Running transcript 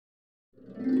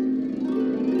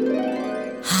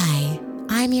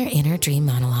I'm your inner dream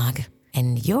monologue,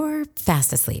 and you're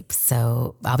fast asleep,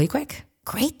 so I'll be quick.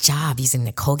 Great job using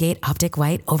the Colgate Optic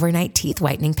White Overnight Teeth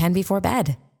Whitening Pen before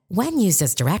bed. When used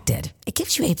as directed, it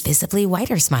gives you a visibly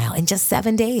whiter smile in just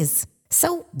 7 days.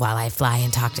 So while I fly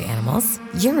and talk to animals,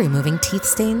 you're removing teeth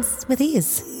stains with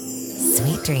ease.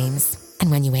 Sweet dreams.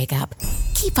 And when you wake up,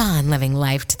 keep on living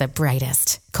life to the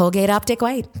brightest. Colgate Optic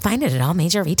White. Find it at all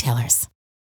major retailers.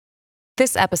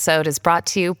 This episode is brought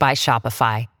to you by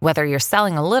Shopify. Whether you're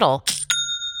selling a little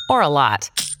or a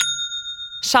lot,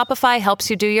 Shopify helps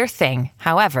you do your thing,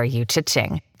 however you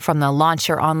cha-ching. From the launch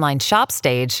your online shop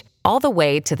stage, all the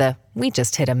way to the we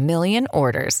just hit 1 million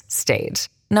orders stage.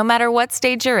 No matter what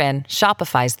stage you're in,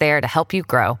 Shopify's there to help you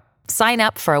grow. Sign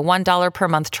up for a $1 per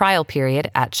month trial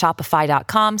period at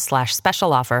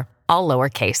shopify.com/special offer, all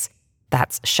lowercase.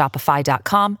 That's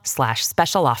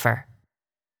shopify.com/special offer.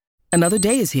 Another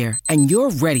day is here, and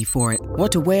you're ready for it.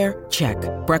 What to wear? Check.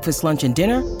 Breakfast, lunch, and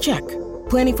dinner? Check.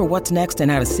 Planning for what's next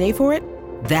and how to save for it?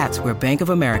 That's where Bank of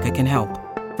America can help.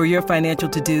 For your financial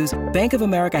to-dos, Bank of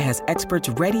America has experts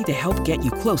ready to help get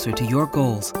you closer to your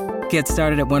goals. Get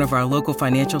started at one of our local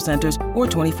financial centers or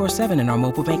 24/7 in our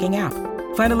mobile banking app.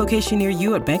 Find a location near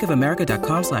you at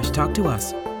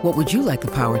bankofamerica.com/talktous. What would you like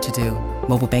the power to do?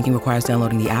 Mobile banking requires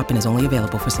downloading the app and is only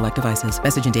available for select devices.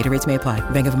 Message and data rates may apply.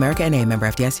 Bank of America NA, member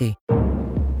FDIC.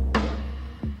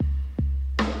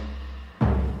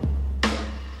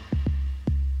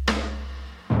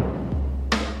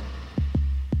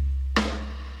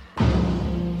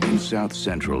 In South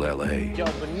Central LA, Yo,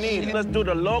 Benito, let's do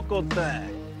the local thing.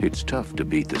 it's tough to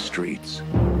beat the streets.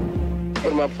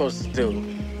 What am I supposed to do?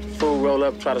 Fool roll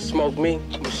up, try to smoke me? I'm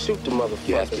gonna shoot the motherfucker.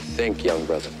 You have to think, young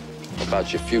brother,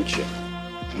 about your future.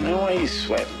 Man, why you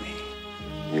sweating me?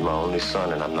 You're my only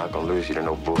son, and I'm not gonna lose you to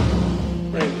no bull.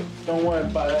 Baby, don't worry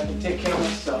about it. I can take care of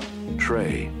myself.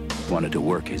 Trey wanted to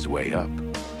work his way up.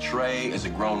 Trey is a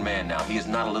grown man now. He is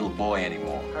not a little boy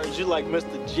anymore. Heard you like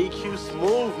Mr. GQ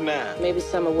Smooth now. Maybe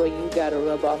some of what you gotta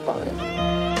rub off on him.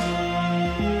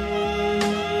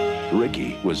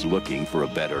 Ricky was looking for a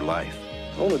better life.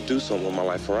 I want to do something with my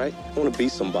life, all right? I want to be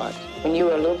somebody. When you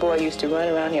were a little boy, you used to run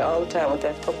around here all the time with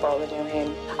that football in your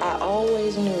hand. I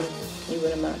always knew you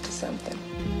would amount to something.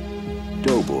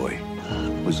 Doughboy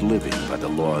was living by the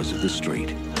laws of the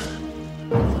street.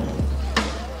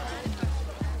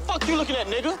 Fuck you looking at,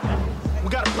 nigga? We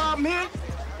got a problem here?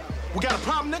 We got a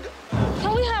problem, nigga?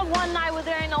 Can we have one night where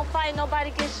there ain't no fight,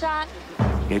 nobody gets shot?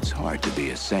 It's hard to be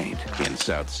a saint in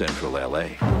South Central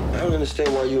LA. I don't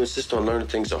understand why you insist on learning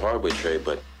things the hard way, Trey,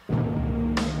 but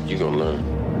you gonna learn.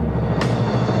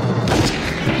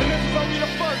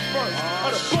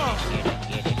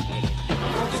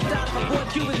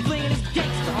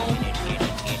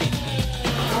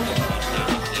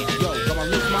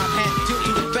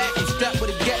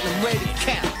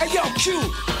 Hey, yo, Q,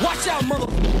 watch out, mother...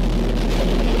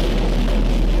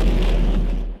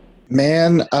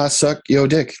 Man, I suck yo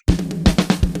dick.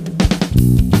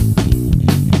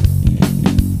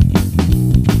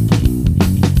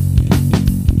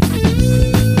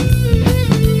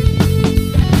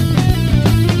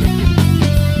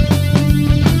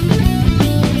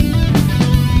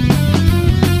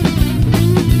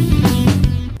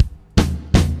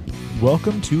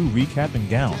 Welcome to Recap and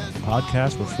Gown, a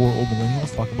podcast where four old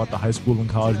millennials talk about the high school and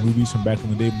college movies from back in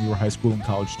the day when we were high school and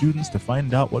college students to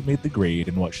find out what made the grade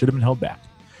and what should have been held back.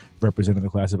 Representing the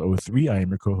class of 03, I am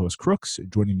your co-host Crooks.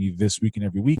 Joining me this week and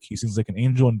every week, he sings like an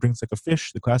angel and drinks like a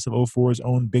fish, the class of 04's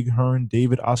own Big Hearn,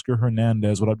 David Oscar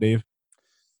Hernandez. What up, Dave?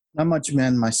 Not much,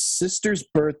 man. My sister's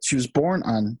birth, she was born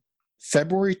on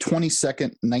February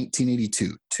 22nd,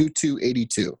 1982,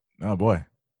 2282. Oh, boy.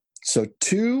 So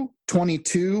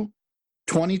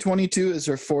 2022 is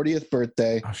her 40th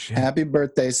birthday. Oh, shit. Happy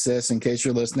birthday, sis, in case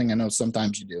you're listening. I know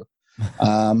sometimes you do.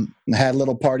 I had a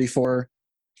little party for her.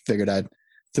 Figured I'd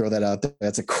throw that out there.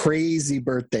 That's a crazy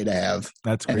birthday to have.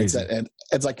 That's crazy. And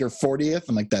it's like your 40th.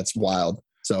 I'm like, that's wild.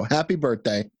 So happy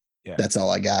birthday. Yeah. That's all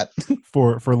I got.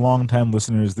 For long-time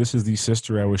listeners, this is the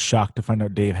sister I was shocked to find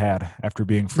out Dave had after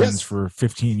being friends for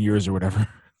 15 years or whatever.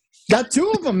 Got two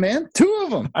of them, man. Two of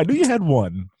them. I knew you had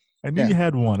one. I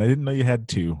didn't know you had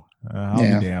two. I'll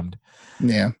be damned.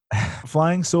 Yeah.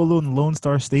 Flying solo in the Lone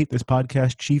Star State, this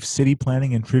podcast chief city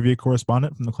planning and trivia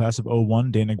correspondent from the class of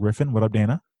 01, Dana Griffin. What up,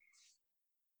 Dana?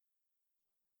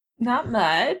 Not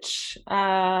much.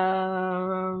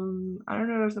 I don't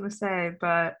know what I was going to say,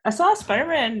 but I saw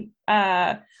Spider-Man.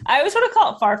 I always want to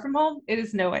call it Far From Home. It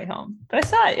is No Way Home, but I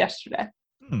saw it yesterday.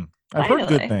 I've heard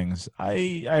good things.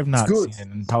 I have not seen it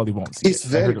and probably won't see it. It's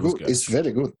very good. It's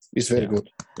very good. It's very good.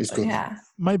 It's good. Yeah.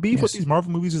 My beef with these Marvel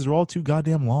movies is they're all too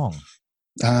goddamn long.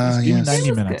 Give me yes.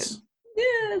 90 minutes.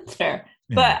 Yeah, That's fair.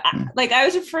 Yeah. But I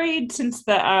was afraid since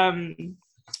the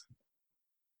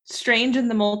Strange in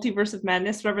the Multiverse of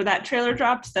Madness, whatever that trailer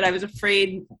dropped, that I was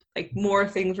afraid like more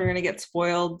things were going to get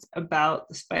spoiled about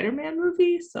the Spider-Man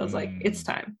movie. So I was like, it's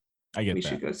time. We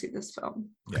should go see this film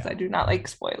because I do not like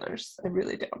spoilers. I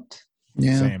really don't.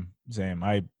 Yeah. Same.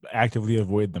 I actively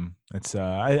avoid them. It's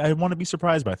I want to be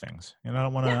surprised by things, and I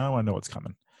don't want to know what's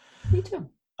coming. Me too.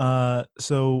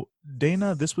 So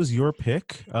Dana, this was your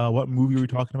pick. What movie are we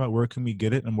talking about? Where can we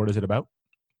get it, and what is it about?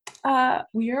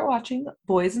 We are watching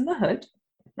Boys in the Hood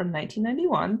from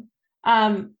 1991.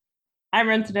 I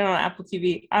rented it on Apple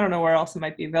TV. I don't know where else it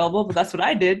might be available, but that's what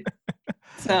I did.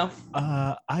 So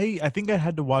I think I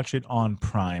had to watch it on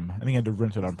Prime. I think I had to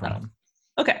rent it on Prime.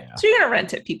 Okay, so you're gonna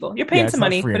rent it, people. You're paying some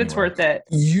money, but it's worth it.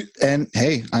 And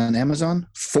hey, on Amazon,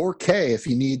 4K if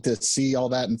you need to see all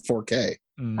that in 4K.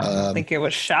 I think it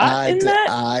was shot in that.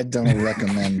 I don't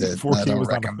recommend it. 4K was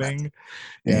not a thing.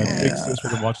 Yeah, Big Sis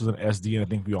would have watched it on SD, and I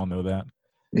think we all know that.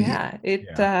 Yeah, it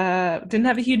didn't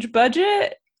have a huge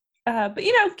budget, but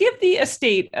give the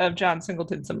estate of John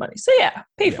Singleton some money. So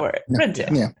pay for it, rent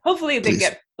it. Yeah. Hopefully they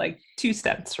get like 2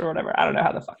 cents or whatever. I don't know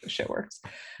how the fuck this shit works.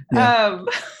 Yeah.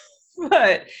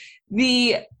 But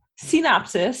the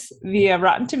synopsis via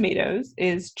Rotten Tomatoes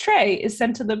is Trey is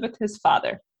sent to live with his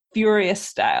father, Furious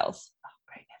Styles.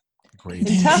 Great.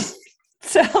 In tough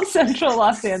South Central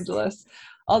Los Angeles.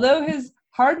 Although his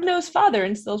hard-nosed father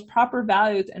instills proper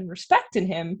values and respect in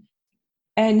him,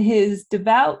 and his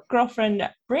devout girlfriend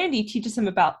Brandy teaches him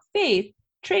about faith,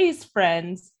 Trey's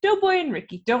friends, Doughboy and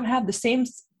Ricky, don't have the same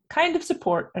kind of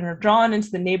support and are drawn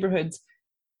into the neighborhood's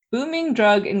booming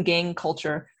drug and gang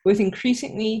culture with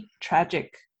increasingly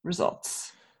tragic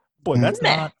results. Boy, that's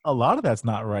not a lot of that's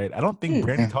not right. I don't think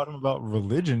Brandy taught him about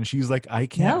religion. She's like, I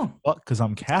can't fuck because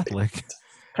I'm Catholic.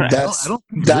 That's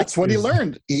what he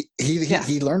learned.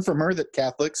 He learned from her that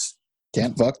Catholics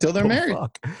can't fuck till they're married. I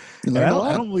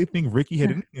don't really think Ricky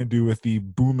had anything to do with the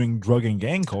booming drug and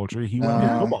gang culture. He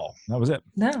wanted football. That was it.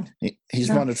 No, he's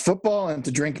wanted football and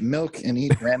to drink milk and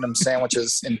eat random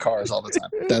sandwiches in cars all the time.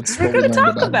 That's what we're we going to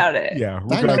learned talk about it. Yeah,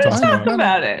 we're going to talk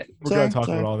about it. We're going to talk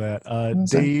about all that.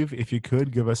 Dave, if you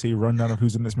could give us a rundown of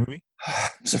who's in this movie.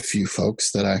 There's a few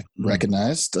folks that I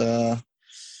recognized.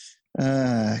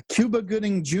 Cuba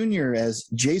Gooding Jr. as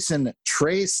Jason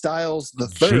Trey Styles III.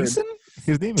 Jason?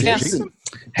 His name is Jason?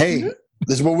 Hey,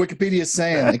 this is what Wikipedia is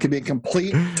saying. It could be a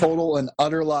complete, total, and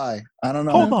utter lie. I don't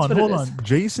know. Hold on.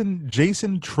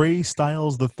 Jason Trey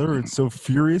Styles III. So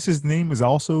Furious's name is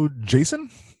also Jason?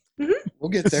 Mm-hmm. We'll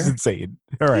get there. This is insane.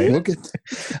 All right. We'll get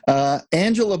there.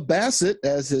 Angela Bassett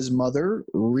as his mother,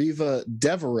 Reva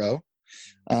Devereaux.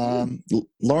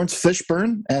 Lawrence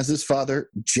Fishburne as his father,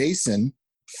 Jason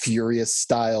Furious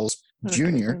Styles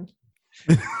Jr.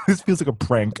 This feels like a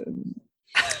prank.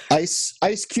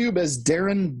 Ice Cube as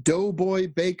Darren Doughboy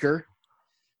Baker.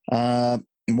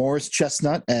 Morris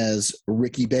Chestnut as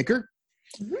Ricky Baker.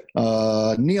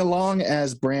 Nia Long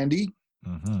as Brandy.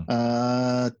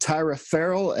 Tyra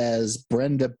Farrell as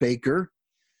Brenda Baker.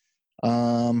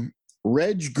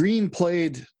 Reg Green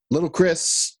played Little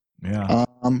Chris. Yeah.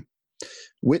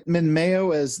 Whitman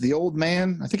Mayo as the old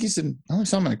man. I think I only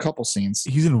saw him in a couple scenes.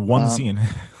 He's in one scene.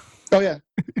 Oh yeah,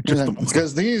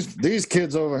 because these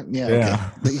kids over.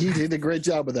 Yeah. Okay. He did a great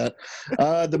job with that.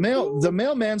 The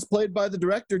mailman's played by the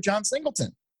director John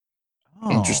Singleton.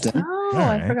 Interesting.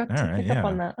 I forgot to pick up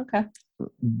on that. Okay.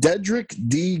 Dedrick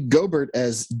D. Gobert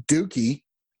as Dookie.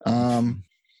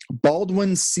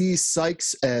 Baldwin C.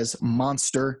 Sykes as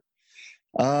Monster.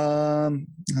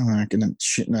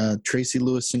 Tracy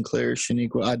Lewis Sinclair,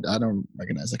 Shaniqua. I don't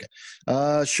recognize that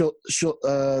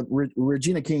guy.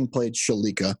 Regina King played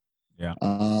Shalika. Yeah.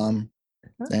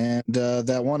 And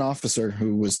that one officer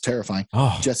who was terrifying,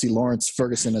 Jesse Lawrence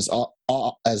Ferguson as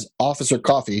Officer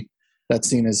Coffee. That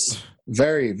scene is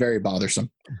very, very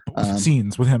bothersome.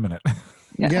 Scenes with him in it.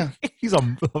 Yeah. He's a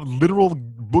literal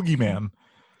boogeyman.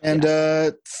 And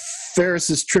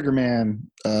Ferris's trigger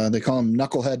man, they call him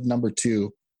Knucklehead number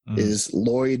 2, is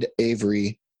Lloyd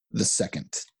Avery II.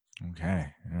 Okay.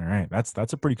 All right.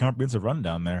 That's a pretty comprehensive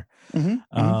rundown there.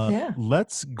 Mm-hmm.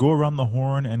 Let's go around the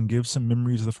horn and give some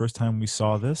memories of the first time we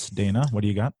saw this. Dana, what do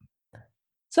you got?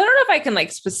 So I don't know if I can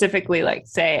specifically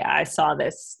say I saw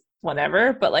this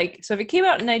whenever, but so if it came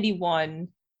out in 91,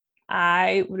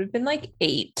 I would have been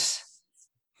 8.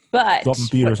 But in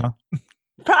theaters, huh?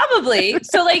 Probably.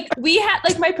 So we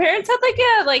had my parents had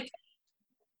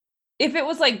if it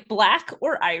was Black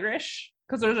or Irish,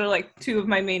 because those are 2 of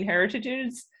my main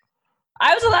heritages,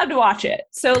 I was allowed to watch it.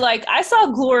 So I saw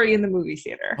Glory in the movie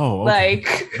theater. Oh, okay.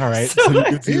 All right. So you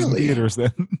could see it in theaters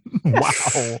then.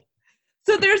 Wow.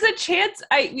 So there's a chance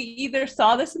we either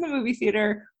saw this in the movie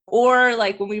theater or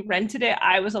like when we rented it,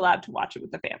 I was allowed to watch it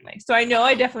with the family. So I know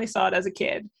I definitely saw it as a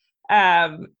kid.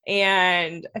 And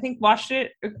I think watched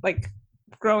it like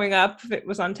growing up. It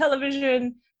was on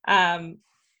television.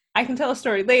 I can tell a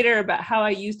story later about how I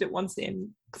used it once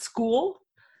in school.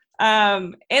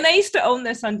 And I used to own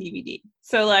this on DVD.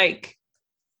 So like,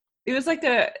 it was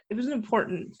an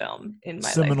important film in my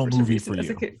seminal life. Movie for you. As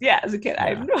a kid. Yeah, as a kid. Yeah. I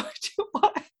have no idea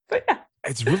why, but yeah.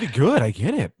 It's really good. I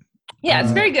get it. Yeah,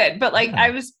 it's very good. But like,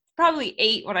 I was probably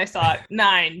 8 when I saw it,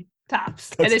 9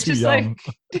 tops. And it's just young.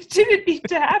 Like, it didn't need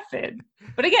to happen.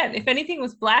 But again, if anything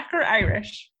was Black or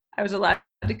Irish, I was allowed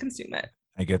to consume it.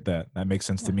 I get that. That makes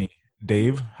sense to me.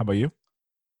 Dave, how about you?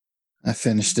 I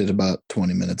finished it about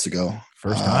 20 minutes ago.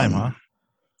 First time, huh?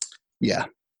 Yeah.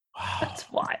 Wow.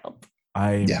 That's wild.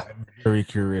 I'm very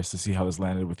curious to see how this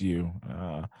landed with you.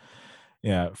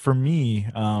 For me,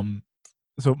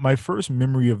 so my first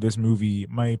memory of this movie,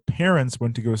 my parents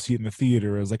went to go see it in the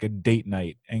theater as like a date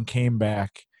night and came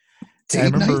back. I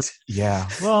remember, night? Yeah.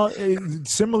 Well,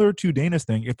 similar to Dana's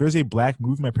thing, if there's a Black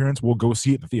movie, my parents will go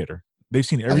see it in the theater. They've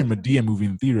seen every Madea movie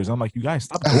in the theaters. I'm like, you guys,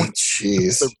 stop doing it.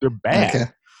 Jeez. They're bad. Okay.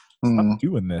 Stop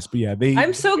doing this. But yeah,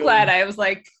 I'm so glad I was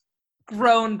like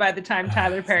grown by the time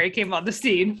Tyler Perry came on the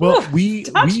scene. Well, we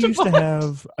used to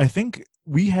have, I think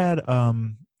we had a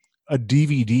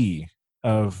DVD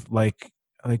of like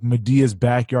Medea's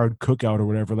Backyard Cookout or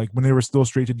whatever, like when they were still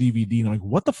straight to DVD. And I'm like,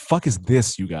 what the fuck is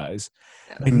this, you guys?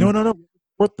 Like, no,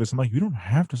 support this. I'm like, you don't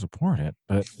have to support it.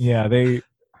 But yeah, they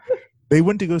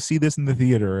went to go see this in the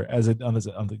theater on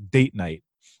the date night.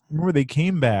 Remember, they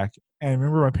came back, and I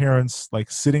remember my parents like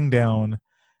sitting down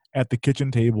at the kitchen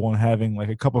table and having like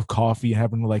a cup of coffee and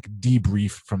having to like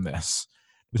debrief from this.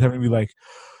 Just having to be like,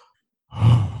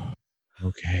 oh,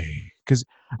 okay. Because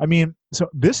I mean, so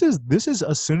this is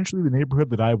essentially the neighborhood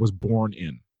that I was born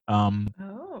in.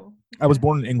 I was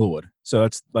born in Inglewood, so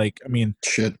that's like, I mean,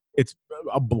 shit. It's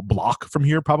a block from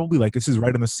here, probably. Like, this is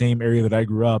right in the same area that I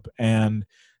grew up, and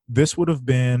this would have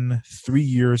been 3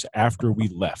 years after we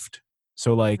left.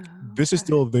 So like, this is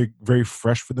still very, very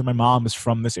fresh for them. My mom is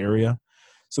from this area,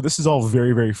 so this is all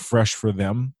very, very fresh for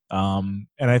them. And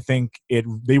I think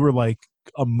they were like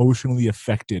emotionally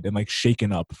affected and like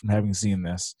shaken up from having seen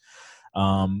this.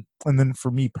 And then for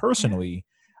me personally,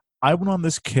 I went on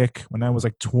this kick when I was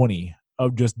like 20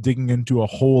 of just digging into a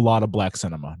whole lot of Black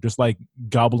cinema, just like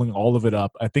gobbling all of it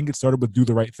up. I think it started with Do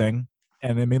the Right Thing,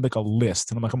 and they made like a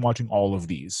list, and I'm like, I'm watching all of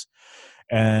these.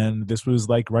 And this was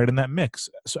like right in that mix.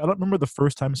 So I don't remember the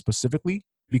first time specifically,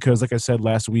 because like I said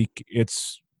last week,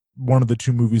 it's one of the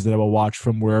 2 movies that I will watch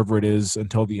from wherever it is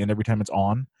until the end every time it's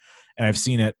on. And I've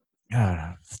seen it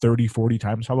 30, 40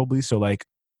 times probably. So like,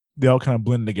 they all kind of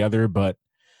blend together. But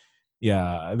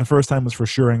yeah, the first time was for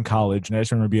sure in college. And I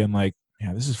just remember being like,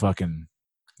 yeah, this is fucking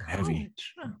heavy.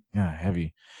 Yeah,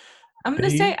 heavy. I'm going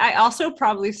to say I also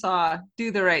probably saw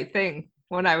Do the Right Thing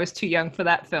when I was too young for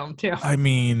that film too. I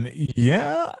mean,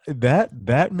 yeah,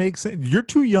 that makes sense. You're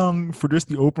too young for just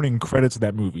the opening credits of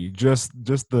that movie. Just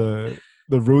the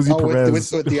Rosie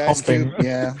Perez with the ice cube,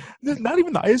 yeah. Not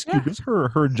even the ice cube, just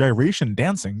her gyration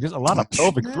dancing. Just a lot of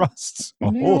pelvic thrusts.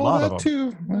 A whole lot of them.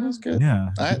 Too. That was good. Yeah,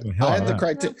 I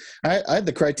had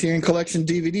the Criterion Collection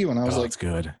DVD when I was like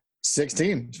good.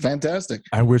 16. Fantastic.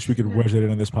 I wish we could wedge it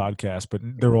into this podcast, but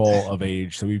they're all of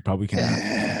age, so we probably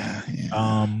can't.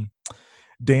 Yeah.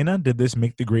 Dana, did this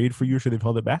make the grade for you, or should they have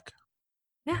held it back?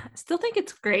 Yeah, I still think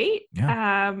it's great.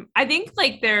 Yeah. I think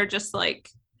like they're just like,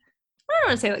 I don't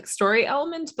want to say like story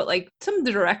elements, but like some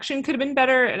direction could have been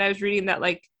better. And I was reading that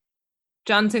like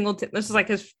John Singleton, this is like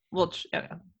his,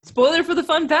 spoiler for the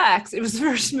fun facts, it was the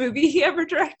first movie he ever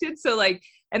directed. So like,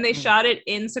 and they shot it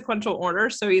in sequential order.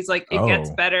 So he's like, it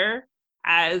gets better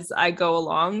as I go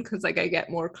along, because like I get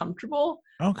more comfortable.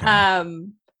 Okay.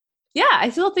 Yeah, I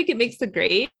still think it makes the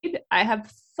grade. I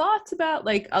have thoughts about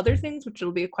like other things, which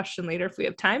will be a question later if we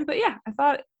have time. But yeah, I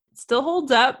thought it still holds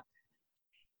up.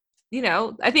 You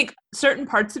know, I think certain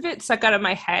parts of it stuck out of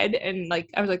my head, and like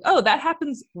I was like, oh, that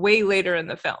happens way later in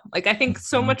the film. Like I think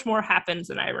so much more happens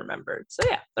than I remembered. So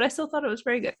yeah, but I still thought it was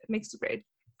very good. It makes the grade.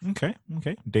 Okay.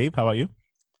 Dave, how about you?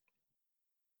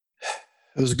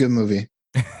 It was a good movie.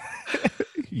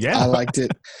 Yeah, I liked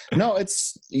it. No,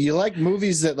 you like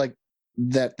movies that like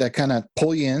that kind of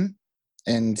pull you in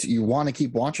and you want to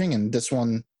keep watching, and this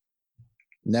one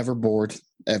never bored.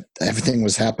 Everything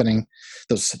was happening.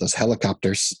 Those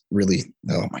helicopters really,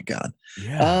 oh my god.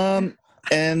 Yeah.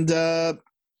 And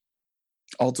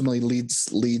ultimately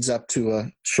leads up to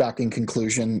a shocking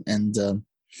conclusion, and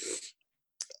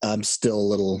I'm still a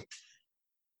little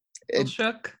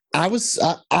shook. I was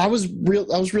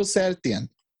real sad at the end.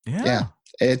 Yeah.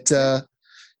 It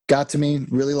got to me.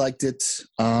 Really liked it.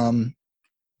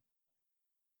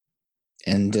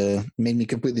 And made me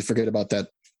completely forget about that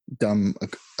dumb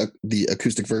the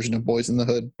acoustic version of Boys in the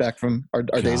Hood back from our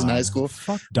days in high school.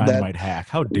 Fuck Dynamite Hack.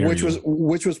 How dare you?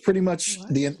 Which was pretty much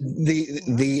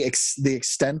the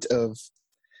extent of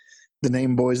the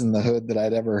name Boys in the Hood that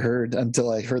I'd ever heard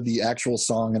until I heard the actual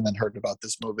song and then heard about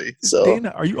this movie. So Dana,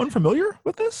 are you unfamiliar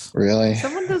with this? Really?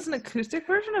 Someone does an acoustic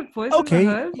version of Boys in the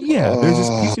Hood? Yeah, there's this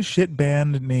piece of shit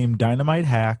band named Dynamite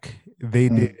Hack. They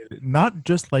did not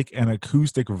just like an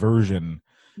acoustic version,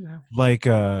 like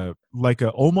a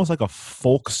almost like a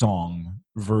folk song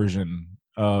version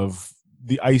of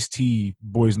the Ice-T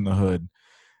Boys in the Hood,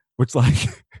 which,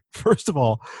 like, first of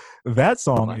all, that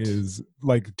song is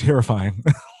like terrifying.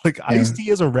 Like Ice-T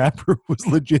as a rapper was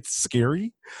legit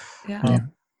scary.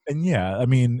 And yeah, I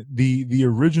mean the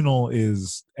original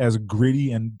is as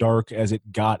gritty and dark as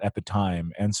it got at the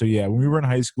time. And so yeah, when we were in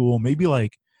high school, maybe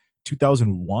like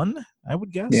 2001, I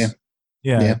would guess.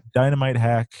 Yeah. Dynamite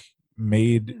Hack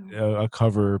made a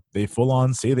cover. They full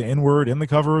on say the N-word in the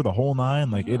cover, the whole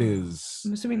nine. Like it is.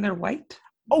 I'm assuming they're white.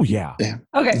 Oh yeah.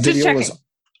 Okay, just checking.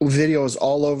 Video was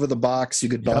all over the box. You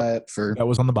could buy it for that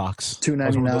was on the box,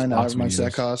 $2.99. However much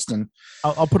that cost, and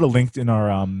I'll put a link in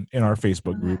our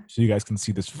Facebook group so you guys can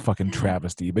see this fucking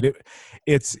travesty. But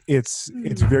it's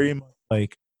very much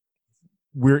like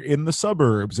we're in the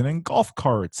suburbs and in golf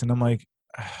carts, and I'm like,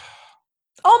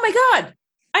 oh my god,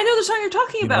 I know the song you're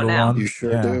talking about now. You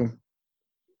sure do.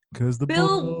 Because the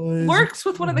Bill works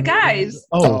with one of the guys.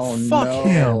 Oh fuck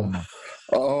him.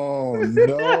 Oh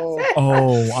no!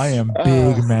 Oh, I am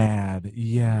big mad.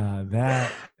 Yeah, that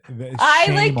I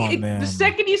shame like on them. The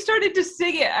second you started to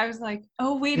sing it, I was like,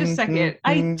 "Oh, wait a second,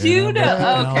 I do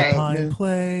know." Okay. Alpine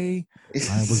play.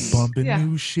 I was bumping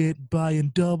new shit by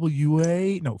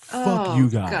NWA. No, fuck you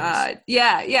guys. God,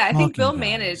 yeah. I think Bill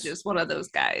Manage is one of those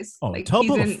guys. Oh, like, tell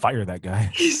Bill to fire that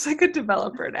guy. He's like a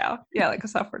developer now. Yeah, like a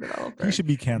software developer. He should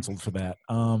be canceled for that.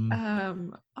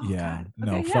 Yeah,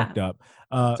 no, fucked up.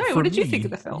 Sorry, what did you think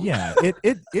of the film? Yeah,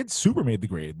 it super made the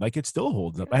grade. Like it still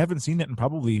holds up. I haven't seen it in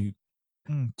probably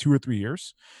 2 or 3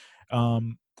 years.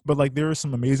 But like there are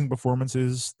some amazing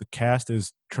performances. The cast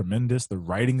is tremendous. The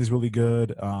writing is really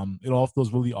good. It all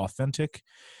feels really authentic.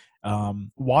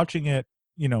 Watching it,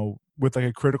 with like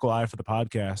a critical eye for the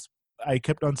podcast, I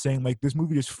kept on saying like this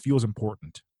movie just feels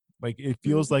important. Like it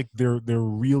feels like they're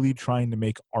really trying to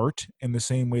make art in the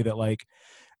same way that like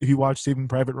if you watch Saving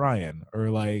Private Ryan or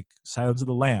like Silence of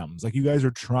the Lambs, like you guys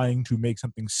are trying to make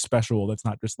something special that's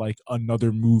not just like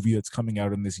another movie that's coming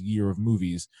out in this year of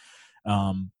movies.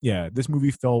 This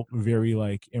movie felt very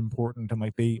like important and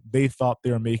like they thought they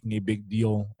were making a big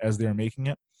deal as they were making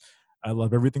it. I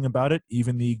love everything about it,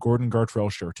 even the Gordon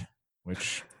Gartrell shirt,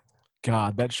 which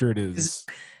God, that shirt is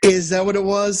that what it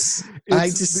was?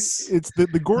 It's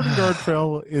the Gordon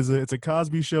Gartrell it's a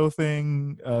Cosby Show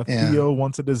thing. Theo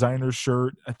wants a designer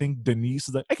shirt. I think Denise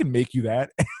is like, I can make you that.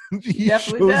 And he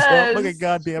definitely shows does. up like a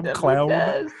goddamn Definitely clown.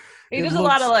 Does. He does a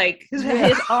lot of like his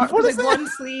arm like one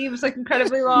sleeve is like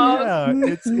incredibly long.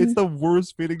 Yeah, it's the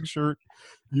worst fitting shirt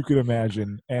you could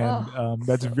imagine, and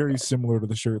that's very similar to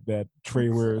the shirt that Trey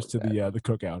wears to the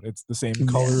cookout. It's the same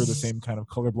color, the same kind of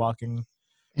color blocking.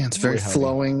 Yeah, it's very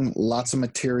flowing, lots of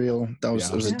material. It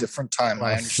was a different time.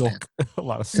 I understand. A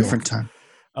lot of silk. Different time.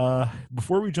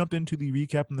 Before we jump into the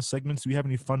recap and the segments, do we have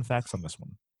any fun facts on this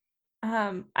one?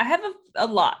 I have a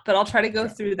lot, but I'll try to go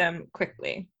through them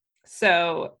quickly.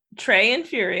 So Trey and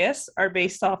Furious are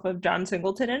based off of John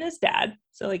Singleton and his dad.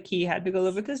 So like he had to go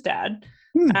live with his dad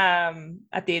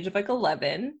at the age of like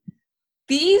 11.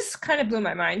 These kind of blew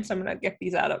my mind, so I'm going to get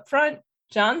these out up front.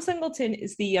 John Singleton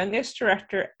is the youngest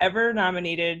director ever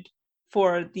nominated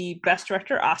for the Best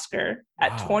Director Oscar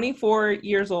at 24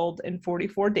 years old and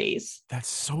 44 days. That's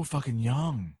so fucking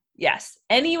young. Yes.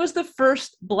 And he was the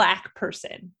first Black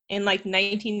person in like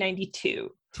 1992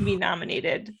 to be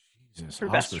nominated for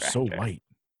Best Director. So white.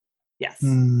 Yes.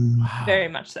 Wow. Very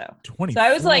much so. 24. So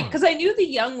I was like, because I knew the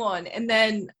young one, and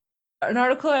then an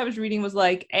article I was reading was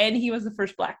like, and he was the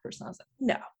first Black person. I was like,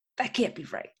 no, that can't be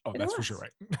right. Oh, that's for sure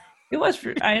right. It was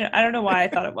true. I don't know why I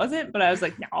thought it wasn't, but I was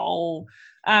like, no,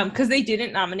 because they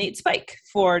didn't nominate Spike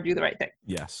for Do the Right Thing.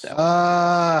 Yes. So.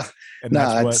 And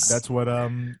that's what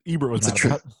Ebert was mad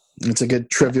about. It's a good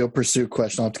Trivial Pursuit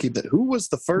question. I'll have to keep that. Who was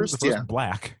the first?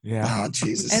 Black. Yeah. Oh,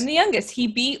 Jesus. And the youngest. He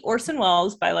beat Orson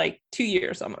Welles by like 2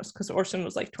 years almost, because Orson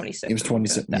was like 26. He was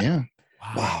 26. Yeah.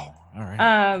 Wow. All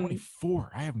right.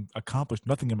 24. I haven't accomplished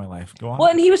nothing in my life. Go on. Well,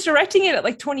 and he was directing it at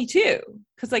like 22,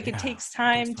 because like it takes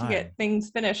time to get things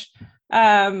finished.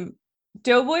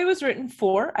 Doughboy was written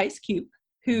for Ice Cube.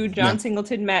 who John Yeah.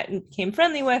 Singleton met and became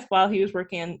friendly with while he was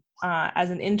working as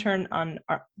an intern on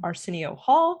Arsenio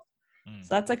Hall. So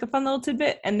that's like a fun little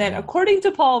tidbit. And then, according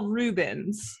to Paul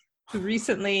Rubens, who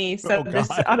recently said this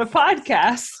on a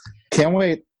podcast, Can't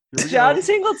wait. John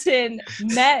Singleton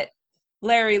met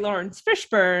Larry Lawrence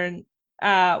Fishburne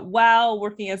while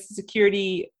working as a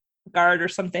security guard or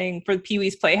something for the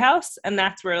Pee-wee's Playhouse, and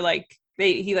that's where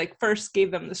he first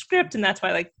gave them the script, and that's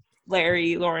why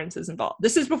Larry Lawrence is involved.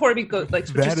 This is before we go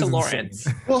switches to Lawrence.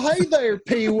 Well, hey there,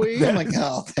 Pee-wee. I'm like,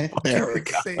 oh, there we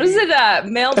go. What is it?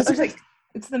 Mail?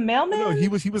 It's the mailman. No, he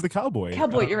was the cowboy.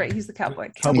 Cowboy, you're right. He's the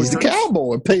cowboy. He's the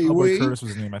cowboy. Pee-wee. Cowboy Curtis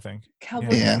was his name, I think.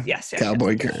 Cowboy. Yeah. Yes.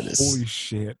 Cowboy Curtis. Holy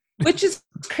shit. Which is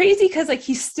crazy because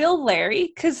he's still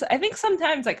Larry. Because I think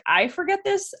sometimes I forget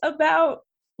this about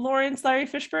Larry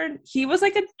Fishburne. He was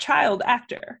a child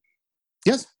actor.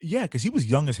 Yes. Yeah, because he was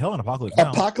young as hell in Apocalypse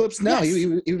Now. Apocalypse Now.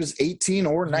 Yes. He was 18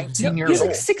 or 19 He years was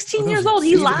old. 16 years old.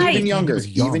 He lied. Even younger.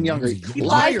 Even younger. He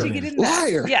lied to get in there.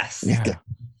 Liar. Yes. Yeah.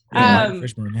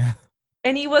 Fishburne, yeah.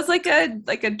 And he was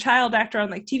a child actor on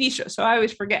TV shows, so I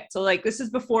always forget. So this is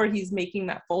before he's making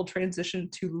that full transition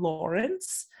to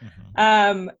Lawrence.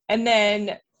 Mm-hmm. And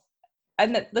then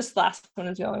this last one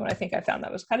is the only one I think I found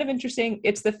that was kind of interesting.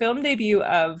 It's the film debut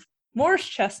of Morris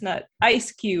Chestnut,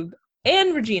 Ice Cube,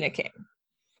 and Regina King.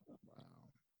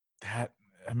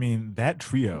 That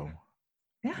trio.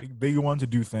 Yeah. They go on to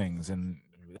do things, and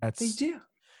They do.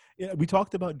 Yeah, we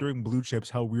talked about during Blue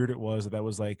Chips how weird it was that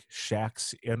was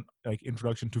Shaq's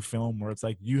introduction to film, where it's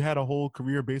you had a whole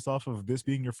career based off of this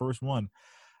being your first one.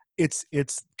 It's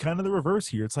kind of the reverse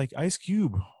here. It's Ice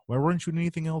Cube. Why weren't you doing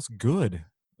anything else good?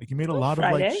 You made a lot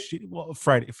Friday. of shit. Well,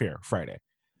 Friday.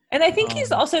 And I think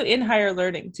he's also in Higher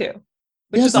Learning too,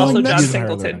 which Yeah, is so also John next-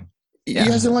 Singleton. You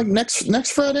guys don't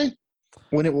next Friday?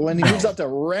 When he moves out to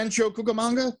Rancho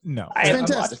Cucamonga? No, I haven't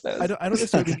fantastic. watched those. I don't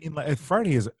necessarily mean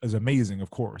Friday is amazing, of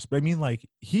course, but I mean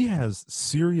he has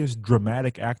serious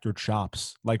dramatic actor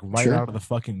chops right Sure. out of the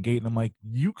fucking gate, and I'm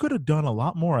you could have done a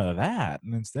lot more of that,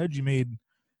 and instead you made,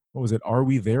 what was it? Are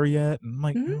We There Yet? And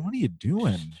I'm Mhm. what are you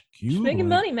doing? Cube? Just making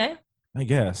money, man. I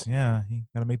guess, yeah, you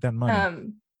gotta make that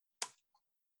money.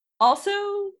 Also,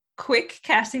 quick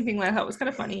casting thing that I thought was kind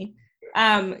of funny.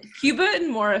 Cuba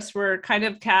and Morris were kind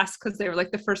of cast because they were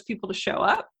the first people to show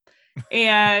up,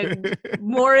 and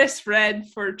Morris read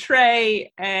for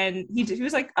Trey, and he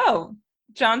was oh,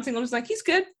 John Singleton was he's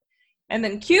good, and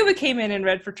then Cuba came in and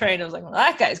read for Trey, and I was well,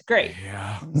 that guy's great.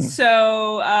 Yeah.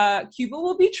 So Cuba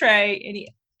will be Trey, and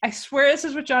I swear this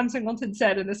is what John Singleton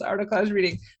said in this article I was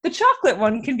reading. The chocolate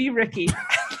one can be Ricky.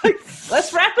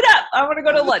 Let's wrap it up. I want to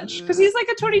go to lunch, because he's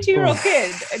a 22-year-old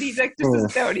kid, and he just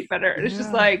doesn't know any better. And it's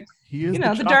just He is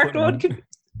the dark one could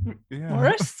Yeah.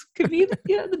 Morris could be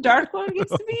the dark one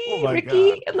gets to be Oh my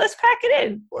Ricky, God. and let's pack it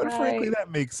in. Well, frankly, that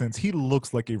makes sense. He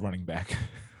looks like a running back.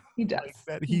 He does.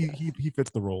 He fits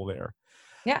the role there.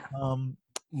 Yeah.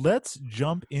 Let's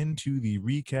jump into the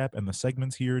recap and the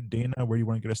segments here. Dana, where do you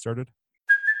want to get us started?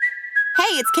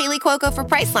 Hey, it's Kaylee Cuoco for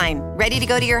Priceline. Ready to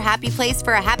go to your happy place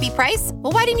for a happy price?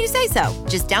 Well, why didn't you say so?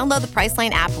 Just download the Priceline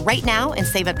app right now and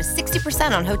save up to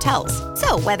 60% on hotels.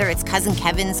 So whether it's Cousin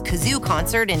Kevin's Kazoo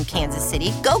Concert in Kansas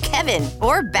City, go Kevin,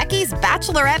 or Becky's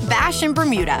Bachelorette Bash in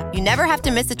Bermuda, you never have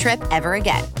to miss a trip ever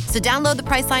again. So download the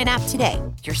Priceline app today.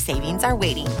 Your savings are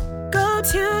waiting. Go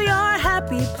to your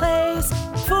happy place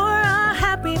for a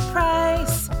happy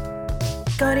price.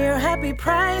 Go to your happy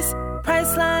price,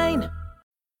 Priceline.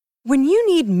 When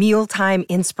you need mealtime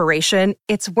inspiration,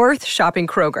 it's worth shopping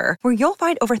Kroger, where you'll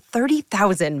find over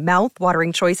 30,000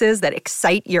 mouth-watering choices that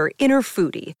excite your inner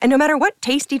foodie. And no matter what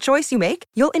tasty choice you make,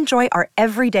 you'll enjoy our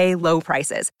everyday low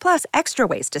prices, plus extra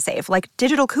ways to save, like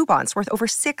digital coupons worth over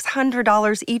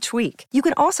 $600 each week. You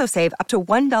can also save up to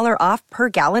 $1 off per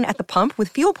gallon at the pump with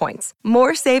fuel points.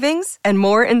 More savings and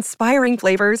more inspiring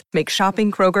flavors make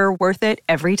shopping Kroger worth it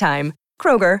every time.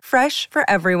 Kroger, fresh for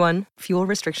everyone. Fuel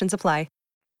restrictions apply.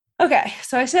 Okay,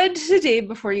 so I said to Dave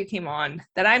before you came on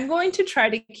that I'm going to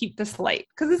try to keep this light,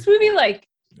 because this movie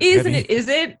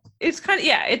it's kind of,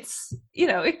 it's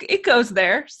it goes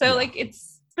there, so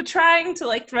it's but trying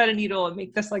to thread a needle and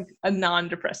make this a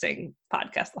non-depressing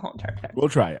podcast the whole entire time. We'll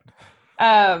try it.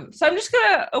 So I'm just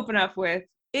gonna open up with,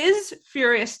 is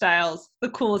Furious Styles the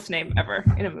coolest name ever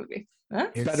in a movie? Huh?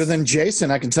 It's better than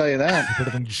Jason, I can tell you that. Better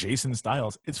than Jason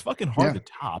Styles. It's fucking hard to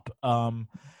top.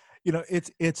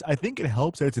 It's I think it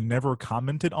helps that it's never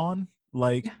commented on.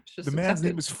 The man's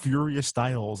name is Furious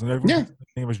Styles, and everyone's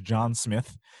name is John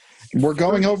Smith. We're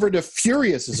going over to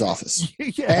Furious's office.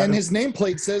 Yeah, and his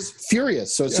nameplate says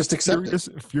Furious, so it's just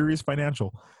accepted. Furious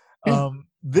Financial.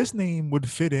 this name would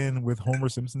fit in with Homer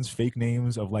Simpson's fake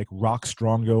names of like Rock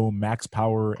Strongo, Max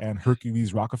Power, and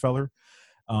Hercules Rockefeller.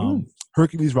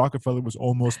 Hercules Rockefeller was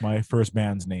almost my first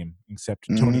band's name, except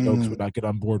Tony Oaks would not get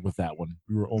on board with that one.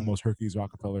 We were almost Hercules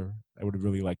Rockefeller. I would have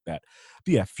really liked that.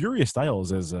 But yeah, Furious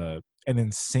Styles is an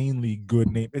insanely good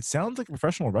name. It sounds like a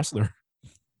professional wrestler.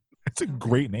 It's a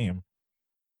great name.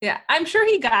 Yeah, I'm sure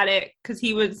he got it because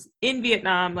he was in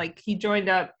Vietnam. Like, he joined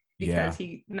up because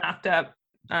he knocked up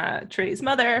Trey's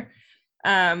mother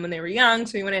when they were young.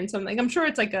 So he went in. So I'm sure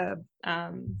it's like a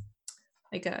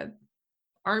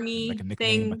army like a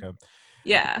nickname, thing.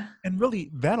 Yeah. And really,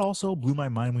 that also blew my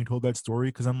mind when we told that story,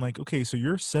 because I'm like, okay, so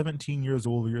you're 17 years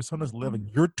old, your son is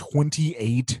 11, you're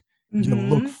 28, you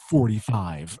look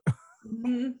 45.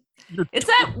 It's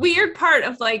that weird part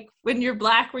of like when you're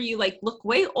black where you like look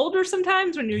way older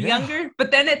sometimes when you're younger,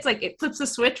 but then it's like it flips a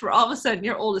switch where all of a sudden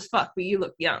you're old as fuck but you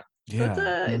look young. Yeah.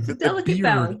 So it's a delicate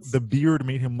balance. The beard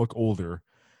made him look older.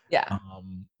 Yeah.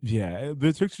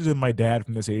 There's pictures of my dad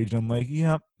from this age and I'm like,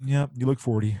 yep, you look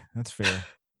 40. That's fair.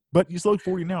 But you still look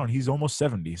 40 now and he's almost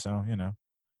 70, so you know.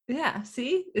 Yeah,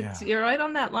 see? You're right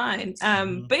on that line.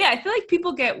 But yeah, I feel like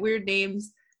people get weird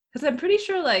names because I'm pretty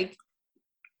sure like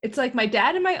it's like my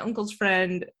dad and my uncle's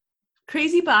friend,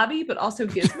 Crazy Bobby, but also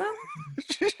Gizmo.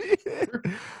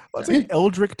 That's like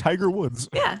Eldrick Tiger Woods.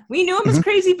 Yeah, we knew him as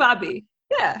Crazy Bobby.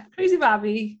 Yeah, Crazy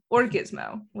Bobby or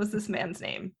Gizmo was this man's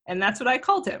name. And that's what I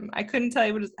called him. I couldn't tell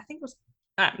you what I think it was.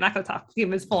 I'm not going to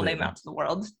give his full name out to the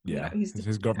world. Yeah, he's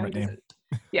his government name.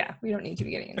 Yeah, we don't need to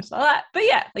be getting into all that. But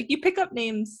yeah, like you pick up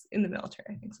names in the military,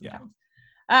 I think sometimes.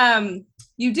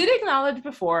 You did acknowledge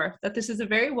before that this is a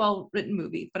very well written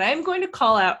movie, but I am going to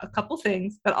call out a couple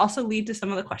things that also lead to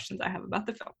some of the questions I have about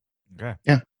the film. Okay.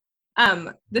 Yeah.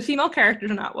 The female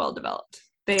characters are not well developed.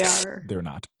 They're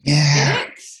not. Yeah.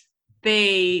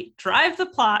 They drive the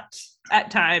plot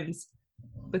at times,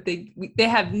 but they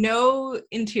have no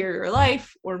interior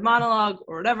life or monologue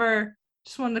or whatever.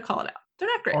 Just wanted to call it out. They're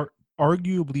not great.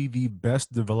 Arguably, the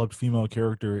best developed female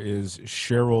character is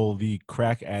Cheryl, the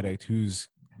crack addict, whose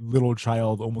little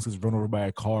child almost gets run over by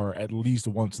a car at least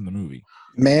once in the movie.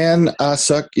 Man,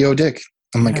 suck yo dick.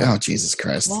 I'm like, oh, Jesus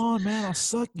Christ. Come on, man, I'll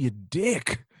suck your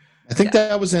dick. I think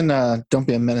that was in Don't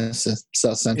Be a Menace to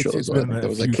South Central as well. There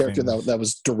was a character that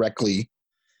was directly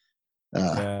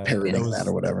parodying that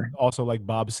or whatever. Also like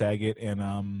Bob Saget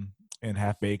and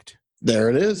Half Baked.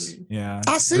 There it is. Yeah.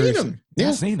 I've seen him. Yeah,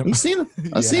 I've seen him. You've seen him.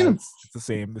 I've seen him. It's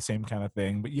the same kind of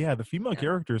thing. But yeah, the female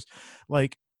characters,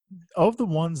 like of the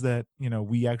ones that,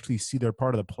 we actually see they're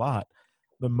part of the plot,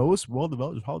 the most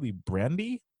well-developed is probably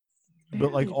Brandy.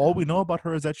 But like all we know about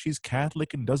her is that she's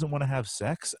Catholic and doesn't want to have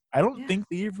sex. I don't think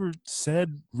they ever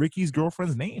said Ricky's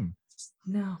girlfriend's name.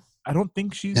 No. I don't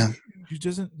think she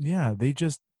doesn't. Yeah,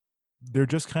 they're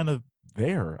just kind of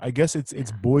there. I guess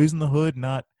it's boys in the hood,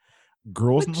 not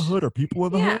girls in the hood or people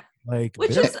in the hood. Like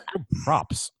they're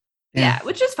props. Yeah,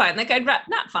 which is fine. Like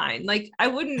not fine. Like I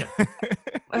wouldn't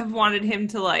have wanted him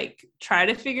to like try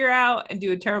to figure out and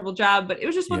do a terrible job, but it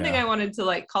was just one thing I wanted to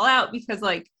like call out because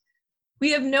like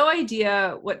we have no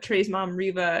idea what Trey's mom,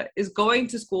 Reva, is going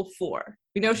to school for.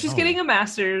 We know she's getting a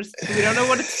master's. We don't know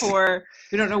what it's for.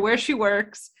 We don't know where she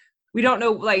works. We don't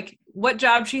know, like, what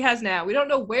job she has now. We don't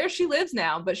know where she lives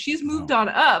now, but she's moved on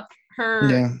up.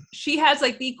 She has,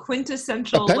 like, the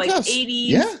quintessential, like,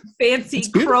 80s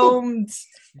fancy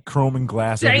chrome and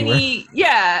glass shiny, everywhere.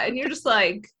 Yeah, and you're just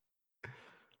like,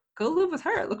 go live with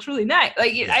her. It looks really nice.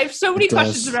 Like I have so many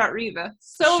questions about Reva.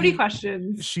 Many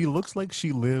questions. She looks like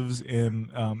she lives in.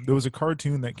 There was a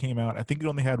cartoon that came out. I think it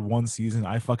only had one season.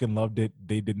 I fucking loved it.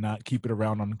 They did not keep it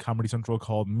around on Comedy Central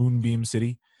called Moonbeam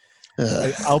City.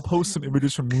 I'll post some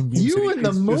images from Moonbeam City. You in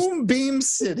the Moonbeam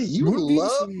City. You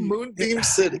love Moonbeam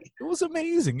City. It was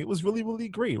amazing. It was really, really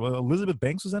great. Well, Elizabeth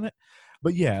Banks was in it.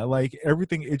 But yeah, like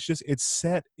everything, it's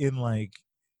set in like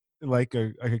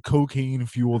a cocaine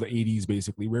fueled 80s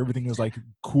basically, where everything is like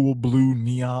cool blue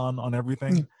neon on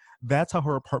everything. That's how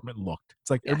her apartment looked.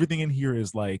 It's like everything in here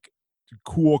is like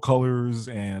cool colors,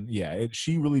 and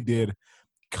she really did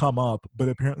come up, but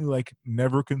apparently like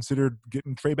never considered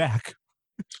getting Trey back.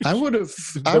 I would have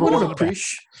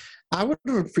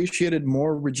appreciated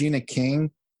more Regina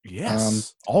King.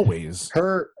 Yes, always.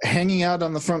 Her hanging out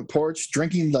on the front porch,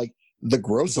 drinking like the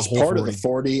grossest part of the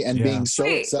 40 and being so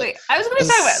upset. Wait, I was going to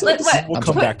talk about we'll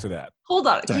come back to that. Hold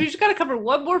on. We just got to cover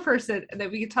one more person and then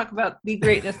we can talk about the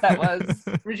greatness that was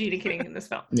Regina King in this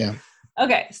film. Yeah.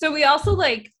 Okay, so we also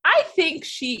like. I think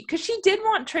because she did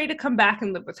want Trey to come back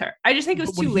and live with her. I just think it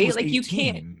was too late. Like 18, you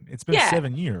can't. It's been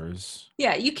 7 years.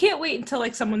 Yeah, you can't wait until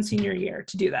like someone's senior year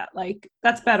to do that. Like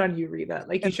that's bad on you, Reva.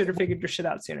 Like you should have figured your shit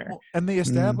out sooner. And they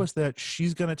established that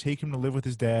she's gonna take him to live with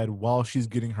his dad while she's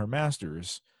getting her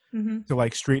master's to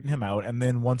like straighten him out. And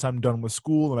then once I'm done with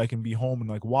school and I can be home and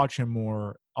like watch him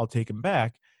more, I'll take him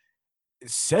back.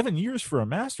 7 years for a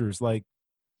master's, like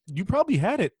you probably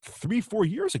had it 3-4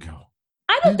 years ago.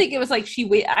 I don't think it was like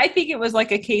I think it was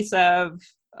like a case of,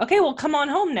 okay, well, come on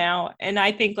home now. And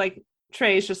I think like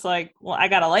Trey's just like, well, I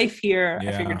got a life here.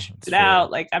 I figured it out.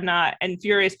 Like I'm not, and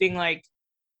Furious being like,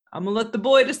 I'm gonna let the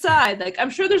boy decide. Like I'm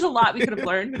sure there's a lot we could have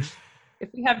learned. If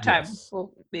we have time,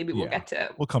 we'll get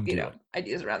to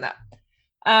ideas around that.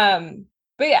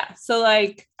 But yeah, so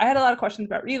like I had a lot of questions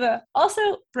about Reva. Also,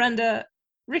 Brenda,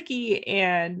 Ricky,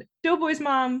 and Doughboy's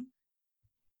mom.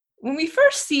 When we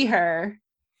first see her,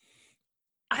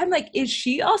 I'm like, is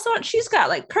she also? She's got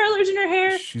like curlers in her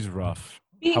hair. She's rough.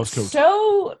 Being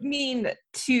so mean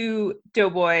to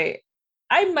Doughboy.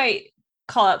 I might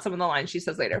call out some of the lines she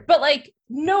says later, but like,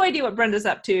 no idea what Brenda's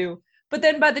up to. But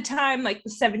then by the time like the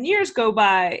 7 years go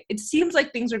by, it seems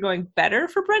like things are going better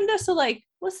for Brenda. So like,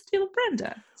 what's the deal with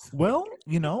Brenda? Well,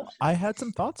 I had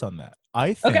some thoughts on that.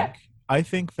 I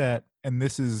think that, and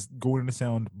this is going to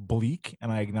sound bleak,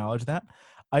 and I acknowledge that.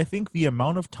 I think the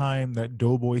amount of time that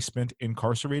Doughboy spent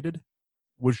incarcerated,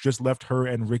 which just left her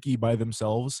and Ricky by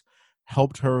themselves,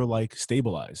 helped her like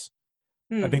stabilize.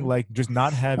 I think like just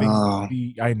not having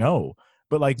I know,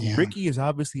 but like Ricky is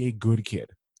obviously a good kid.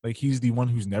 Like he's the one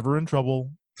who's never in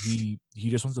trouble. He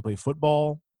just wants to play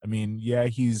football. I mean, yeah,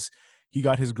 he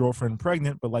got his girlfriend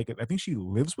pregnant, but like I think she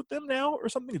lives with them now or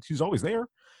something. She's always there.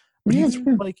 But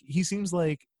he seems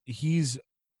like he's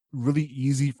really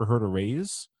easy for her to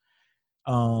raise.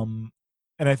 And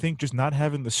I think just not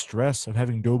having the stress of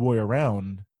having Doughboy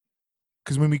around,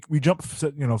 because when we jump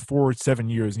forward 7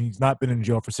 years, and he's not been in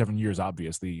jail for 7 years,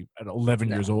 obviously at 11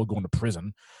 years old going to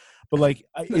prison, but like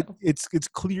it's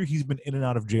clear he's been in and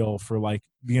out of jail for like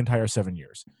the entire 7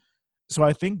 years. So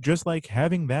I think just like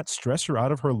having that stressor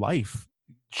out of her life,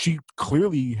 she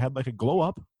clearly had like a glow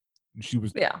up, and she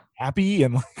was happy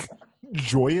and like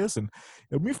joyous. And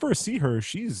when we first see her,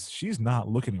 she's not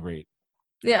looking great.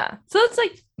 Yeah. So it's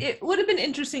like, it would have been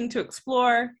interesting to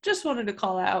explore. Just wanted to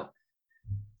call out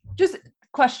just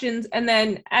questions. And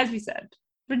then, as we said,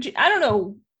 I don't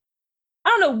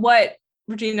know what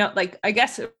Regina, like, I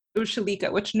guess it was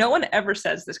Shalika, which no one ever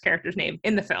says this character's name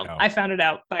in the film. No. I found it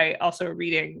out by also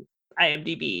reading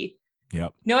IMDb.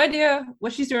 Yep. No idea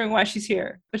what she's doing, why she's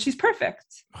here, but she's perfect.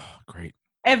 Oh, great.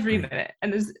 Every minute.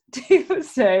 And as Dave was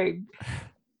saying,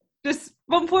 just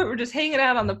one point, we're just hanging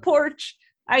out on the porch.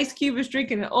 Ice Cube is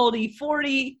drinking an oldie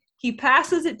 40. He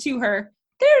passes it to her.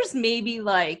 There's maybe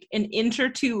like an inch or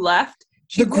two left.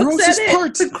 She looks at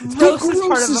it. The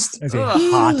grossest part of a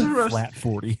hot flat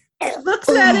 40. Looks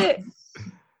at it,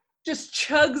 just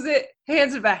chugs it,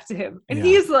 hands it back to him. And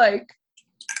he's like,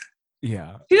 she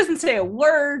doesn't say a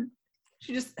word.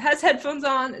 She just has headphones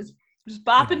on, is just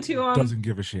bopping to him. Doesn't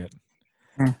give a shit.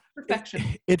 Perfection.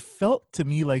 It felt to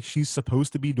me like she's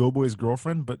supposed to be Doughboy's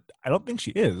girlfriend, but I don't think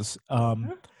she is. I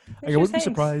wouldn't be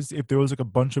surprised if there was like a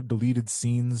bunch of deleted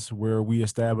scenes where we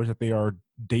establish that they are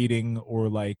dating or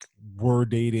like were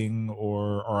dating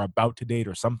or are about to date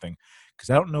or something.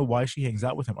 Because I don't know why she hangs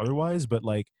out with him otherwise, but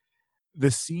like the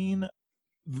scene,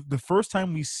 the first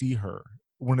time we see her,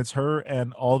 when it's her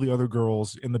and all the other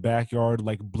girls in the backyard,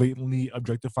 like blatantly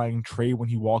objectifying Trey when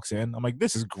he walks in, I'm like,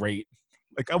 this is great.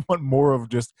 Like, I want more of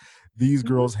just these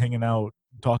girls hanging out,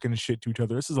 talking shit to each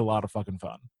other. This is a lot of fucking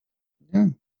fun. Yeah.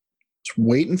 Just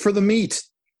waiting for the meat.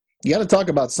 You got to talk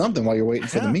about something while you're waiting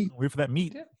for the meat. Wait for that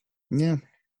meat. Yeah.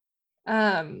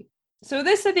 So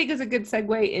this, I think, is a good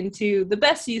segue into the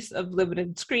best use of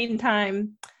limited screen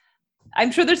time.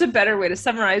 I'm sure there's a better way to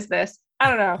summarize this. I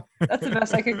don't know. That's the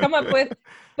best I could come up with.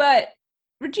 But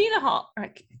Regina Hall.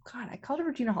 God, I called her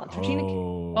Regina Hall. Regina.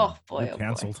 Oh, boy.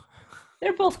 Canceled.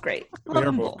 They're both great.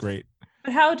 They're both great.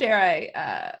 But how dare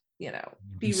I,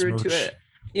 be rude to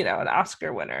an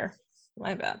Oscar winner?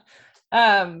 My bad.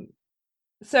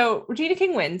 So Regina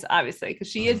King wins, obviously, because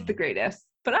she is the greatest.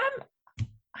 But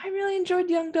I really enjoyed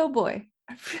Young Doughboy.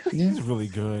 He's really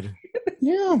good.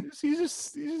 Yeah, he's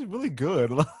just really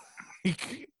good.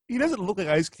 Like, he doesn't look like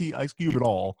Ice Cube at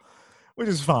all, which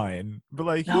is fine. But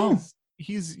like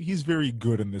he's very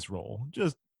good in this role.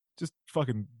 Just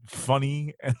fucking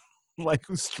funny and like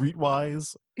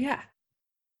streetwise. Yeah.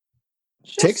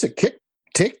 Takes a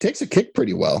kick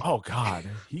pretty well. Oh God,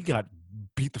 he got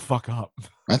beat the fuck up.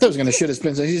 I thought he was going to shit his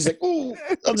pants. He's like, "Oh,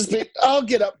 I'll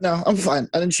get up now. I'm fine.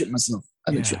 I didn't shit myself.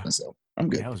 I'm good."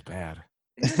 Yeah, that was bad.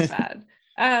 It was bad.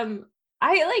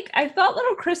 I thought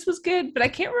Little Chris was good, but I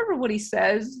can't remember what he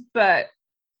says. But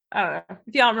I don't know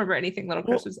if y'all remember anything Little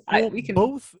Chris was. We can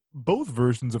both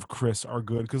versions of Chris are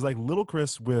good because like Little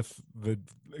Chris with the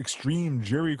extreme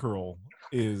Jerry curl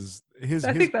is his.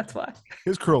 I think that's why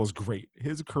his curl is great.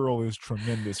 His curl is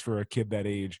tremendous for a kid that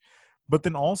age. But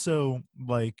then also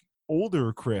like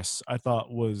older Chris, I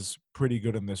thought was pretty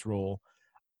good in this role.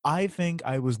 I think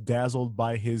I was dazzled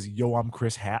by his "Yo, I'm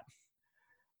Chris" hat.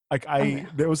 Like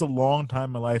there was a long time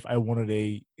in my life I wanted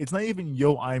it's not even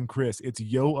 "Yo, I'm Chris." It's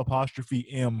 "Yo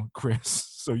 ''M Chris."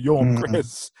 So "Yo, I'm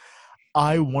Chris."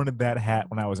 I wanted that hat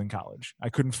when I was in college. I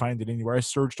couldn't find it anywhere. I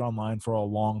searched online for a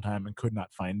long time and could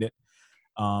not find it.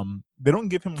 They don't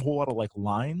give him a whole lot of like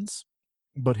lines,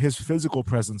 but his physical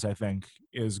presence, I think,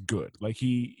 is good. Like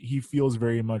he feels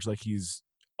very much like he's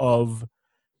of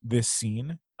this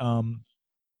scene.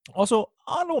 Also,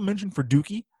 honorable mention for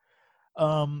Dookie.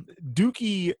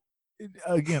 Dookie,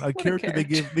 again, a character they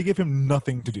give him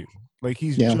nothing to do. Like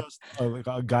he's just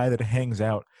a guy that hangs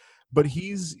out, but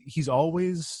he's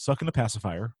always sucking the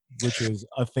pacifier, which is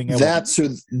a thing. That's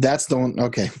the one.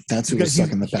 Okay, that's who he's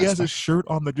sucking the pacifier. He has a shirt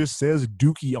on that just says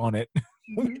Dookie on it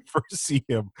when we first see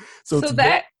him. So it's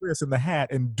that Chris in the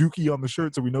hat and Dookie on the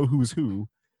shirt, so we know who's who.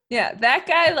 Yeah, that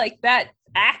guy, like that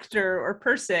actor or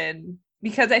person,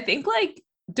 because I think like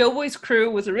Doughboy's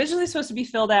crew was originally supposed to be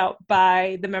filled out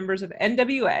by the members of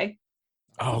NWA.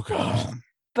 Oh god!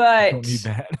 But I don't need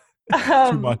that.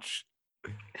 Too much.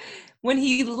 When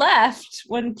Cube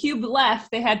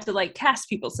left, they had to like cast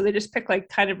people, so they just picked like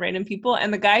kind of random people.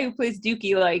 And the guy who plays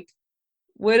Dookie like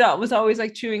was always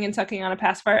like chewing and sucking on a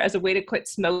pacifier as a way to quit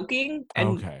smoking,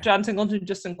 and John Singleton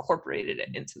just incorporated it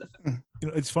into the film. You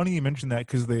know, it's funny you mentioned that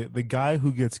because the guy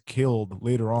who gets killed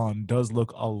later on does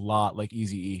look a lot like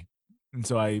Eazy-E. And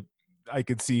so I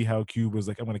could see how Cube was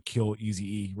like, I'm going to kill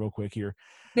Eazy-E real quick here.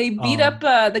 They beat up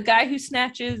the guy who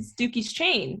snatches Dookie's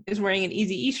chain is wearing an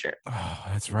Eazy-E shirt. Oh,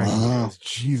 that's right.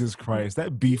 Jesus Christ.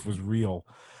 That beef was real.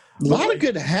 A lot of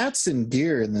good hats and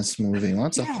gear in this movie.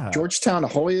 Lots of Georgetown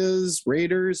Hoyas,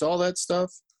 Raiders, all that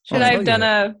stuff. Should I have done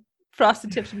a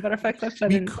Frosted Tips and Butterfly Clips? I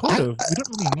would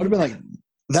have been like,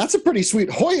 that's a pretty sweet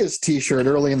Hoyas t-shirt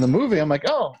early in the movie. I'm like,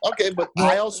 oh, okay. But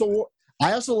I also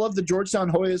love the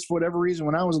Georgetown Hoyas for whatever reason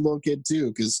when I was a little kid too,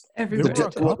 because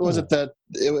what was it that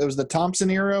it was the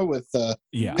Thompson era with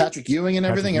Patrick Ewing and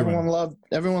everything. Everyone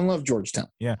loved Georgetown.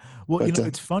 Yeah. Well, but,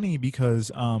 it's funny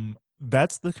because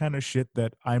that's the kind of shit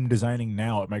that I'm designing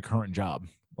now at my current job.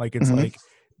 Like it's like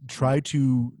try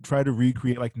to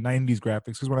recreate like 90s graphics,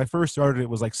 because when I first started it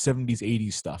was like 70s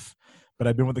 80s stuff. But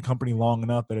I've been with the company long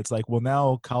enough that it's like, well,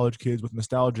 now college kids with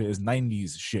nostalgia is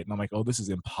 90s shit. And I'm like, oh, this is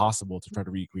impossible to try to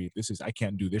recreate. I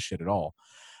can't do this shit at all.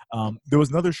 There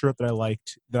was another shirt that I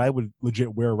liked that I would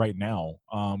legit wear right now.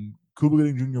 Cuba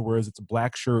Gooding Jr. wears, it's a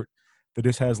black shirt that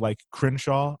just has like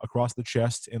Crenshaw across the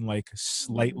chest in like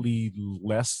slightly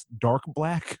less dark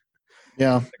black.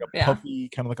 Yeah. Like puffy,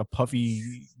 kind of like a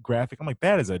puffy graphic. I'm like,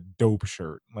 that is a dope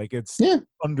shirt. Like it's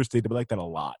understated, but I like that a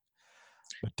lot.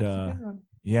 But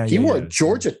he wore a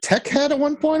Georgia Tech hat at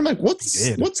one point. I'm like,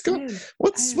 what's going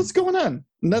on?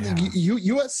 Nothing.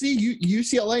 USC,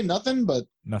 UCLA, nothing. But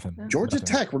Georgia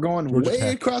Tech. We're going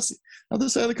way across the other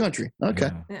side of the country. Okay.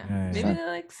 Maybe they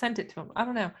like sent it to him. I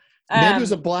don't know. Maybe it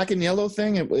was a black and yellow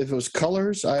thing. If it was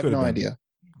colors, I have no idea.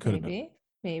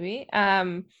 Maybe.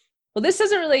 Well, this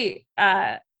doesn't really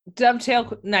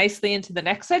dovetail nicely into the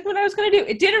next segment I was going to do.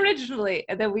 It did originally,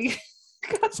 and then we.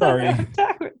 Sorry,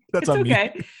 that's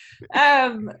okay.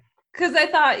 Because I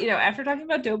thought, after talking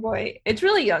about Doughboy, it's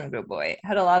really young Doughboy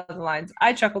had a lot of the lines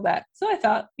I chuckled at, so I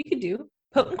thought we could do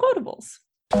potent quotables.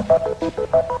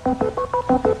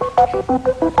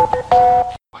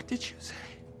 What did you say?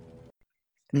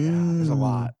 There's a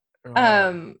lot.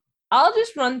 I'll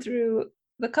just run through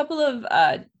the couple of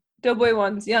Doughboy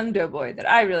ones, young Doughboy, that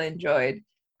I really enjoyed.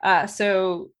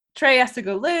 So Trey has to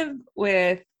go live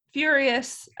with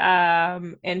Furious,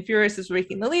 and Furious is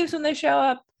raking the leaves when they show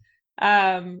up,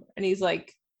 and he's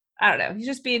like, I don't know, he's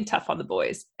just being tough on the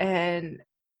boys, and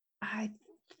I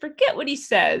forget what he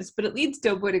says, but it leads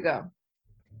Doughboy to go,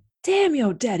 damn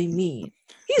your daddy mean,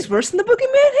 he's worse than the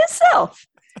boogeyman himself.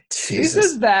 He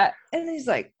says that, and he's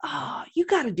like, oh, you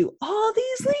gotta do all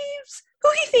these leaves? Who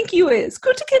do you think you is,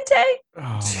 Kunta Kinte? Oh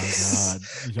my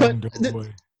god, young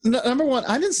Doughboy. Number one,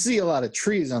 I didn't see a lot of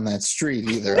trees on that street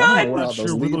either. No, I don't know where all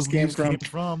those leaves came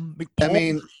from. I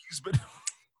mean,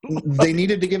 they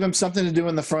needed to give him something to do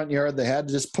in the front yard. They had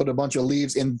to just put a bunch of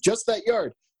leaves in just that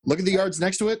yard. Look at the yards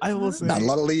next to it. I will say, not a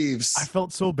lot of leaves. I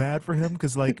felt so bad for him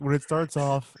because, like, when it starts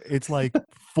off, it's like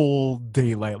full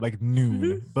daylight, like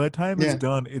noon. By the time it's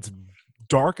done, it's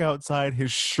dark outside.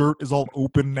 His shirt is all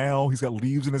open now. He's got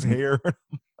leaves in his hair.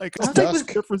 Like, I was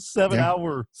there for 7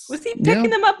 hours. Was he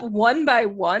picking them up one by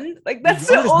one? Like, that's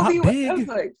the only way. I was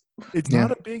like, it's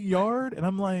not a big yard, and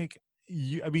I'm like,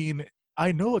 I mean,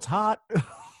 I know it's hot.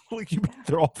 Like, you've been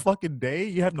there all fucking day.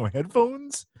 You have no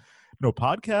headphones, no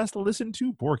podcast to listen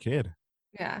to. Poor kid.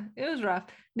 Yeah, it was rough.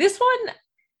 This one,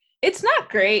 it's not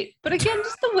great, but again,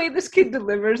 just the way this kid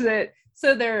delivers it.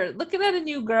 So they're looking at a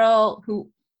new girl who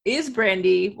is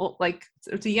Brandy. Well, like,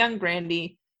 it's a young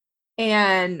Brandy.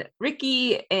 And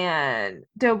Ricky and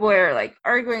Doughboy are like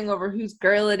arguing over whose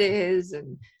girl it is.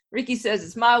 And Ricky says,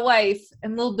 it's my wife.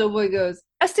 And little Doughboy goes,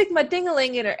 I stick my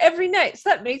ding-a-ling in her every night,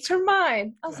 so that makes her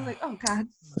mine. I was like, oh, God.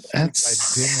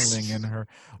 That's my ding-a-ling in her.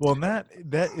 Well, that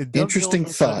interesting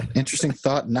thought. Interesting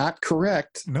thought. Not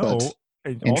correct. No.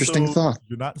 Interesting thought.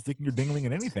 You're not sticking your ding-a-ling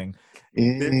in anything.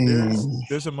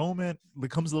 There's a moment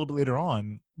that comes a little bit later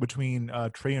on between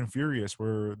Trey and Furious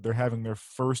where they're having their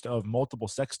first of multiple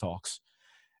sex talks.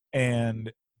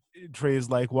 And Trey is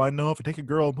like, well, I know if I take a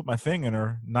girl and put my thing in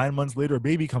her, 9 months later, a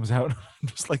baby comes out. I'm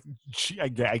just like, gee, I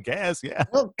guess, yeah.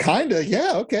 Well, kind of,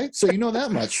 yeah, okay. So you know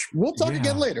that much. We'll talk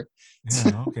again later.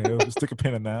 Yeah, okay. We'll stick a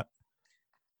pin in that.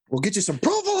 We'll get you some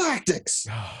prophylactics.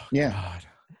 Oh, yeah.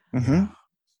 God. Mm-hmm.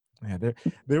 Yeah,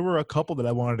 there were a couple that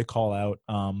I wanted to call out.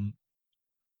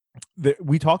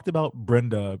 We talked about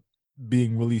Brenda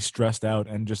being really stressed out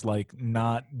and just like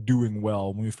not doing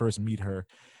well when we first meet her.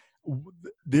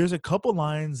 There's a couple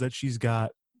lines that she's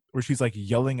got where she's like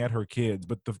yelling at her kids,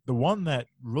 but the one that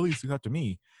really stuck out to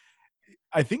me,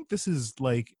 I think this is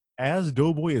like as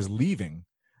Doughboy is leaving,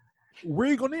 where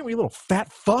are you going, you little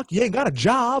fat fuck? You ain't got a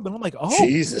job. And I'm like, oh,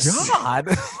 Jesus. God.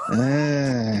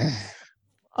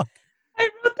 I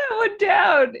wrote that one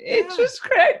down. It just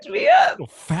cracked me up. Little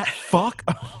fat fuck.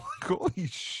 Holy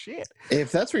shit.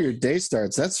 If that's where your day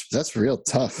starts, that's real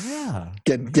tough. Yeah.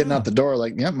 Getting out the door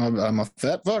like, yep, I'm a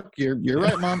fat fuck. You're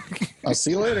right, Mom. I'll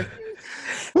see you later.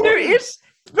 There is,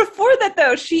 before that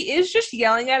though, she is just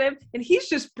yelling at him and he's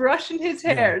just brushing his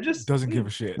hair. Just doesn't give a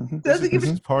shit. Doesn't give a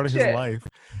shit. This is part of his life.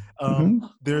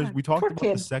 We talked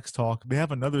about the sex talk. They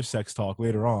have another sex talk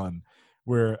later on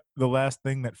where the last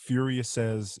thing that Furious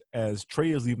says as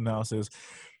Trey is leaving the house is,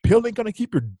 pill ain't gonna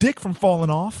keep your dick from falling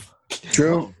off.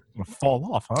 True. Gonna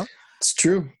fall off, huh? It's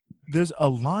true. There's a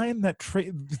line that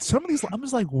Trey, some of these, I'm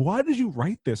just like, why did you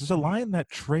write this? There's a line that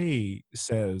Trey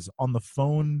says on the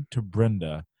phone to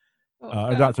Brenda,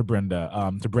 not to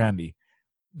Brenda, to Brandy.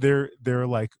 They're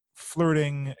like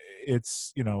flirting.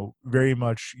 It's, very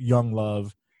much young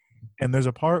love. And there's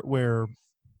a part where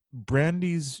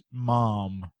Brandy's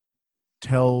mom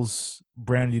tells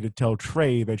Brandy to tell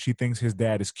Trey that she thinks his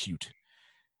dad is cute.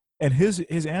 And his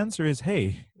answer is,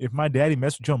 hey, if my daddy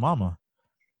messed with your mama,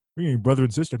 we're your brother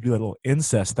and sister do that little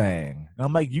incest thing. And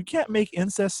I'm like, you can't make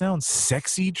incest sound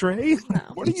sexy, Trey.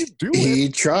 What are you doing? He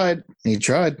tried. He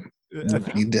did.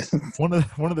 One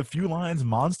of the few lines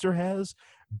Monster has,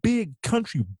 big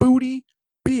country booty,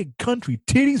 big country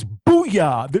titties,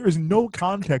 booyah. There is no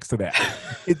context to that.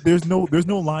 There's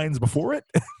no lines before it.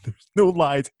 There's no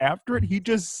lines after it. He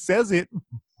just says it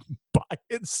by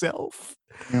itself.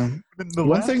 Yeah. And the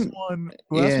last one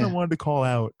I wanted to call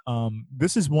out,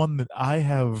 this is one that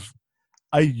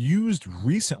I used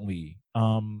recently.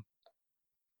 I'm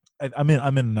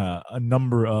in a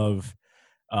number of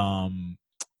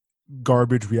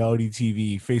garbage reality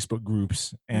TV Facebook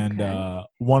groups, and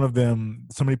one of them,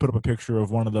 somebody put up a picture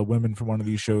of one of the women from one of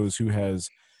these shows who has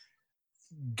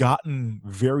gotten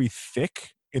very thick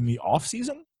in the off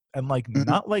season. And like,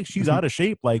 not like she's out of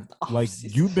shape, like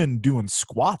you've been doing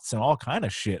squats and all kind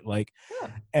of shit. Like,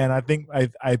 and I think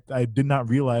I did not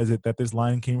realize that this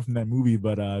line came from that movie,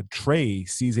 but Trey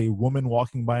sees a woman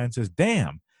walking by and says,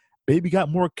 damn, baby got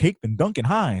more cake than Duncan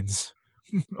Hines.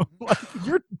 Like,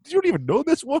 you don't even know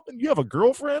this woman? You have a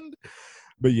girlfriend?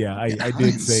 But yeah, I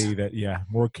did say that,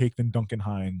 more cake than Duncan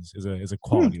Hines is a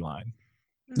quality line.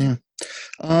 Yeah.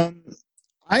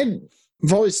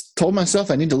 I've always told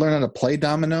myself I need to learn how to play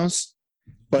dominoes,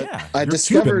 but I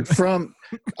discovered from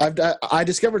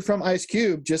Ice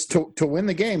Cube, just to win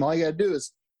the game, all you gotta do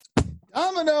is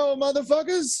domino,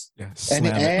 motherfuckers.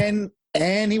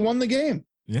 And he won the game.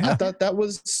 Yeah. I thought that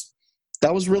was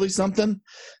really something.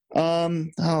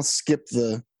 I'll skip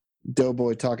the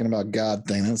Doughboy talking about God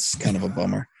thing. That's kind of a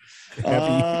bummer.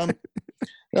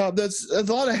 There's a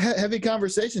lot of heavy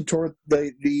conversation toward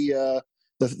the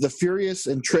Furious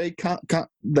and Trey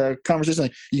the conversation.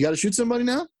 Like, you got to shoot somebody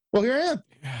now? Well, here I am.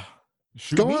 Yeah.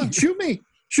 Go on, shoot me.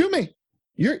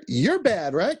 You're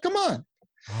bad, right? Come on.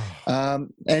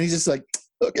 And he's just like,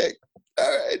 okay, all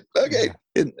right, okay.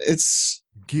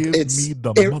 Give me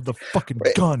the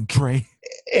motherfucking gun, Trey.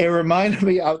 It reminded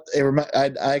me. I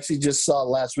actually just saw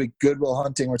last week Good Will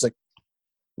Hunting,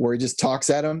 where he just talks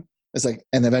at him. It's like,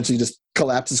 and eventually just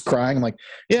collapses crying. I'm like,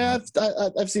 yeah,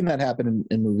 I've seen that happen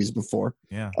in movies before.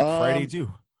 Yeah, Friday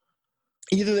too.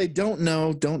 Either they don't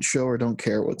know, don't show, or don't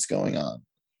care what's going on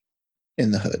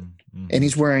in the hood. And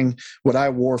he's wearing what I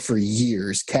wore for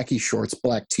years: khaki shorts,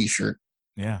 black T-shirt.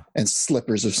 Yeah, and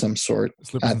slippers of some sort.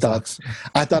 I thought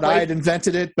I had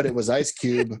invented it, but it was Ice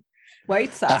Cube.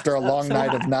 White socks. After a long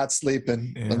night of not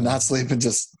sleeping,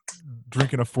 just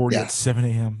drinking a 40 at 7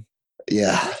 a.m.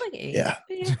 Yeah, like 8.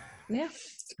 Yeah.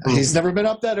 He's never been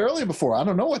up that early before. I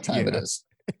don't know what time it is.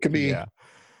 It could be. I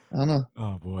don't know.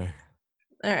 Oh boy.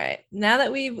 All right. Now that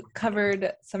we've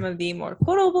covered some of the more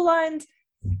quotable lines,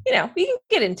 we can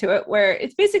get into it, where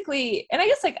it's basically, and I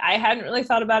guess I hadn't really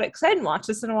thought about it because I hadn't watched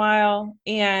this in a while,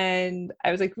 and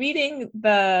I was reading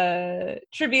the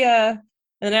trivia,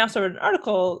 and then I also read an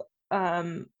article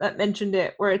that mentioned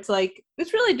it, where it's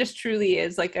this really just truly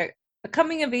is a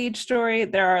coming of age story.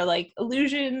 There are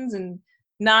allusions and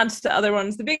nods to other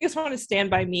ones. The biggest one is Stand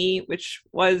By Me, which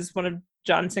was one of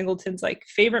John Singleton's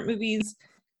favorite movies,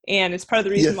 and it's part of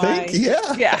the reason why.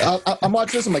 Yeah. I'm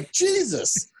watching this. I'm like,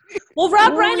 Jesus. Well,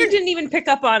 Rob Reiner didn't even pick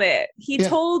up on it. He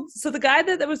told, so the guy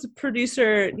that was the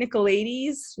producer,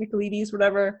 Nicolaides,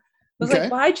 whatever, was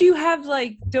why'd you have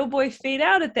Doughboy fade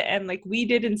out at the end we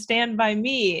did in Stand By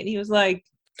Me? And he was like,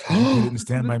 you didn't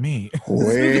Stand By Me. This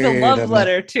movie's a love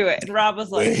letter to it. And Rob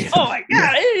was like, oh my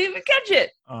God, I didn't even catch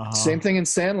it. Same thing in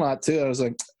Sandlot too. I was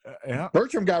like,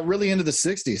 Bertram got really into the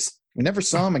 60s. We never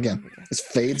saw him again. Just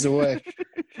fades away.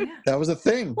 That was a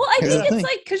thing. Well, I think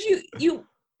it's because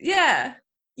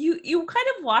you kind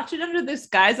of watch it under this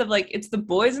guise of it's the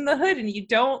boys in the hood, and you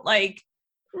don't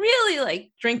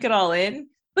really drink it all in,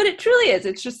 but it truly is.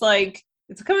 It's just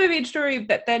it's a coming of age story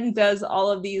that then does all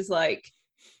of these okay,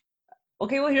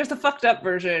 well, here's the fucked up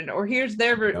version, or here's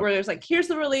their where there's here's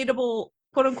the relatable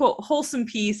quote unquote wholesome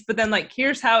piece, but then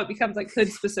here's how it becomes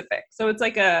hood specific. So it's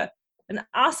an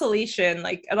oscillation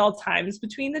at all times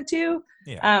between the two.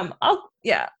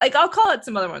 I'll call it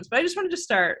some other ones, but I just wanted to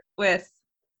start with,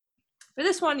 for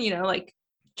this one,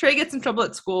 Trey gets in trouble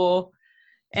at school,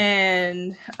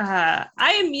 and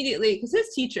I immediately, because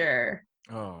his teacher,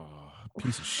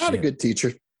 piece of shit, not a good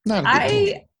teacher.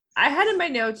 I had in my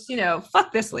notes,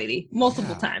 fuck this lady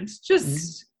multiple times.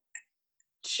 Just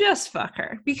fuck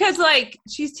her, because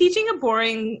she's teaching a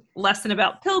boring lesson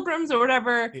about pilgrims or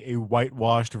whatever. A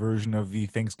whitewashed version of the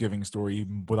Thanksgiving story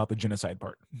without the genocide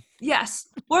part. Yes.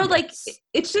 Or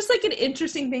it's just an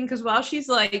interesting thing, because while she's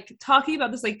talking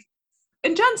about this,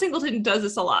 and John Singleton does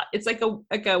this a lot. It's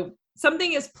a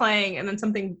something is playing and then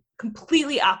something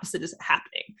completely opposite is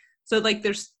happening. So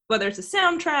there's, whether it's a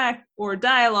soundtrack or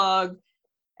dialogue,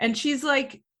 and she's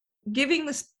giving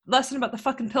this lesson about the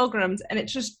fucking pilgrims, and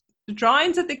it's just the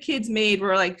drawings that the kids made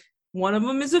were one of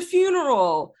them is a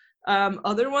funeral.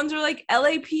 Other ones are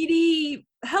LAPD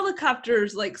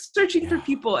helicopters searching for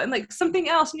people, and something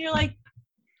else. And you're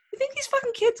you think these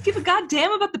fucking kids give a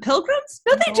goddamn about the pilgrims?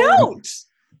 No, they don't.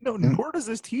 No, nor does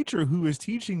this teacher, who is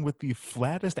teaching with the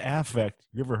flattest affect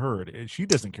you ever heard. She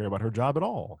doesn't care about her job at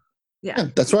all. Yeah.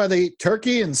 That's why they eat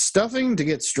turkey and stuffing to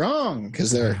get strong, because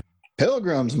they're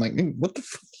pilgrims. I'm like, what the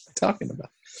fuck are you talking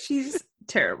about? She's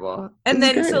terrible. And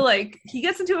then so he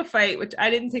gets into a fight, which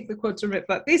I didn't take the quotes from it,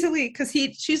 but basically because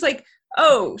she's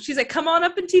come on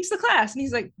up and teach the class, and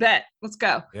he's bet, let's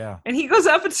go. Yeah. And he goes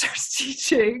up and starts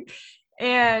teaching,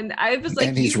 and I was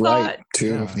and he's right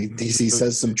too. He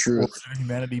says some truth.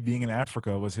 Humanity being in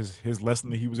Africa was his lesson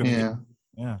that he was going to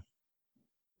do.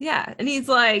 Yeah. And he's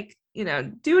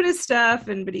doing his stuff,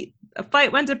 but a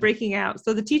fight went up breaking out.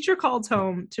 So the teacher calls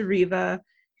home to Riva,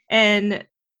 and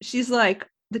she's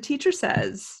the teacher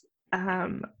says,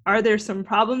 are there some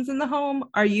problems in the home?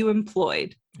 Are you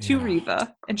employed? To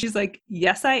Riva. And she's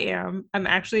yes, I am. I'm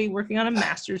actually working on a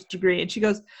master's degree. And she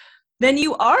goes, then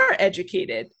you are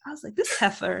educated. I was this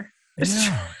heifer.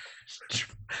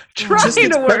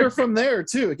 Trying to work. Better from there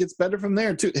too. It gets better from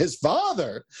there too. His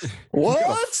father.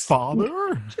 What? Father?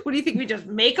 What do you think? We just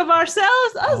make of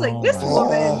ourselves? I was this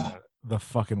woman. The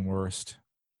fucking worst.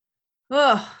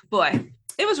 Oh boy.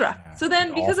 It was rough. So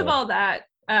then because of all that,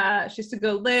 she has to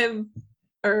go live,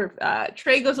 or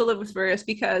Trey goes to live with Fergus,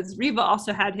 because Riva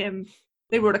also had him.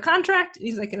 They wrote a contract, and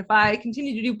he's and if I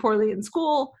continue to do poorly in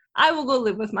school, I will go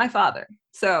live with my father.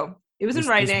 So it was in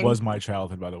writing. This was my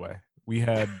childhood, by the way. We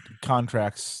had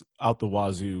contracts out the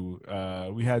wazoo.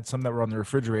 We had some that were on the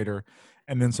refrigerator,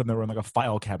 and then some that were on a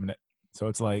file cabinet. So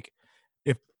it's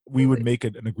if we would make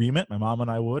an agreement, my mom and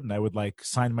I would like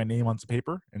sign my name on some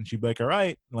paper, and she'd be like, all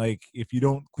right, like if you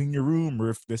don't clean your room or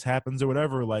if this happens or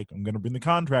whatever, like I'm going to bring the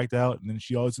contract out. And then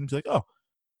she always would be like, oh,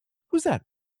 who's that?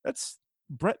 That's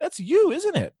Brett. That's you,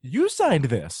 isn't it? You signed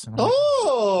this. And I'm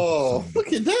like,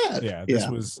 look at that. Yeah, this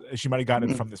was, she might've gotten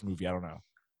it from this movie. I don't know.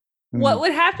 What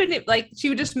would happen if, like, she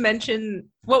would just mention,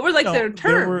 what were like their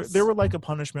terms? There were like a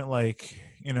punishment, like,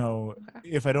 you know,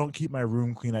 if I don't keep my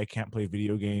room clean, I can't play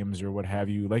video games or what have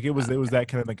you. Like it was that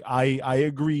kind of like, I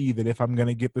agree that if I'm going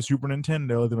to get the Super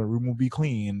Nintendo, then my room will be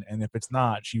clean. And if it's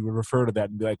not, she would refer to that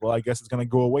and be like, well, I guess it's going to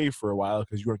go away for a while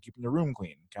because you weren't keeping your room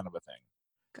clean, kind of a thing.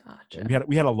 Gotcha.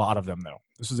 We had a lot of them though.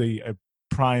 This was a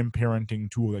prime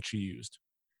parenting tool that she used.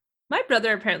 My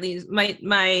brother apparently,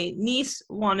 my niece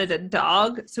wanted a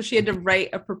dog, so she had to write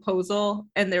a proposal,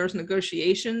 and there was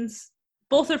negotiations.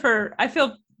 Both of her, I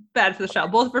feel bad for the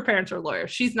child. Both of her parents are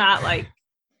lawyers. She's not like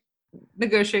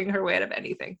negotiating her way out of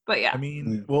anything. But yeah, I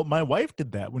mean, well, my wife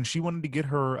did that when she wanted to get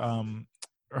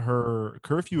her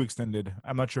curfew extended.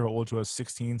 I'm not sure how old she was,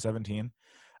 16, 17.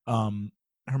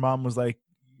 Her mom was like,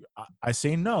 I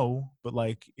say no, but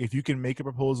like if you can make a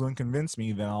proposal and convince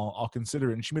me, then I'll consider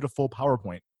it. And she made a full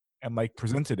PowerPoint and like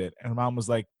presented it, and her mom was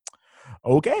like,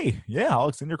 okay, yeah, I'll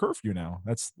extend your curfew now.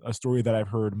 That's a story that I've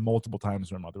heard multiple times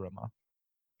from my mother-in-law.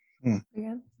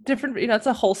 Yeah. Different, you know, it's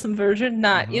a wholesome version,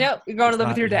 not, you know, you're going to live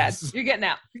with your dad. Yes. You're getting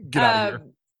out. Get out of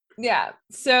here. Yeah.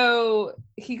 So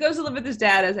he goes to live with his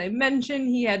dad. As I mentioned,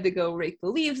 he had to go rake the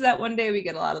leaves that one day. We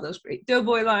get a lot of those great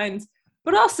Doughboy lines.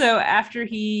 But also, after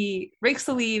he rakes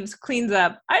the leaves, cleans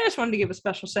up, I just wanted to give a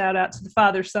special shout out to the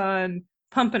father-son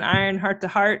pump and iron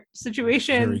heart-to-heart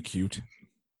situation. Very cute.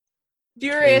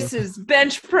 Furious is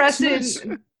bench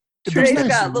pressing. Trey's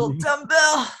got a little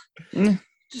dumbbell.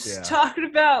 Just talking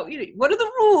about, you know, what are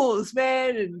the rules,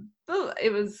 man? And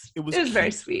it was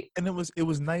very sweet. And it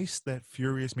was nice that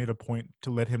Furious made a point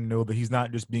to let him know that he's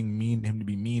not just being mean to him to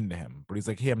be mean to him, but he's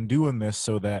like, hey, I'm doing this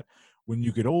so that when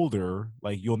you get older,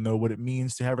 like you'll know what it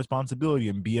means to have responsibility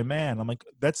and be a man. I'm like,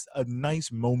 that's a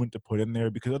nice moment to put in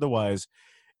there, because otherwise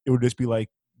it would just be like,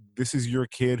 this is your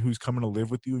kid who's coming to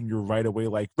live with you, and you're right away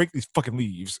like, break these fucking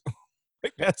leaves.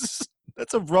 Like that's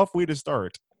a rough way to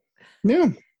start.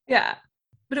 Yeah.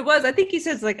 But it was, I think he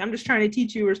says, like, I'm just trying to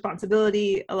teach you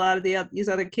responsibility. A lot of these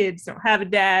other kids don't have a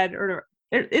dad, or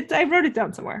I wrote it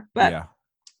down somewhere. But yeah.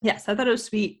 Yes, I thought it was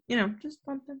sweet. You know, just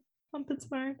pumping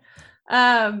some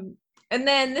iron. And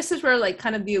then this is where, like,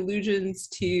 kind of the allusions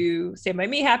to Stand By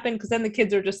Me happen, because then the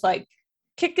kids are just, like,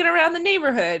 kicking around the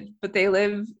neighborhood, but they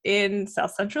live in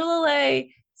South Central LA.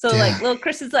 So, like, little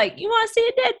Chris is like, you want to see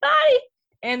a dead body?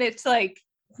 And it's, like,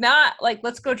 not like,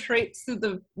 let's go traipse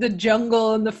through the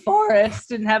jungle and the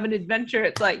forest and have an adventure.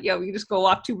 It's like, yo, we can just go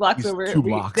walk 2 blocks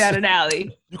down an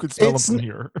alley. You could smell them from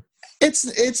here.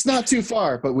 It's not too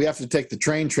far, but we have to take the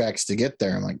train tracks to get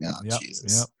there. I'm like, no,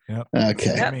 Jesus. Yep.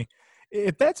 Okay. I mean,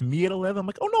 if that's me at 11, I'm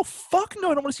like, oh no, fuck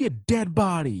no, I don't want to see a dead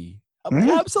body.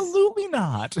 Absolutely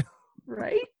not.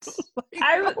 Right?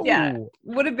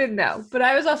 Would have been no. But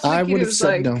I was also thinking, I would have said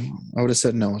like, no. I would have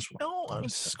said no as well. No, I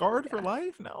was scarred for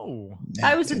life. No.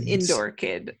 I was an indoor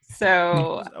kid,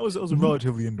 so I was a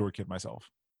relatively indoor kid myself.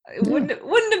 It wouldn't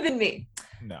have been me.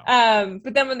 No.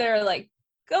 But then when they're like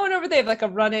going over, they have like a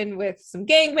run-in with some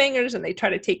gangbangers, and they try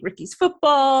to take Ricky's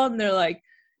football, and they're like,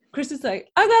 Chris is like,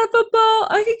 I got a football,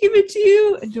 I can give it to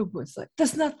you. And Doughboy's like,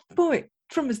 that's not the boy,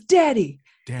 from his daddy.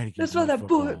 That's why that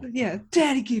boy,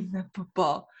 daddy gave him that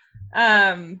football.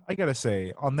 I gotta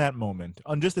say, on that moment,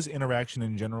 on just this interaction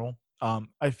in general,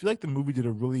 I feel like the movie did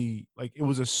a really, like, it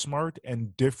was a smart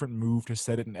and different move to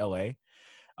set it in LA.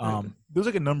 There's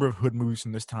like a number of hood movies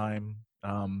from this time.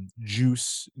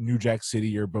 Juice, New Jack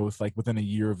City are both like within a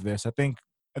year of this. I think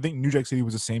New Jack City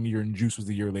was the same year and Juice was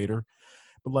the year later.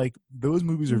 But like those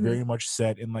movies are very much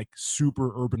set in like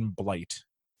super urban blight.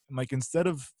 And like instead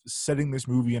of setting this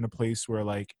movie in a place where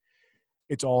like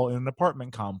it's all in an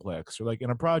apartment complex or like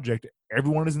in a project,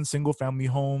 everyone is in single family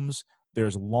homes.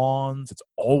 There's lawns. It's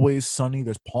always sunny.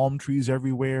 There's palm trees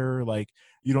everywhere. Like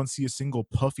you don't see a single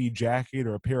puffy jacket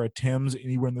or a pair of Timbs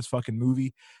anywhere in this fucking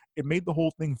movie. It made the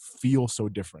whole thing feel so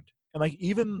different. And like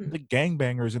even the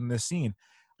gangbangers in this scene,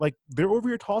 like they're over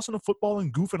here tossing a football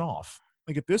and goofing off.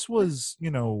 Like if this was,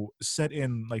 you know, set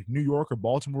in like New York or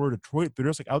Baltimore or Detroit, they're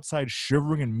just like outside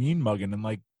shivering and mean mugging and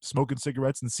like smoking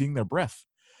cigarettes and seeing their breath.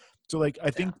 So like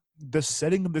I think the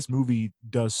setting of this movie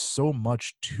does so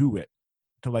much to it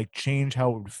to like change how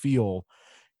it would feel.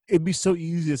 It'd be so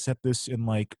easy to set this in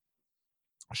like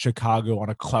Chicago on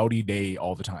a cloudy day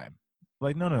all the time.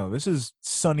 Like no, this is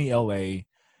sunny LA.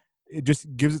 It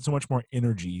just gives it so much more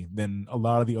energy than a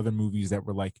lot of the other movies that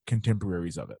were like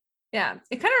contemporaries of it. Yeah,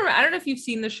 it kind of. I don't know if you've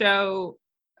seen the show.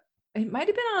 It might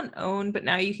have been on OWN, but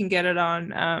now you can get it on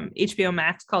HBO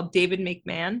Max, called David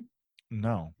McMahon.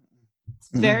 No. It's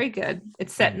very good.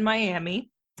 It's set in Miami,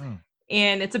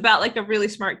 and it's about like a really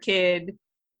smart kid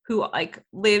who like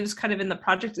lives kind of in the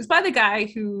project. It's by the guy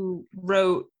who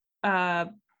wrote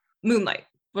Moonlight,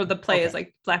 where the play is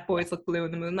like Black Boys Look Blue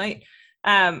in the Moonlight.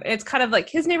 It's kind of like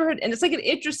his neighborhood, and it's like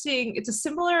it's a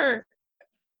similar.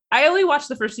 I only watched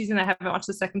the first season. I haven't watched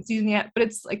the second season yet, but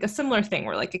it's like a similar thing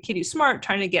where like a kid who's smart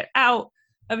trying to get out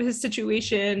of his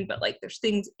situation, but like there's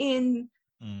things in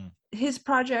his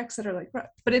projects that are like,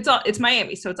 but it's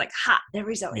Miami, so it's like hot.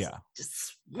 Everybody's always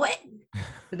just sweating,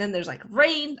 but then there's like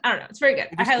rain. I don't know. It's very good.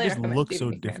 I highly recommend it. It looks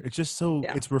so different. It's just so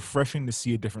it's refreshing to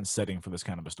see a different setting for this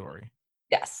kind of a story.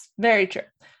 Yes, very true.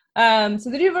 So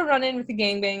they do have a run-in with the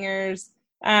gangbangers.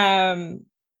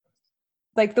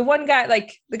 Like the one guy,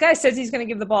 like the guy says he's going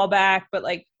to give the ball back, but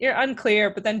like you're unclear.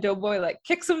 But then Doughboy like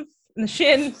kicks him in the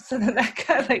shin, so then that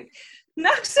guy like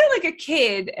knocks him like a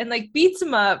kid and like beats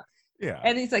him up. Yeah.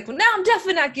 And he's like, well, now I'm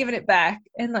definitely not giving it back.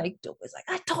 And like Doughboy's like,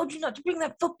 I told you not to bring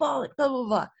that football. Like, blah blah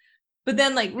blah. But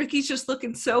then like Ricky's just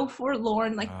looking so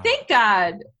forlorn. Like, thank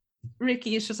God,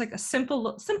 Ricky is just like a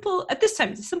simple at this time.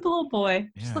 He's a simple little boy,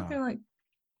 just looking like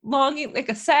longing, like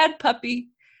a sad puppy.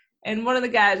 And one of the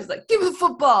guys is like, give him the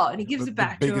football. And he gives it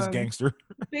back to him. Biggest gangster.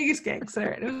 Biggest gangster.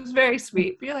 And it was very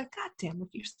sweet. But you're like, God damn,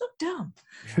 Ricky, you're so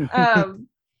dumb.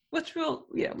 Which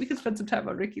we can spend some time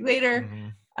on Ricky later.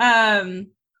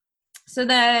 So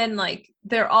then like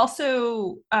they're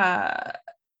also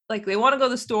like they want to go to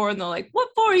the store and they're like, what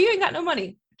for? You ain't got no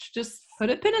money. Just put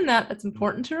a pin in that. That's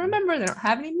important to remember. They don't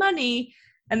have any money.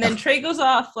 And then Trey goes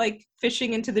off like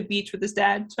fishing into the beach with his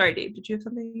dad. Sorry, Dave, did you have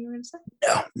something you were going to say?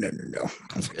 No.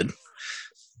 That's good.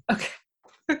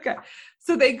 Okay.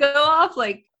 So they go off,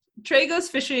 like Trey goes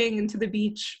fishing into the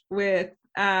beach with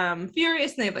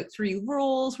Furious, and they have like 3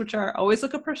 rules, which are always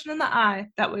look a person in the eye.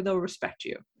 That way they'll respect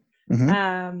you.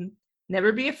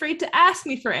 Never be afraid to ask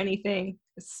me for anything.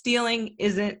 Stealing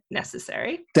isn't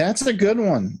necessary. That's a good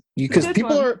one. Because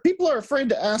people are afraid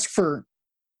to ask for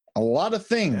a lot of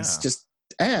things. Yeah. Just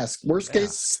ask. Worst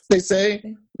case, they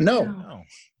say no.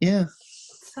 Yeah.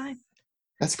 It's fine.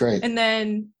 That's great. And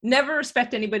then never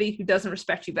respect anybody who doesn't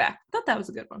respect you back. I thought that was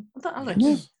a good one. I was like, I'm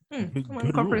gonna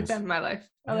incorporate that in my life.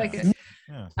 I like it.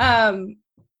 Yeah.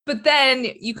 But then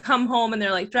you come home and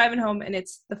they're like driving home, and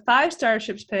it's the 5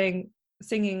 Starships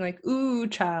singing like, "Ooh,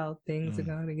 child, things are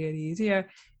gonna get easier,"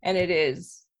 and it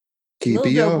is keep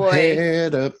your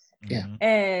head up. Yeah.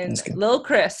 And Lil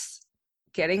Chris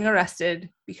getting arrested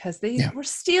because they were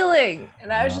stealing,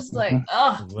 and I was just like,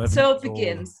 oh, so it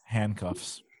begins.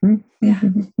 Handcuffs. Yeah.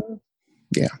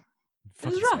 Yeah. It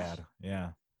was rough. Sad. Yeah.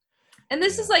 And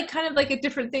this is like kind of like a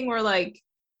different thing where like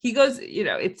he goes,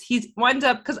 he's winds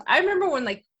up, because I remember when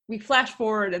like we flash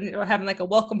forward and they were having like a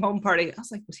welcome home party. I was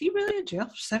like, was he really in jail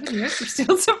for 7 years for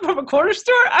stealing something from a corner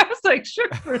store? I was like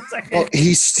shook for a second. Well,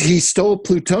 he stole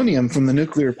plutonium from the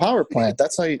nuclear power plant.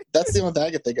 That's the only thing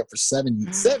I could think of for 7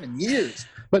 years.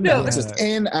 But no, it's just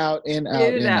in, out. They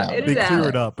clear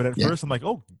it up, but at first I'm like,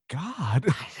 oh God.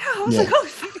 I was like, holy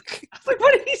fuck. I was like,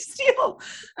 what did he steal?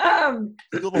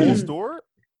 The whole store?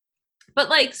 But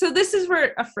like, so this is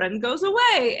where a friend goes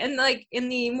away, and like in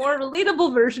the more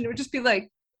relatable version, it would just be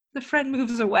like the friend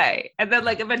moves away, and then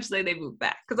like eventually they move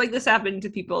back, because like this happened to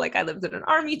people. Like I lived in an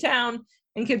army town,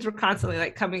 and kids were constantly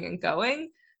like coming and going.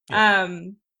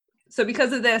 So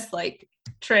because of this, like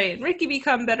Trey and Ricky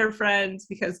become better friends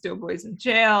because Doughboy's in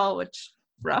jail, which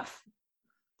rough.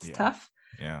 It's tough.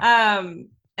 Yeah.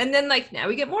 And then like now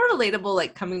we get more relatable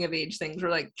like coming of age things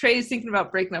where like Trey's thinking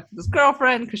about breaking up with his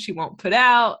girlfriend because she won't put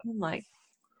out. I'm like,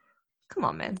 come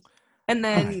on, man. And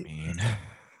then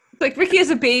like Ricky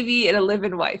has a baby and a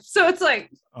live-in wife, so it's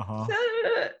like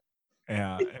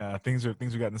yeah, things are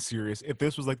gotten serious. If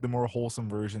this was like the more wholesome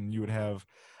version, you would have,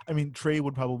 I mean, Trey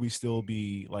would probably still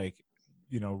be like,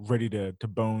 ready to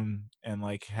bone and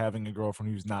like having a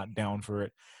girlfriend who's not down for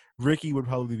it. Ricky would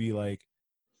probably be like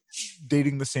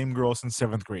dating the same girl since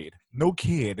 7th grade. No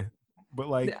kid, but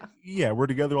like, we're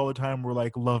together all the time. We're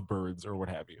like lovebirds or what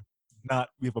have you. Not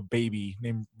we have a baby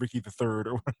named Ricky the Third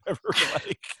or whatever.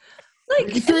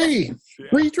 like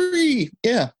Ricky 3.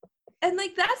 Yeah. And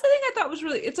like that's the thing I thought was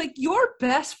really. It's like your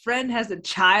best friend has a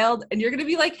child, and you're gonna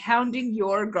be like hounding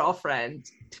your girlfriend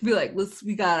to be like,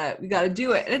 we gotta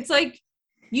do it. And it's like,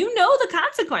 the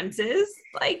consequences.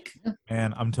 Like,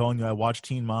 and I'm telling you, I watch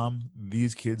Teen Mom.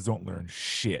 These kids don't learn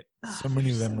shit. So many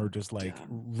of them are just like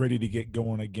ready to get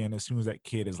going again as soon as that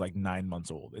kid is like 9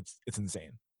 months old. It's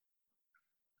insane.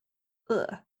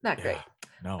 Ugh, not great.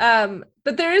 No.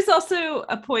 But there is also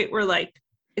a point where like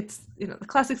it's, you know, the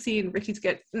classic scene.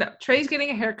 Trey's getting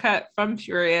a haircut from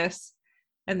Furious,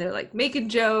 and they're like making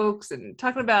jokes and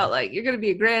talking about like, you're gonna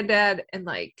be a granddad, and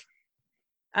like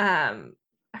I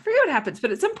forget what happens,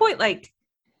 but at some point like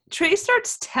Trey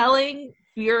starts telling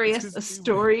Furious a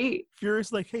story.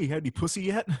 Furious like, hey, had any pussy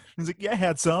yet? He's like, yeah, I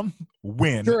had some.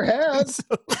 When? Sure has.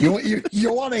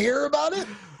 You want to hear about it?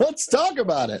 Let's talk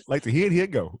about it. Like to hear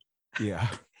it go. Yeah.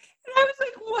 And I was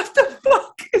like, what the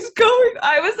fuck is going on?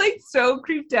 I was like so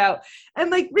creeped out.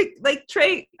 And like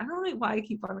Trey, I don't know why I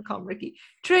keep wanting to call him Ricky.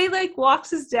 Trey like walks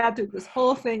his dad through this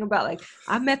whole thing about like,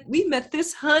 we met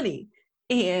this honey,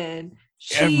 and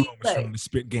she was from the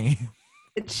spit game.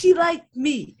 And she liked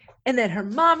me. And then her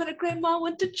mom and her grandma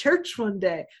went to church one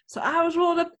day. So I was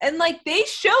rolled up, and like they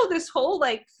show this whole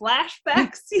like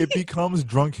flashback scene. It becomes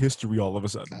drunk history all of a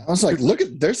sudden. I was like, look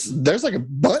at there's like a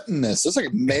butt in this. There's like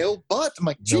a male butt. I'm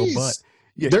like, geez. No butt.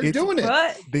 Yeah, they're doing it.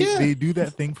 They do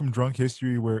that thing from Drunk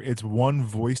History where it's one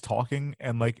voice talking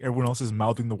and like everyone else is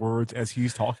mouthing the words as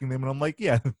he's talking them, and I'm like,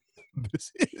 yeah,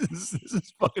 this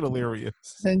is fucking hilarious.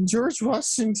 And George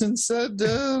Washington said,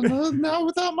 "Now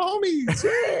without my homies."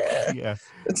 Yeah.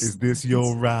 Is this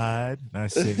your ride? And I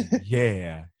say,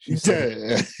 yeah. She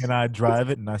said, can I drive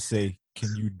it? And I say, can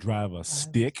you drive a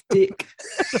stick? Yeah,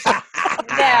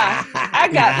 I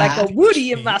got like a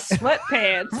Woody in my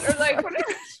sweatpants, or like whatever.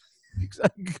 I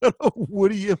got a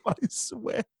Woody in my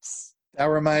sweats. That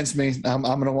reminds me, I'm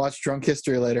gonna watch Drunk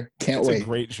History later. Can't wait. A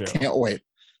great show. Can't wait.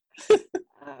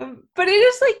 But it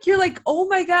is like, you're like, oh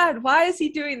my god, why is he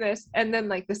doing this? And then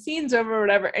like the scene's over or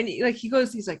whatever, and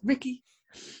he's like, Ricky,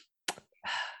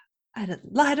 I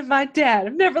didn't lie to my dad.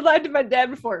 I've never lied to my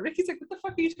dad before. Ricky's like, what the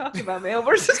fuck are you talking about, man?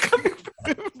 Where's this coming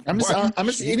from? I'm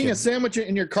just eating a sandwich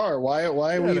in your car. Why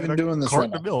are we even doing this right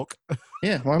now? Carton of milk.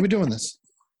 Yeah, why are we doing this?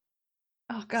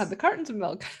 Oh god, the cartons of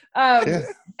milk.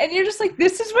 And you're just like,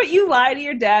 this is what you lie to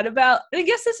your dad about. And I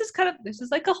guess this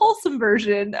is like a wholesome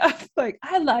version of like,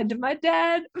 I lied to my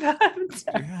dad about having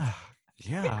sex.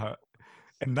 Yeah.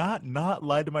 And not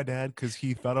lied to my dad because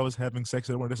he thought I was having sex.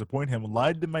 I didn't want to disappoint him.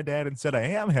 Lied to my dad and said I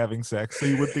am having sex, so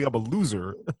he would think I'm a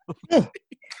loser.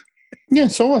 Yeah.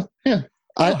 So what? Yeah.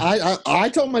 I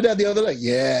told my dad the other day.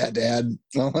 Yeah, Dad.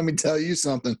 Well, let me tell you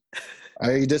something.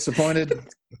 Are you disappointed?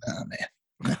 Oh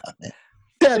man.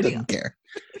 Dad doesn't care.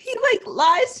 He like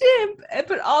lies to him,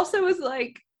 but also is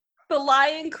like, the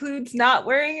lie includes not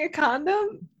wearing a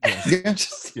condom. Yeah.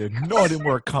 No, I didn't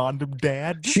wear a condom,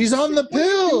 Dad. She's on the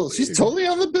pill. She's totally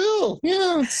on the pill.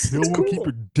 Yeah, it won't cool. keep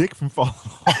her dick from falling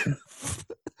off.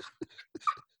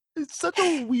 It's such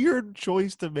a weird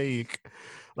choice to make.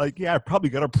 Like, yeah, I probably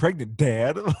got her pregnant,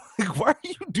 Dad. Like, why are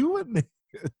you doing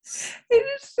this? It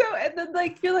is so, and then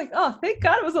like you're like, oh, thank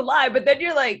God it was a lie. But then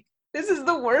you're like, this is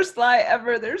the worst lie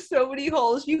ever. There's so many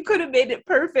holes. You could have made it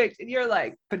perfect. And you're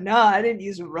like, but no, I didn't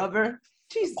use rubber.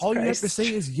 Jesus All Christ. You have to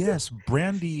say is, yes,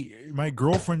 Brandy, my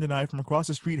girlfriend and I from across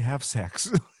the street have sex.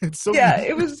 It's so yeah, easy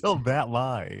it was to tell that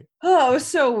lie. Oh, it was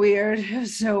so weird. It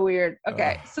was so weird.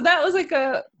 Okay, so that was like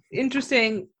a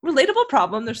interesting, relatable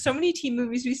problem. There's so many teen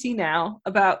movies we see now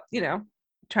about,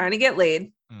 trying to get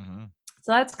laid. Mm-hmm.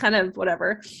 So that's kind of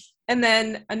whatever. And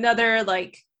then another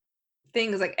like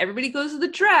thing is like everybody goes to the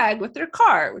drag with their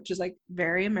car, which is like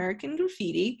very American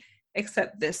Graffiti,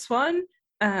 except this one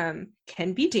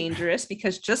can be dangerous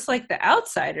because just like The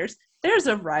Outsiders, there's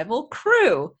a rival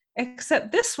crew,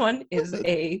 except this one is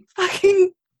a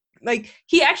fucking like,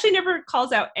 he actually never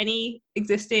calls out any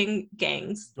existing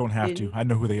gangs. Don't have to. I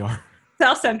know who they are.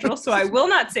 South Central, so I will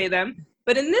not say them.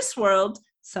 But in this world,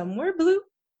 some were blue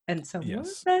and some were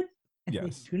red. And they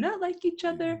do not like each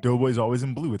other. Doughboy's always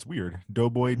in blue. It's weird.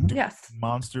 Doughboy,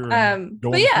 Monster, and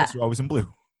but yeah, are always in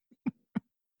blue.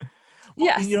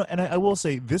 Yes. And I will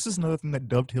say, this is another thing that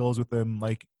dovetails with them,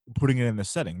 like, putting it in the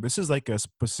setting. This is, like, a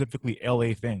specifically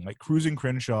LA thing. Like, Cruising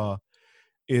Crenshaw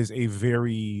is a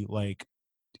very, like,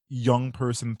 young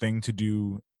person thing to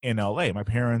do in LA. My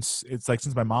parents, it's like,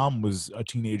 since my mom was a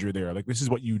teenager there, like, this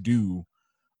is what you do.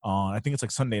 I think it's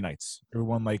like Sunday nights.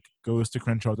 Everyone like goes to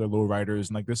Crenshaw with their lowriders,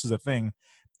 and like this is a thing.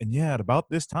 And yeah, at about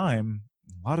this time,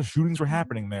 a lot of shootings were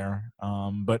happening there.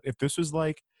 But if this was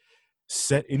like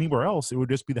set anywhere else, it would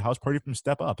just be the house party from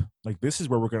Step Up. Like, this is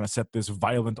where we're gonna set this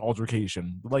violent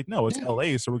altercation. But like, no, it's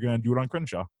LA, so we're gonna do it on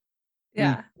Crenshaw.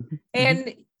 Yeah,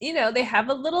 and they have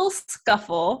a little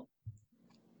scuffle,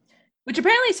 which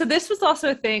apparently, so this was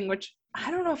also a thing, which I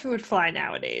don't know if it would fly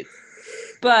nowadays.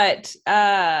 But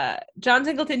John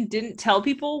Singleton didn't tell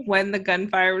people when the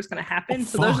gunfire was going to happen.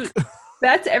 So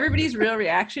that's everybody's real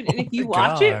reaction. And if you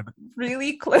watch it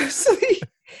really closely,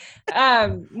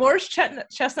 Morris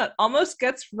Chestnut almost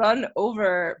gets run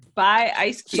over by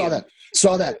Ice Cube.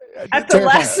 Saw that. At the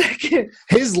last second.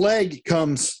 His leg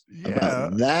comes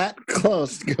about that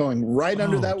close to going right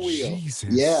under that wheel. Jesus.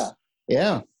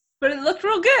 Yeah. But it looked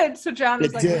real good, so John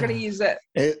was like, did. we're going to use it.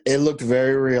 It looked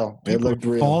very real. People it looked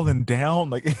real. Falling down.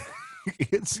 Like,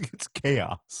 it's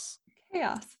chaos.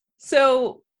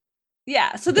 So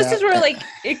this is where like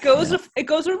it goes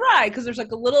awry because there's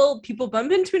like a little people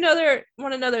bump into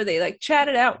one another. They like chat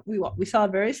it out. We saw a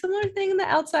very similar thing in The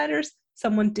Outsiders.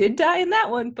 Someone did die in that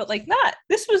one, but like not.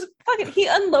 This was fucking. He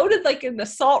unloaded like an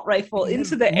assault rifle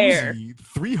into the air.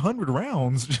 300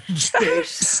 rounds.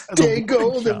 Stay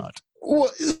golden.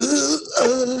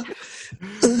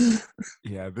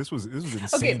 Yeah, this was insane.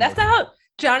 Okay, that's not how.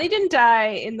 Johnny didn't die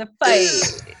in the fight.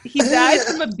 He died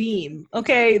from a beam.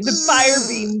 Okay, the fire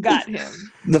beam got him.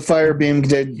 The fire beam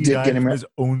did get him. His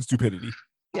own stupidity.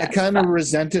 I kind of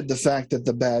resented the fact that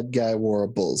the bad guy wore a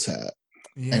Bulls hat.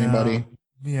 Yeah, Anybody?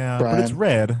 Yeah, Brian? but it's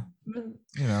red. You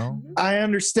know. I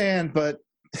understand, but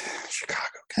Chicago.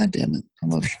 God damn it! I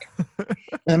love Chicago.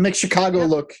 And it makes Chicago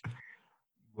look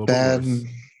bad and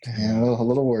a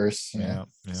little worse. Yeah.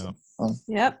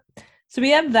 Yep. So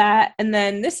we have that, and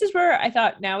then this is where I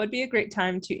thought now would be a great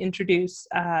time to introduce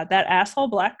that asshole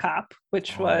black cop,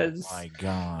 which was. Oh my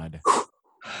God.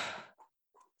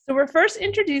 So we're first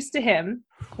introduced to him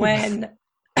when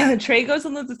Trey goes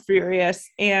and lives with Furious,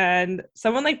 and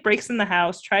someone like breaks in the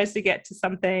house, tries to get to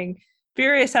something.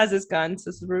 Furious has his gun, so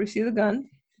this is where we see the gun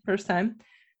first time.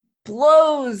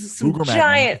 Blows some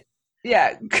giant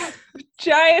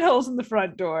holes in the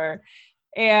front door,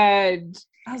 and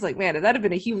I was like, man, if that had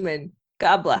been a human,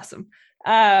 God bless him.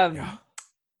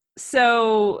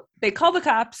 So they call the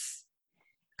cops.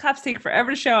 Cops take forever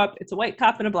to show up. It's a white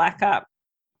cop and a black cop.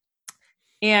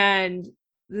 And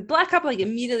the black cop like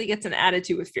immediately gets an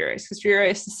attitude with Furious because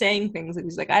Furious is saying things and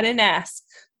he's like, I didn't ask,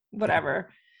 whatever.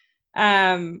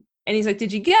 And he's like,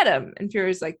 did you get him? And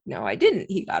Furious is like, no, I didn't.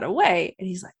 He got away. And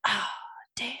he's like,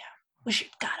 damn, wish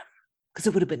you'd got him. Because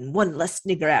it would have been one less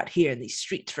nigger out here in these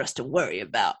streets for us to worry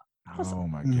about. Oh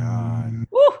my God.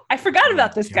 Ooh, I forgot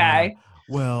about this guy.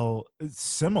 Well, it's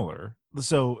similar.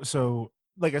 So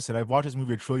like I said, I've watched this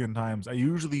movie a trillion times. I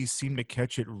usually seem to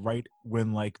catch it right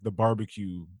when like the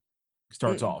barbecue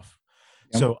starts off.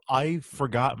 Yep. So I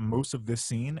forgot most of this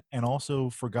scene and also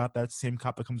forgot that same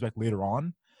cop that comes back later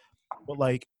on. But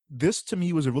like this to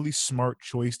me was a really smart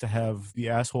choice to have the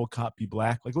asshole cop be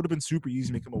black. Like it would have been super easy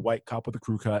to make him a white cop with a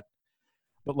crew cut.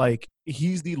 But like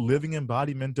he's the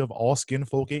embodiment of all skin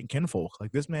folk ain't kinfolk.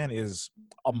 Like this man is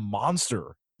a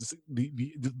monster,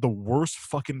 the worst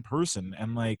fucking person.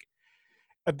 And like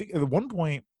at one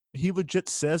point he legit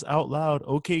says out loud,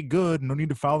 "Okay, good, no need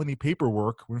to file any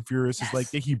paperwork." When Furious is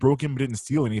like, "Yeah, he broke in but didn't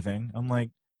steal anything." I'm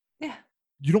like, yeah,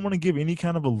 you don't want to give any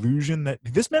kind of illusion that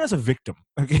this man is a victim.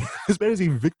 Okay, this man is a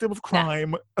victim of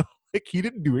crime. Like he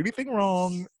didn't do anything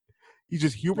wrong. He's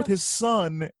just here with his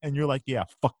son, and you're like, yeah,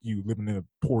 fuck you, living in a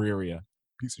poor area,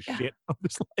 piece of shit. I'm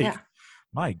just like,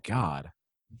 my God.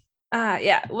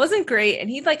 It wasn't great. And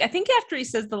he like, I think after he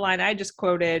says the line I just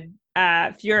quoted,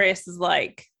 Furious is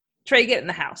like, Trey, get in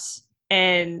the house.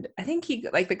 And I think he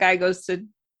like the guy goes to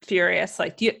Furious,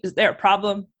 like, is there a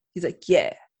problem? He's like,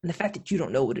 yeah. And the fact that you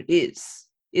don't know what it is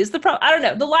the problem. I don't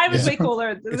know. The line was way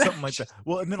cooler. It's something like that.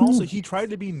 Well, and then also he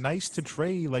tried to be nice to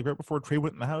Trey, like right before Trey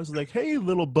went in the house. He's like, "Hey,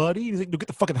 little buddy." He's like, "No, get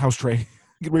the fucking house, Trey.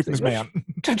 Get away from this man."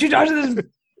 Don't you talk to this?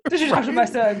 Don't you talk to my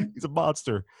son? He's a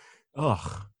monster.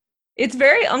 Ugh. It's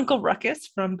very Uncle Ruckus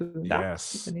from Boondocks.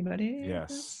 Yes. Is anybody?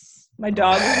 Yes. My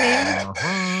dog is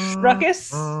named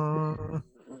Ruckus.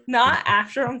 Not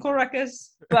after Uncle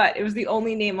Ruckus, but it was the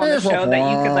only name on the show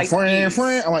that you could like use.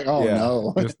 I'm like, oh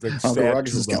no. Just like Uncle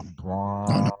Ruckus is gone.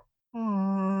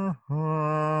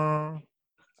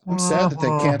 I'm sad that they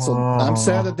canceled. I'm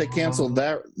sad that they canceled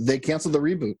that. They canceled the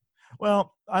reboot.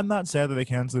 Well, I'm not sad that they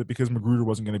canceled it because Magruder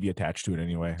wasn't going to be attached to it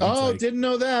anyway. Oh, like, didn't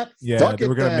know that. Yeah, they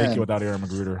were going to make it without Aaron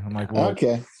Magruder. I'm like, well,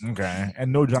 okay,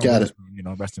 and no John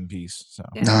Witherspoon, rest in peace. So,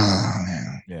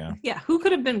 yeah. Who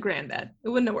could have been Granddad? It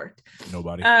wouldn't have worked.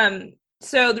 Nobody.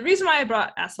 So the reason why I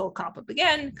brought asshole cop up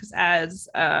again, because as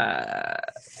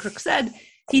Crook said,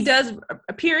 he does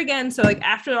appear again. So like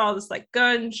after all this like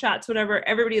gunshots, whatever,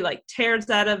 everybody like tears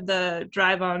out of the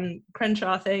drive on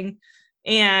Crenshaw thing.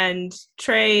 And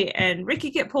Trey and Ricky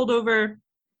get pulled over.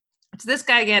 It's this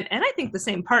guy again, and I think the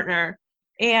same partner.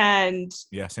 And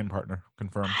yeah, same partner,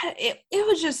 confirmed. It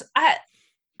was just I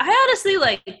honestly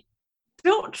like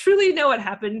don't truly know what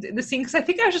happened in the scene because I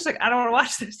think I was just like I don't want to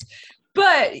watch this.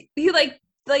 But he like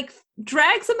like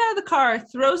drags him out of the car,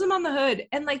 throws him on the hood,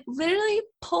 and like literally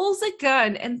pulls a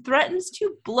gun and threatens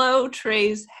to blow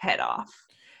Trey's head off.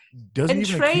 Doesn't and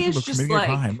even Trey accuse him is of just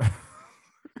committing a like, crime.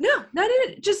 no, not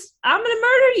even. Just I'm gonna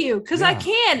murder you because I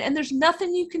can, and there's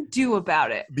nothing you can do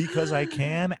about it. Because I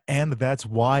can, and that's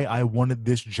why I wanted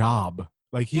this job.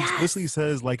 Like he explicitly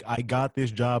says, like, I got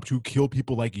this job to kill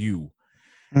people like you.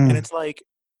 And it's like,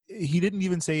 he didn't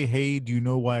even say, hey, do you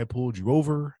know why I pulled you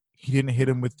over? He didn't hit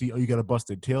him with the, oh, you got a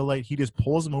busted taillight. He just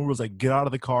pulls him over, was like, get out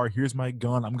of the car. Here's my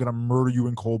gun. I'm going to murder you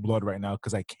in cold blood right now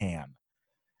because I can.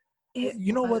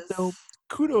 You know what, though?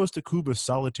 Kudos to Cuba's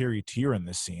solitary tear in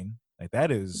this scene. Like,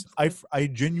 that is, I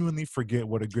genuinely forget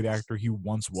what a good actor he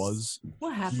once was.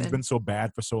 What happened? He's been so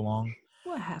bad for so long.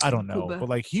 What happened? I don't know. Cuba? But,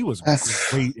 like, he was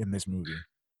great in this movie.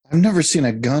 I've never seen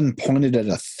a gun pointed at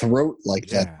a throat like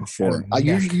that before.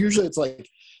 Usually it's like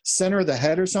center of the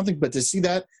head or something, but to see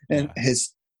that and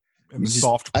his and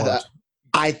soft part.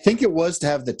 I think it was to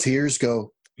have the tears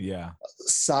go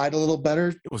side a little better.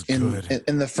 It was good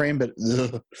in the frame, but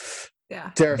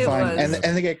yeah, terrifying. And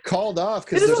they get called off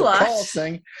because there's a call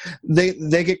saying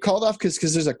they get called off because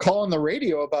there's a call on the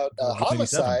radio about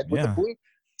homicide with the police.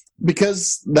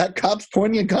 Because that cop's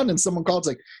pointing a gun and someone calls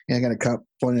like, I got a cop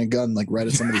pointing a gun like right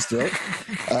at somebody's throat.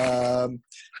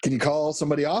 Can you call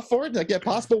somebody off for it? Like,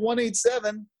 possible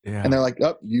 187. Yeah. And they're like,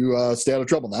 oh, you stay out of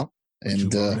trouble now.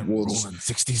 And we'll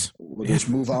just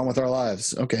move on with our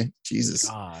lives. Okay. Jesus.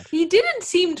 God. He didn't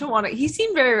seem to want to. He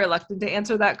seemed very reluctant to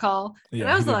answer that call. Yeah,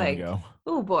 and I was like,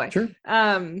 oh boy. Sure.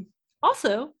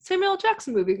 Also, Samuel L.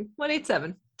 Jackson movie,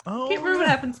 187. Oh, can't remember what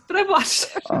happens, but I've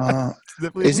watched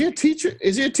it. Is he a teacher?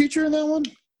 Is he a teacher in that one?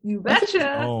 You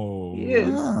betcha. Oh, yes.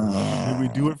 Did we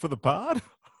do it for the pod?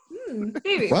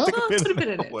 Maybe. Well, put a pin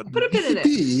in it. Put a pin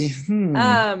in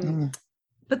it.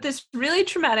 But this really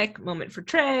traumatic moment for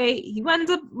Trey. He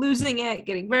winds up losing it,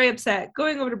 getting very upset,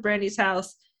 going over to Brandy's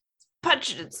house,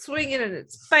 punching and swinging, and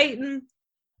it's fighting.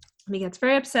 And he gets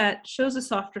very upset, shows a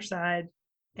softer side,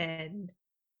 and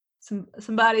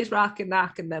somebody's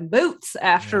knocking them boots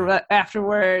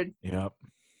afterward. Yep.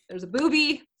 There's a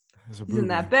booby. He's in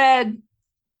that bed.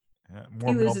 Yeah,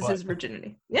 he loses his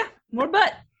virginity. Yeah, more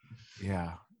butt.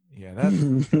 Yeah.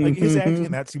 That like his acting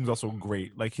in that seems also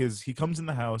great. Like he comes in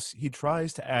the house, he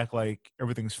tries to act like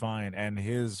everything's fine, and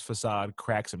his facade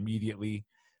cracks immediately.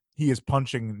 He is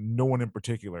punching no one in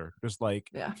particular, just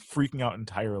like freaking out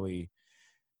entirely.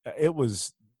 That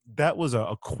was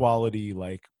a quality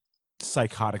like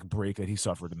psychotic break that he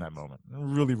suffered in that moment.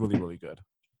 Really, really, really good.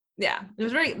 Yeah, it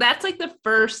was very. That's like the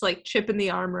first like chip in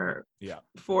the armor.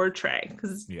 For Trey,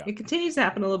 because it continues to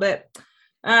happen a little bit.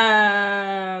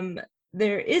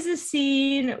 There is a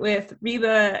scene with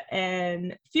Reva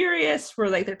and Furious where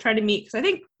like they're trying to meet because I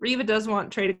think Reva does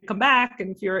want Trey to come back,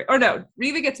 and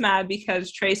Reva gets mad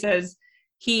because Trey says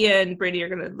he and Brady are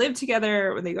going to live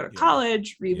together when they go to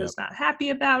college. Reva's not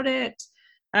happy about it.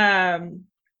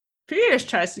 Furious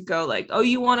tries to go like, oh,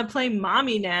 you want to play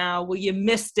mommy now? Well, you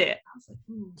missed it. I was like,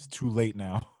 ooh. It's too late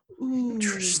now. Ooh.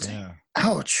 Interesting. Yeah.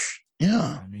 Ouch.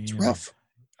 Yeah, I mean, it's rough.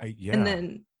 And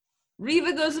then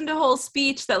Reva goes into a whole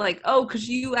speech that like, oh, because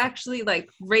you actually like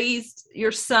raised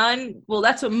your son. Well,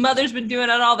 that's what mother's been doing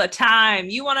it all the time.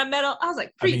 You want a medal? I was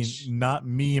like, preach. I mean, not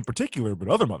me in particular, but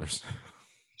other mothers.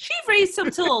 She raised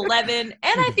him till 11,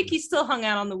 and I think he still hung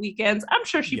out on the weekends. I'm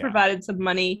sure she provided some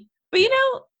money. But,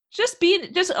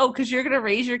 because you're going to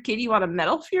raise your kid, you want a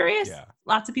medal, Furious? Yeah.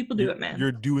 Lots of people do it, man.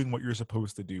 You're doing what you're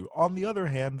supposed to do. On the other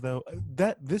hand, though,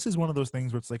 this is one of those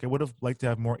things where it's like I would have liked to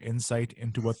have more insight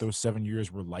into what those 7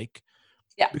 years were like.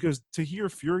 Yeah. Because to hear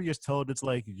Furious tell it, it's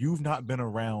like, you've not been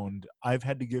around. I've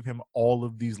had to give him all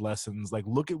of these lessons. Like,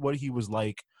 look at what he was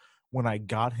like when I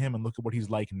got him and look at what he's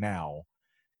like now.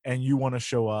 And you want to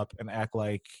show up and act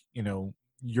like,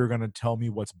 you're going to tell me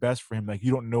what's best for him. Like,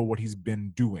 you don't know what he's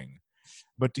been doing.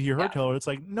 But to hear her tell her, it's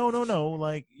like, no.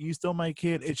 Like, he's still my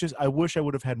kid. It's just, I wish I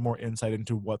would have had more insight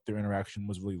into what their interaction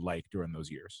was really like during those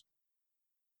years.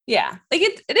 Yeah. Like,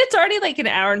 it's already like an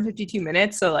hour and 52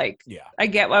 minutes. So, like, I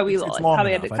get why we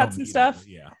probably had to cut some stuff.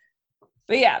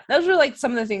 But yeah, those were like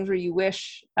some of the things where you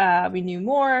wish we knew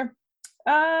more.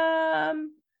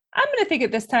 I'm going to think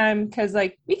it this time because,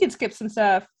 like, we can skip some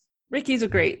stuff. Ricky's a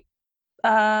great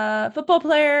football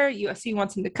player. USC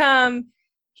wants him to come.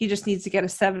 He just needs to get a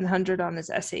 700 on his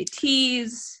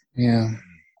SATs. Yeah.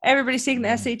 Everybody's taking the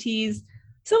SATs.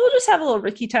 So we'll just have a little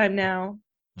Ricky time now.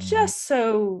 Just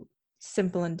so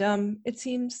simple and dumb, it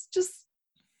seems. Just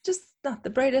not the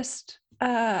brightest.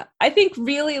 I think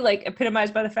really, like,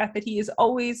 epitomized by the fact that he is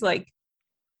always, like,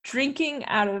 drinking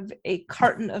out of a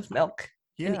carton of milk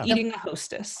and eating a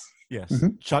Hostess. Yes.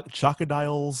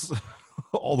 Chocodiles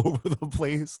all over the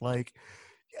place. Like,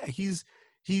 he's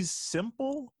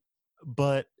simple,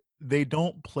 but they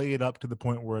don't play it up to the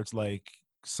point where it's like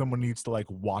someone needs to like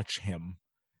watch him.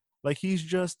 Like he's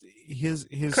just his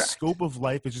scope of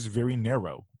life is just very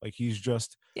narrow. Like he's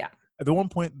just At the one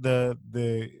point, the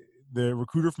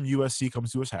recruiter from USC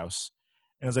comes to his house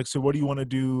and is like, "So what do you want to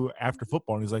do after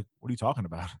football?" And he's like, "What are you talking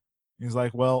about?" And he's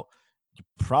like, "Well, you're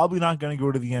probably not going to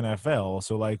go to the NFL.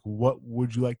 So like, what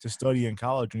would you like to study in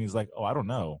college?" And he's like, "Oh, I don't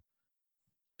know.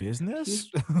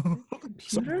 Business?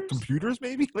 Computers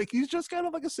maybe?" Like he's just kind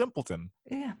of like a simpleton.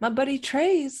 Yeah, my buddy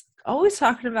Trey's always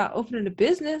talking about opening a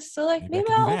business, so like maybe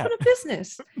I'll open a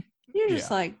business. You're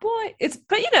just like, boy,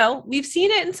 but we've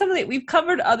seen it in some of the, we've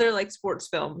covered other like sports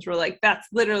films where like that's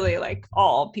literally like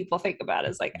all people think about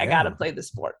is like I gotta play the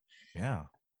sport. Yeah.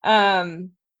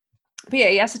 But yeah,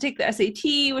 he has to take the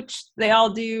SAT, which they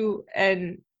all do,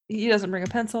 and he doesn't bring a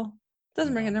pencil.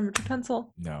 Doesn't bring a number 2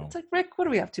 pencil. No. It's like, Rick, what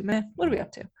are we up to, man? What are we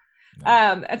up to?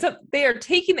 No. And so they are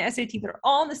taking the SAT. They're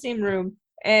all in the same room.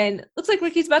 And looks like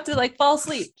Ricky's about to like fall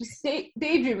asleep, just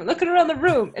daydreaming, looking around the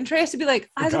room. And Trey has to be like,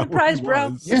 eyes on the prize,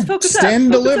 bro. Yeah. Focus Stand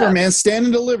and deliver, up. man. Stand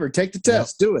and deliver. Take the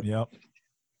test. Do it. Yep.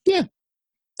 Yeah.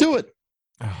 Do it.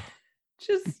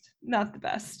 Just not the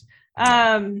best.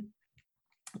 And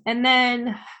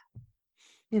then,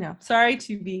 sorry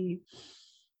to be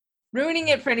ruining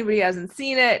it for anybody who hasn't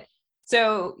seen it.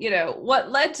 So,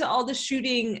 what led to all the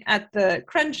shooting at the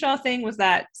Crenshaw thing was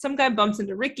that some guy bumps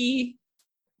into Ricky,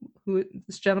 who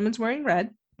this gentleman's wearing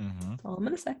red. That's all I'm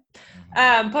going to say.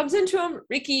 Bumps into him.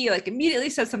 Ricky, like, immediately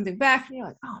says something back. And you're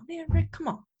like, oh, man, Rick, come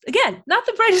on. Again, not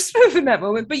the brightest move in that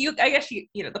moment, but I guess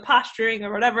the posturing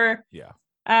or whatever. Yeah.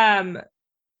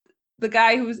 The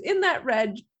guy who was in that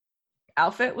red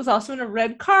outfit was also in a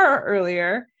red car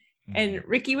earlier. And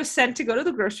Ricky was sent to go to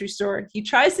the grocery store. He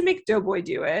tries to make Doughboy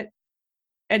do it.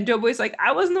 And Doughboy's like,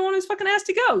 I wasn't the one who's fucking asked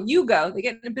to go. You go. They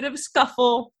get in a bit of a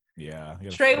scuffle. Yeah.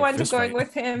 Trey winds up going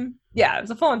with him. Yeah, it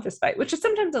was a full-on fist fight, which is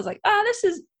sometimes I was like, I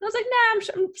was like, nah,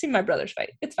 I'm seeing my brothers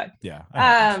fight. It's fine. Yeah.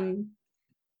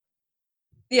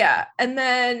 Yeah. And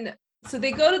then, so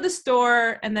they go to the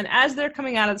store, and then as they're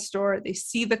coming out of the store, they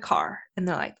see the car, and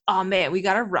they're like, oh, man, we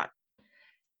got to run.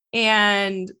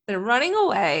 And they're running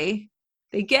away.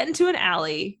 They get into an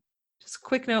alley. Just a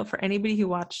quick note for anybody who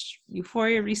watched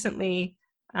Euphoria recently.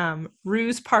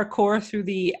 Rue's parkour through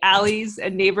the alleys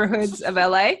and neighborhoods of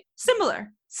LA. Similar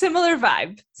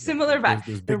vibe.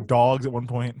 There's big dogs at one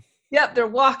point. Yep, they're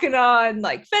walking on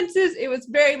like fences. It was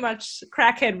very much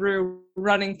crackhead Rue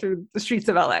running through the streets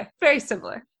of LA. Very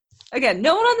similar. Again,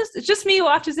 no one on this. It's just me who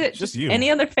watches it. Just you. Any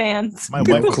other fans? My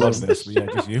wife loves this, but yeah,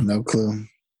 just you. No clue.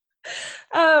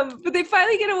 But they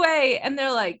finally get away, and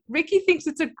they're like, Ricky thinks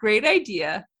it's a great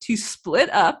idea to split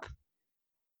up.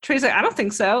 Trey's like, I don't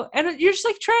think so. And you're just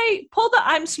like, Trey, pull the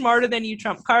I'm smarter than you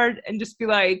trump card and just be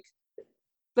like,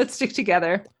 let's stick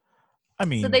together. I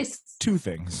mean, so two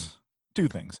things.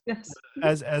 Yes.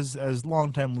 As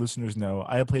longtime listeners know,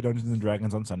 I play Dungeons and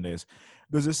Dragons on Sundays.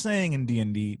 There's a saying in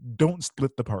D&D, don't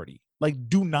split the party. Like,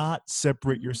 do not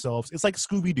separate yourselves. It's like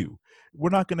Scooby-Doo. We're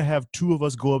not going to have two of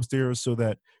us go upstairs so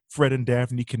that Fred and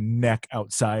Daphne can neck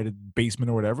outside the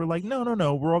basement or whatever. Like, no.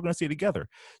 We're all going to stay together.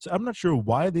 So I'm not sure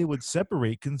why they would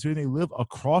separate considering they live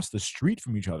across the street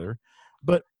from each other.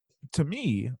 But to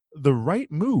me, the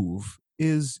right move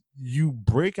is you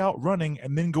break out running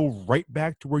and then go right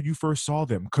back to where you first saw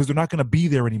them because they're not going to be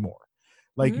there anymore.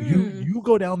 Like, you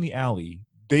go down the alley,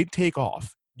 they take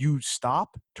off. You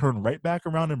stop, turn right back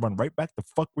around, and run right back the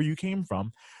fuck where you came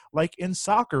from. Like in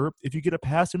soccer, if you get a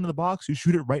pass into the box, you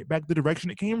shoot it right back the direction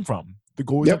it came from. The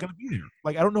goalie's not going to be there.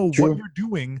 Like, I don't know what you're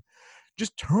doing.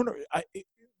 Just turn.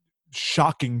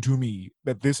 Shocking to me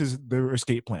that this is their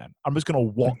escape plan. I'm just going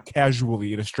to walk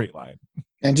casually in a straight line.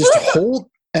 And just hold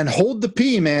the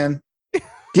P, man.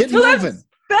 Get moving.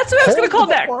 That's what I was going to call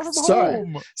next.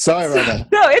 Sorry about that.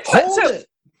 No, it's fine.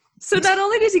 So not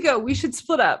only does he go, we should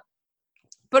split up.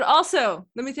 But also,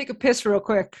 let me take a piss real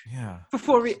quick. Yeah.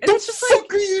 Before we. And what it's just the like,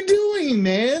 fuck are you doing,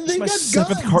 man? They my got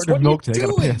seventh guns. carton of What milk are you today. I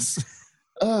gotta doing? piss.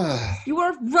 you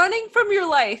are running from your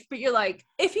life, but you're like,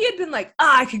 if he had been like,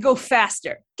 I could go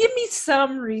faster. Give me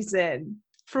some reason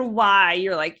for why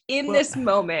you're like, in this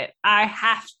moment, I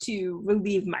have to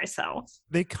relieve myself.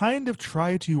 They kind of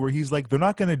try to, where he's like, they're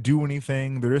not going to do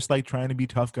anything. They're just like trying to be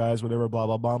tough guys, whatever, blah,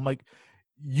 blah, blah. I'm like,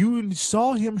 you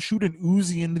saw him shoot an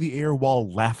Uzi into the air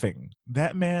while laughing.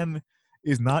 That man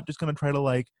is not just going to try to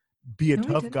like be a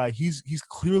tough guy. He's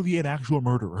clearly an actual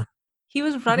murderer. He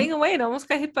was running away and almost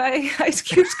got hit by Ice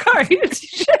Cube's car. He didn't do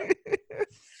shit.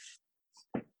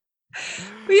 But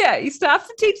yeah, he stops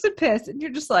and takes a piss, and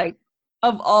you're just like,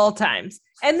 of all times.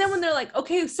 And then when they're like,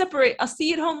 okay, separate, I'll see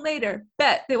you at home later.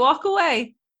 Bet. They walk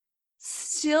away.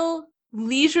 still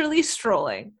leisurely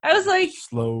strolling. I was like,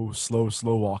 slow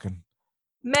walking.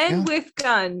 Men with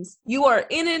guns, you are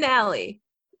in an alley.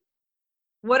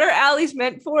 What are alleys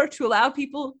meant for? To allow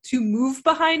people to move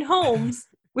behind homes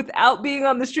without being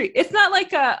on the street. It's not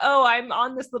like I'm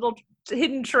on this little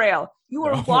hidden trail. You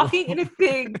are walking in a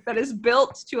thing that is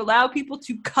built to allow people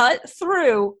to cut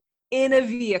through in a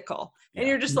vehicle. And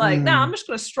you're just like, nah, I'm just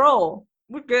going to stroll.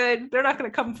 We're good. They're not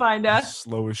going to come find us.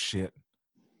 Slow as shit.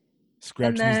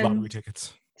 Scratching these lottery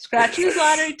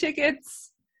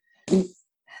tickets. And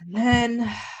then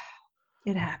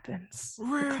it happens. The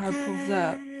car pulls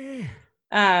up.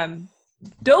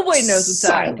 Doughboy knows what's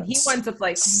up. And he winds up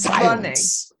like running.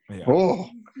 Yeah. Oh.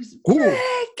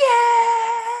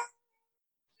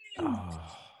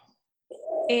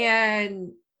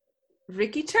 And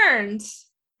Ricky turns.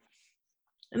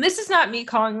 And this is not me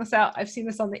calling this out. I've seen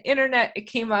this on the internet. It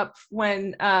came up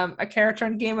when a character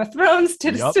on Game of Thrones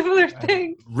did a similar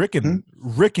thing. Rickon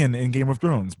in Game of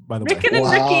Thrones, by the way. Rickon and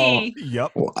Ricky.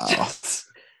 Yep. Wow.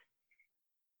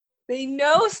 They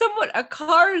know a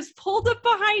car is pulled up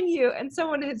behind you and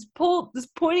someone is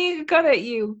pointing a gun at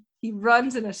you. He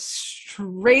runs in a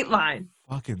straight line.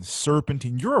 Fucking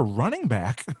serpentine. You're a running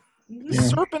back. Yeah.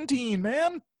 Serpentine,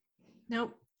 man.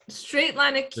 Nope. Straight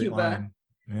line at Straight Cuba. line.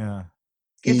 Yeah.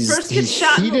 First gets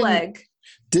shot in the leg.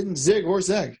 Didn't zig or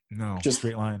zag. No, just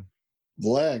straight line.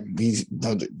 Leg.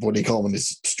 What do you call them?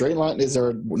 Is straight line? Is there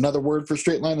another word for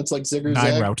straight line? It's like zig or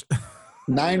zag. 9 route.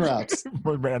 9 routes.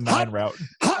 9 route.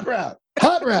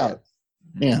 Hot route.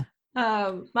 Yeah.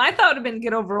 My thought would have been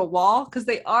get over a wall because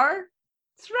they are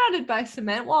surrounded by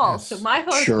cement walls. Yes. So my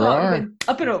thought would have been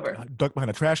up and over. Duck behind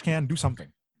a trash can. Do something.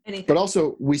 Anything. But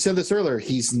also, we said this earlier.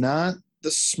 He's not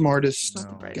the smartest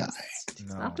guy.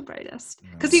 He's not the brightest.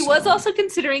 Because he was also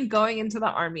considering going into the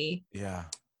army. Yeah.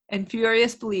 And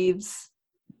Furious believes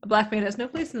a black man has no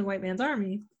place in the white man's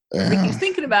army. Yeah. I think he's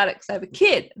thinking about it because I have a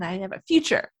kid and I have a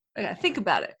future. I gotta think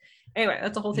about it. Anyway,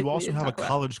 that's a whole thing. You also have a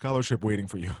college scholarship waiting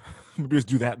for you. Maybe just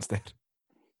do that instead.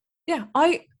 Yeah, all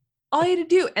you had to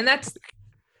do, and that's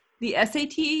the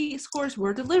SAT scores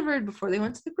were delivered before they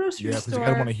went to the grocery store. Yeah, I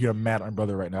don't want to hear I'm mad at my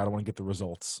brother right now. I don't want to get the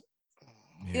results.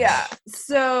 Yeah.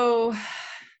 So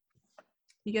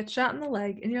you get shot in the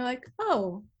leg, and you're like,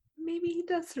 oh, maybe he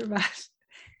does survive.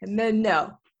 And then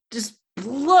no, just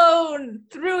blown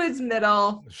through his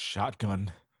middle.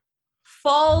 Shotgun.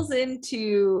 Falls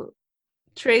into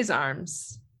Trey's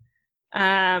arms.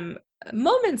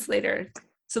 Moments later,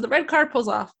 so the red car pulls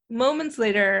off. Moments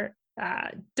later,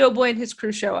 Doughboy and his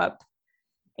crew show up,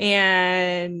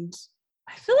 and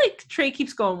I feel like Trey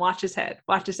keeps going, watch his head.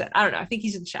 I don't know. I think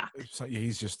he's in shock. So, yeah, I think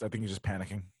he's just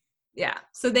panicking. Yeah.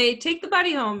 So they take the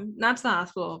body home, not to the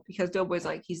hospital, because Doughboy's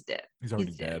like, he's dead. He's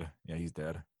already dead. Yeah, he's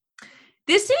dead.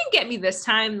 This didn't get me this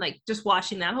time. Like, just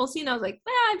watching that whole scene, I was like,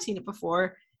 I've seen it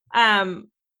before. God,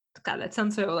 that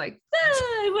sounds so like,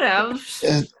 whatever.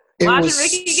 Watching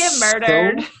Ricky get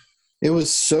murdered. It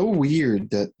was so weird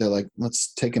that they're like,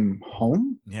 let's take him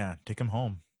home. Yeah, take him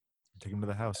home. Take him to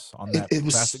the house on that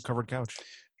plastic covered couch.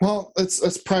 Well,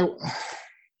 it's probably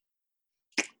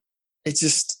it's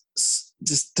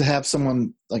just to have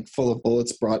someone like full of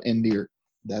bullets brought into your.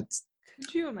 That's.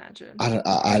 Could you imagine? I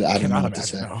don't know what to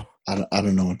say. No. I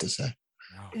don't know what to say.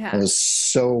 No. Yeah. It was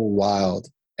so wild,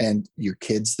 and your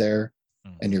kids there,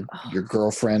 and your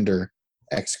girlfriend or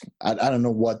ex. I don't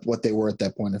know what they were at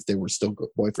that point. If they were still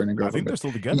boyfriend and girlfriend. I think they're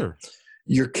still together.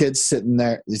 Your kid's sitting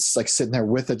there. It's like sitting there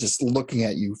with it, just looking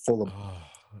at you, full of.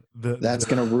 That's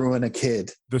gonna ruin a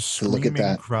kid. The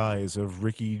screaming cries of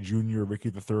Ricky Jr.,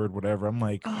 Ricky the Third, whatever. I'm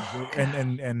like,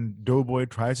 and Doughboy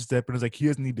tries to step in. It's like he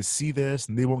doesn't need to see this,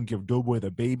 and they won't give Doughboy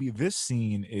the baby. This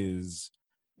scene is.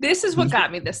 This is what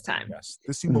got me this time. Yes,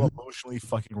 this scene will emotionally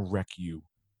fucking wreck you.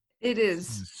 It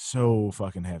is so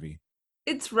fucking heavy.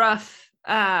 It's rough.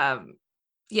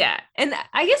 Yeah, and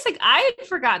I guess like I had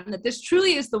forgotten that this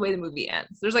truly is the way the movie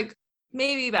ends. There's like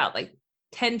maybe about like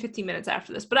 10-15 minutes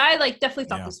after this, but I like definitely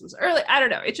thought this was early. I don't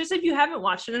know. It's just if you haven't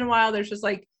watched it in a while, there's just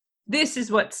like this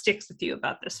is what sticks with you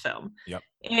about this film. Yep.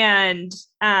 And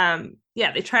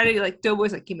they try to like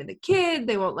Doughboy's like, give me the kid.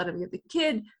 They won't let him get the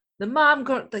kid. The mom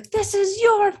going like, this is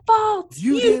your fault.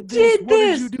 You did this. What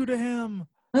did you do to him?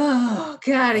 Oh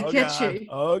God, it gets you.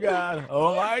 Oh God.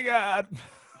 Oh my God.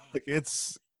 Like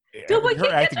it's Doughboy her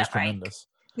acting is tremendous.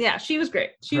 Yeah, she was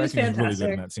great. She was fantastic. fantastic.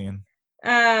 Really good in that scene.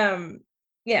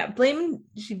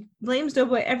 She blames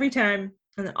Doughboy every time,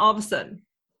 and then all of a sudden,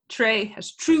 Trey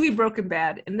has truly broken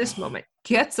bad in this moment,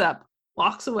 gets up,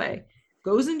 walks away,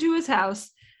 goes into his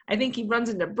house. I think he runs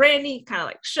into Brandy, kind of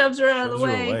like shoves her out of the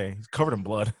way. He's covered in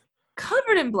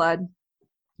blood.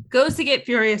 goes to get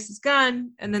Furious's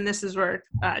gun, and then this is where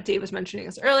Dave was mentioning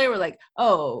this earlier. We're like,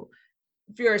 oh,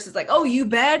 Furious is like, oh, you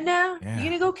bad now? Yeah. You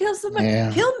gonna go kill somebody?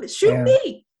 Yeah. Kill me? Shoot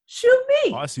me? Shoot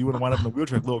me? Oh, I see you would have wound up in the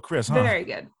wheelchair like little Chris, huh? Very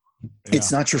good. Yeah.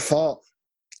 It's not your fault.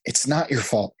 It's not your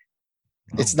fault.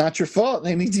 It's not your fault.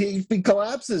 I mean, he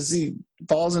collapses. He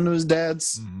falls into his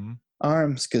dad's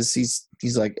arms because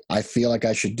he's like, I feel like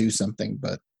I should do something,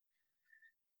 but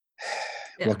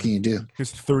what can you do?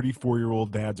 His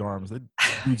 34-year-old dad's arms. That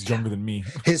dude's younger than me.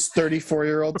 His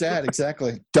 34-year-old dad,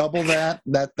 exactly. Double that.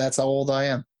 That's how old I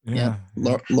am. Yeah.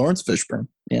 Lawrence Fishburne.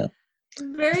 Yeah.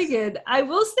 Very good. I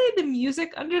will say the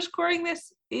music underscoring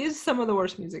this is some of the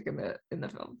worst music in the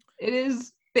film. It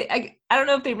is. I don't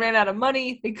know if they ran out of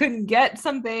money. They couldn't get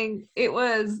something. It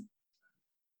was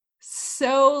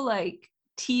so like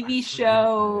TV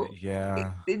show.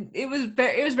 Yeah. It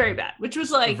was very bad. Which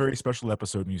was like a very special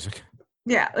episode music.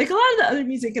 Yeah, like a lot of the other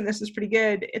music in this is pretty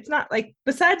good. It's not like,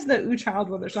 besides the Ooh Child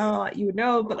one, there's not a lot you would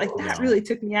know, but like that really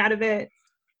took me out of it.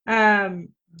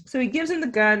 So he gives him the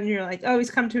gun, and you're like, oh, he's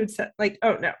come to accept, like,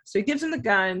 oh no. So he gives him the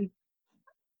gun,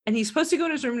 and he's supposed to go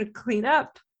in his room to clean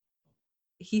up.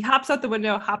 He hops out the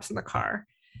window, hops in the car.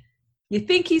 You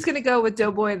think he's going to go with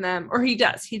Doughboy and them, or he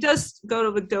does. He does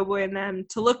go with Doughboy and them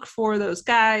to look for those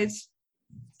guys.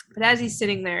 But as he's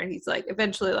sitting there, he's like,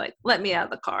 eventually like, let me out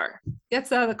of the car.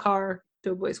 Gets out of the car.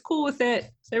 Doughboy's cool with it.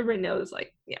 So everybody knows,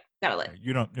 like, yeah, gotta let.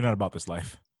 You're not about this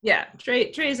life. Yeah,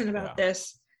 Trey isn't about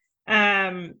this.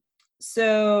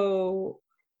 So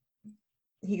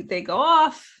they go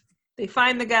off. They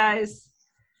find the guys.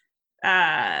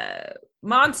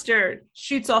 Monster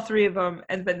shoots all three of them,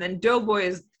 and then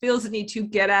Doughboy feels the need to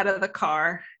get out of the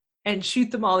car and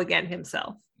shoot them all again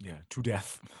himself. Yeah, to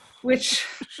death. Which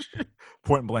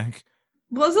point blank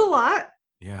was a lot.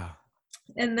 Yeah.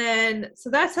 And then, so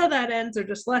that's how that ends. They're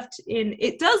just left in,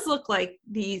 it does look like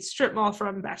the strip mall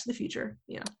from Back to the Future,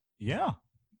 you know? Yeah.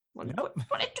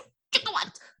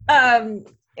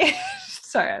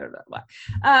 Sorry, I don't know why.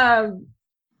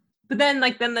 But then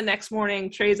the next morning,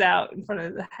 Trey's out in front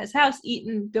of his house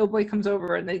eating. Doughboy comes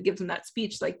over and then gives him that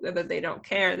speech, like, whether they don't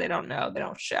care, they don't know, they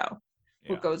don't show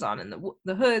what goes on in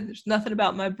the hood. There's nothing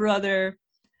about my brother.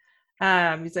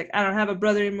 He's like, I don't have a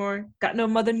brother anymore. Got no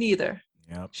mother neither.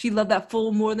 Yep. She loved that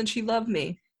fool more than she loved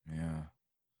me. Yeah.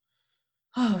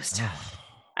 Oh, it was tough.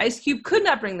 Ice Cube could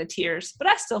not bring the tears, but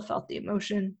I still felt the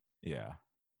emotion. Yeah.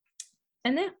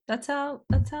 And yeah, that's how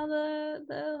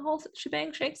the whole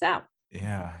shebang shakes out.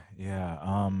 Yeah.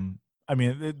 I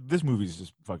mean, this movie is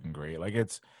just fucking great. Like,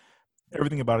 it's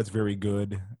everything about it's very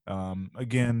good.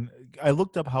 Again, I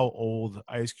looked up how old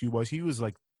Ice Cube was. He was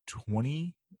like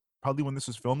 20, probably, when this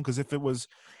was filmed. Because if it was,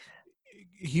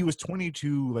 he was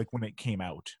 22 like when it came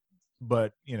out.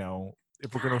 But you know,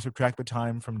 if we're going to subtract the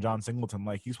time from John Singleton,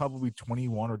 like, he's probably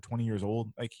 21 or 20 years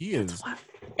old. Like, he is.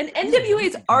 And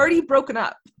NWA's already broken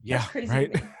up. Yeah. That's crazy.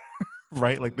 Right.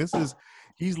 Right. Like,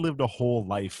 he's lived a whole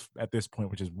life at this point,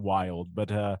 which is wild.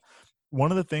 But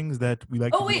one of the things that we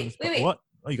like. Oh, wait. What?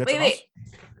 Oh, you got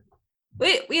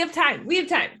Wait, we have time.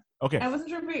 Okay. I wasn't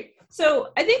sure. So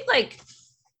I think, like,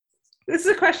 this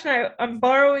is a question. I'm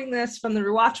borrowing this from the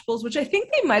Rewatchables, which I think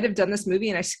they might have done this movie,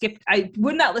 and I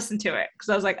would not listen to it because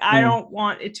I was like, I don't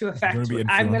want it to affect what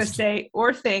I'm going to say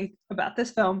or think about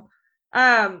this film.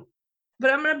 But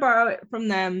I'm going to borrow it from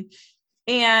them,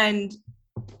 and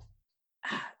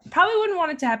probably wouldn't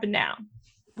want it to happen now.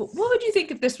 But what would you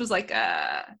think if this was like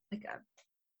a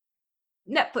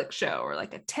Netflix show or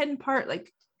like a 10-part?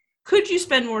 Like, could you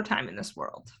spend more time in this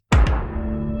world?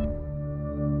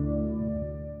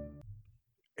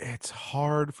 It's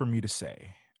hard for me to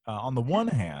say. On the one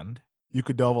hand, you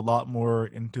could delve a lot more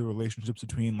into relationships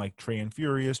between like Trey and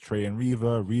Furious, Trey and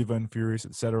Reva and Furious,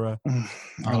 etc.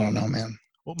 I don't know, man.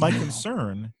 Well, my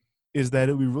concern is that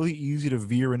it would be really easy to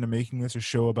veer into making this a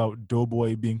show about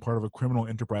Doughboy being part of a criminal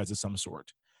enterprise of some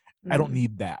sort. I don't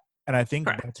need that. And I think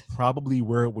that's probably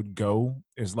where it would go,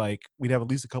 is like, we'd have at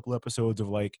least a couple episodes of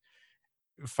like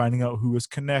finding out who his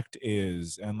connect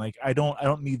is. And like, I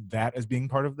don't need that as being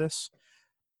part of this.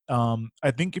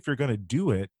 I think if you're going to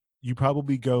do it, you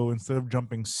probably go, instead of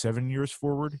jumping 7 years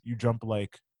forward, you jump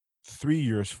like 3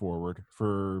 years forward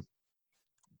for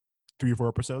 3 or 4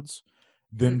 episodes,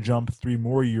 then jump 3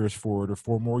 more years forward or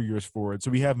 4 more years forward.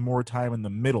 So we have more time in the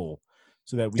middle,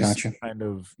 so that we see kind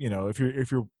of, you know, if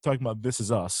you're talking about This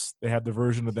Is Us, they have the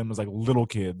version of them as like little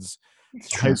kids,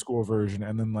 high school version,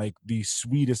 and then like the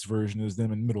sweetest version is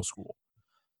them in middle school.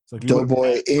 Like,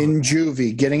 Doughboy in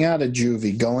juvie, getting out of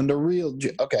juvie, going to real.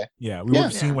 Okay. Yeah, we would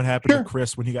have seen what happened to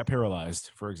Chris when he got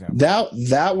paralyzed, for example.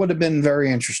 That would have been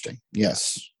very interesting.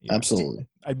 Yes, absolutely.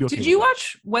 I'd be okay. Did you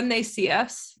watch When They See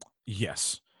Us?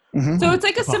 Yes. Mm-hmm. So it's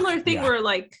like a similar thing where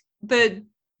like the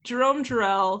Jerome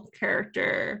Jarrell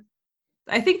character,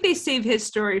 I think they save his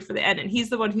story for the end, and he's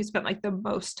the one who spent like the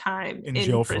most time in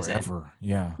jail prison. forever.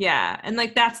 Yeah. Yeah. And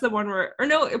like that's the one where, or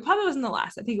no, it probably wasn't the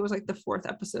last. I think it was like the 4th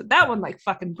episode. That one like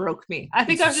fucking broke me. I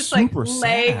think I was just like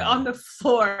laying on the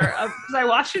floor because I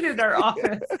watched it in our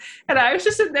office, and I was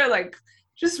just in there like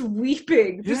just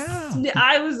weeping.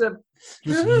 I was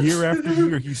just year after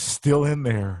year, he's still in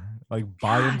there. Like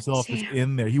by himself, just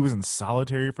in there. He was in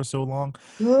solitary for so long.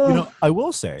 You know, I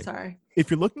will say, if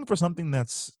you're looking for something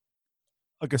that's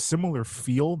like a similar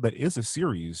feel that is a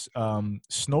series,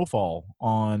 Snowfall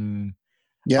on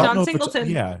John Singleton.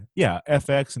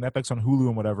 FX and FX on Hulu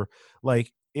and whatever.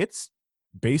 Like it's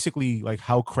basically like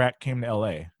how crack came to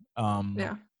LA.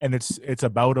 And it's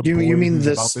about a boy. You mean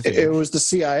this? About this it was the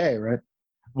CIA, right?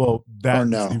 Well, that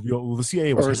the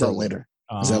CIA was, or is that later?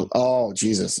 Oh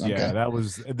Jesus! Okay. Yeah, that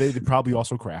was they probably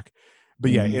also crack,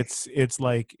 but yeah, it's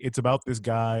like it's about this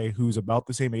guy who's about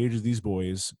the same age as these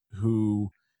boys who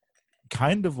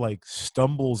kind of like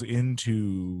stumbles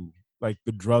into like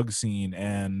the drug scene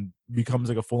and becomes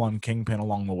like a full-on kingpin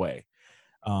along the way.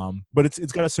 But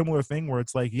it's got a similar thing where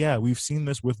it's like, yeah, we've seen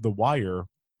this with The Wire.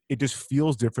 It just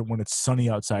feels different when it's sunny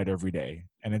outside every day,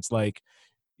 and it's like,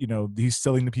 you know, he's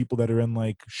selling to people that are in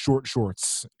like short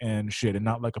shorts and shit and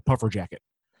not like a puffer jacket.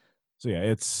 So yeah,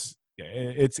 it's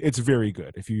very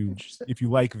good. If you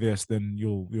like this, then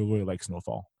you'll really like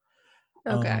Snowfall.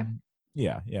 Okay.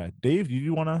 Yeah. Dave, do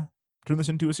you want to turn this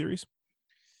into a series?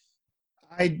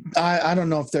 I don't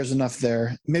know if there's enough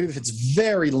there. Maybe if it's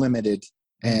very limited,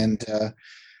 and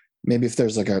maybe if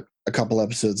there's like a couple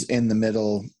episodes in the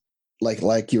middle,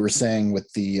 like you were saying with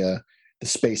the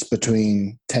space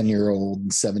between 10-year-old and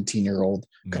 17-year-old,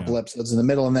 couple episodes in the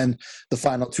middle, and then the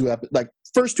final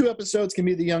first 2 episodes can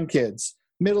be the young kids,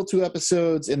 middle 2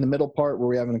 episodes in the middle part where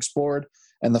we haven't explored,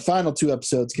 and the final 2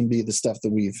 episodes can be the stuff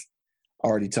that we've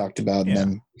already talked about, and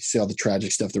then we see all the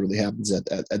tragic stuff that really happens at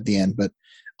the end. But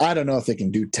I don't know if they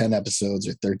can do 10 episodes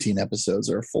or 13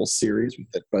 episodes or a full series with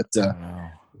it, but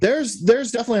there's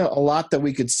definitely a lot that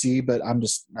we could see, but I'm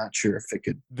just not sure if it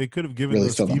could. They could have given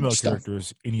those female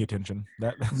characters any attention.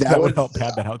 That would help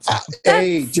pad that out.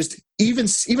 Just even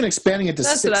expanding it to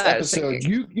 6 episodes,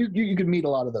 you could meet a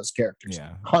lot of those characters.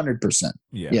 100%.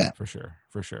 Yeah, for sure.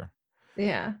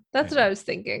 Yeah, that's what I was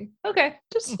thinking. Okay,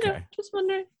 just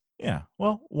wondering. Yeah,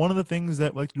 well, one of the things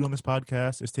that we like to do on this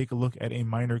podcast is take a look at a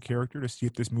minor character to see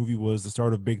if this movie was the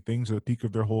start of big things or the peak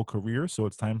of their whole career. So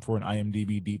it's time for an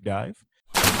IMDb deep dive.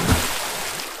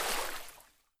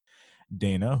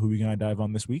 Dana, who are we going to dive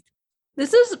on this week?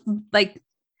 This is like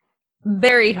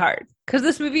very hard because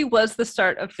this movie was the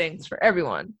start of things for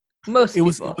everyone. Most people.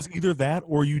 It was either that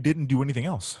or you didn't do anything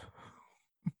else.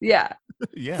 Yeah.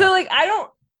 Yeah. So like I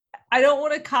don't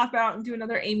want to cop out and do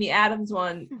another Amy Adams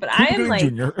one, but I am like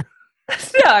Junior.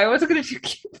 No, I wasn't going to do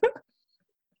Cuba.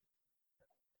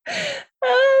 But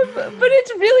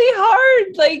it's really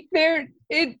hard. Like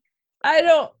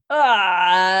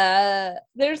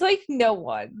there's like no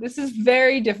one. This is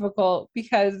very difficult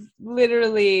because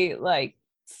literally like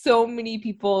so many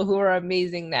people who are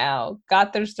amazing now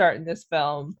got their start in this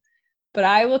film. But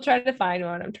I will try to find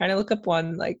one. I'm trying to look up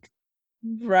one like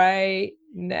right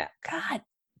now. God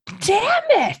damn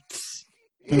it.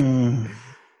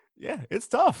 Yeah, it's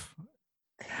tough.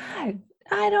 God,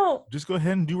 I don't. Just go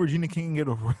ahead and do Regina King and get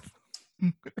over it.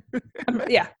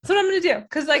 Yeah, that's what I'm gonna do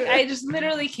because like I just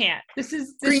literally can't. This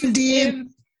is Green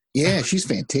Dean. Yeah, she's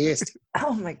fantastic.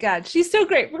 Oh my God, she's so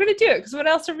great. We're gonna do it because what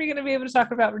else are we gonna be able to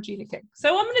talk about Regina King?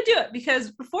 So I'm gonna do it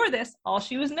because before this, all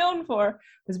she was known for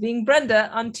was being Brenda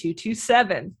on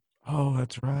 227. Oh,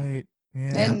 that's right. Yeah,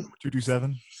 and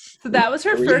 227. So that was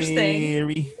her first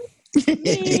thing.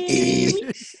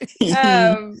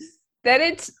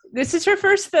 This is her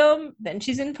first film. Then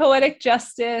she's in Poetic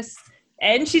Justice,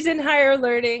 and she's in Higher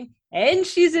Learning, and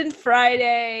she's in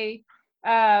Friday.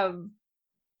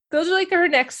 Those are like her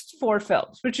next 4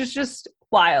 films, which is just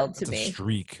wild to me. A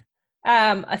streak.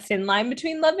 A Thin Line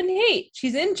Between Love and Hate.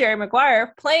 She's in Jerry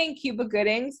Maguire playing Cuba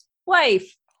Gooding's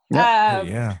wife.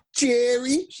 Yeah.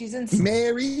 Jerry. She's in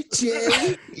Mary.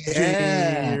 Jerry.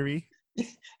 Yeah. Jerry.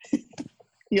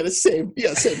 You gotta save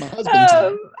my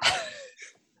husband.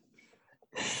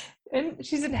 And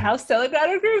she's in House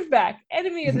Telegraph Groove Back,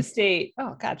 Enemy of the State.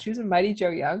 Oh God, she was in Mighty Joe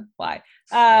Young. Why?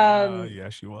 Yeah,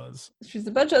 she was. She's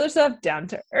a bunch of other stuff. Down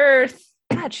to Earth.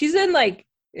 God, she's in like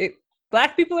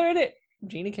Black people are in it.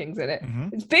 Regina King's in it.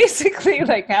 Mm-hmm. It's basically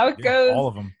like how it goes. All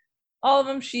of them. All of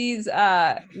them. She's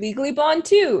Legally Blonde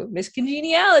 2, Miss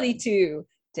Congeniality 2,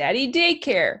 Daddy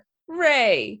Daycare,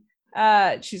 Ray.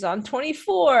 She's on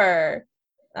 24.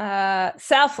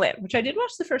 Southland, which I did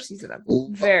watch the first season of.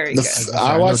 Very good.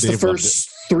 I watched the first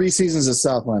 3 seasons of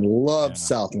Southland. Loved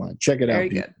Southland. Check it out. Very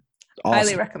good. Awesome.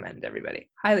 Highly recommend, everybody.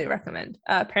 Highly recommend.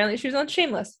 Apparently she was on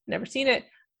Shameless. Never seen it.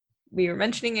 We were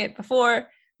mentioning it before.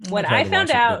 When I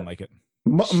found out,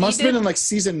 must have been in like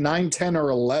season 9, 10, or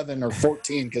 11 or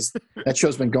 14 because that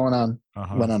show's been going on,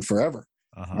 went on forever.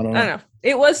 I don't know.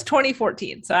 It was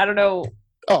 2014, so I don't know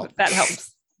if that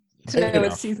helps to know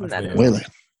what season that is. Really?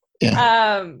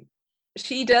 Yeah.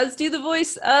 She does do the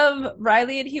voice of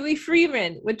Riley and Huey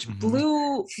Freeman, which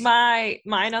blew my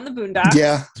mind on the Boondocks.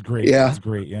 Yeah. It's great. Yeah. It's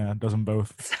great. Yeah. It does them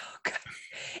both. So good.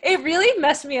 It really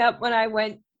messed me up when I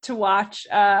went to watch,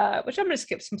 which I'm going to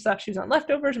skip some stuff. She was on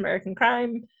Leftovers, American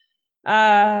Crime,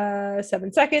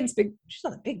 7 Seconds. She's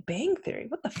on the Big Bang Theory.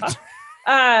 What the fuck?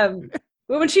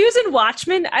 But when she was in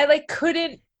Watchmen, I like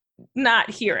couldn't not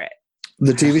hear it.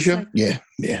 The TV show? Like,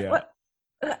 yeah. What?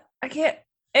 I can't.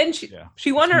 And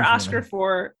she won her Oscar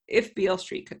for If Beale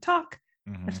Street Could Talk,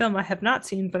 a film I have not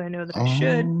seen, but I know that I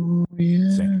should.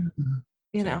 Yeah.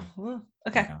 You know.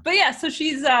 Okay. Yeah. But yeah, so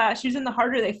she's in The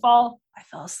Harder They Fall. I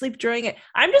fell asleep during it.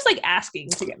 I'm just like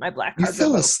asking to get my black card. You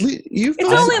fell asleep. It's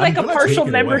only like a partial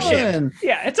membership.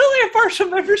 Yeah, it's only a partial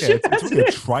membership. Yeah, it's only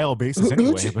a trial basis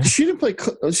anyway. She didn't play.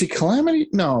 Was she Calamity?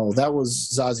 No, that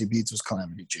was Zazie Beetz was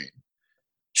Calamity Jane.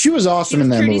 She was awesome in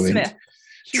that movie.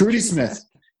 Trudy Smith.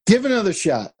 Give it another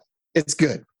shot. It's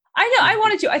good. I know. I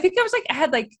wanted to. I think I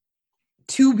had like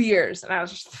 2 beers, and I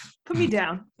was just put me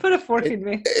down. Put a fork in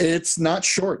me. It's not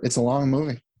short. It's a long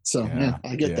movie. So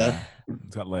I get that.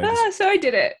 It's got legs. So I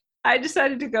did it. I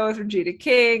decided to go with Regina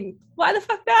King. Why the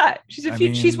fuck not?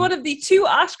 She's one of the 2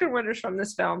 Oscar winners from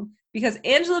this film because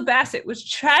Angela Bassett was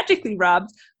tragically robbed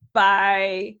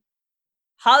by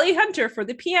Holly Hunter for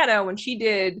the piano when she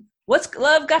did What's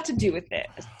Love Got to Do with It?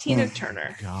 Tina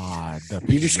Turner. God,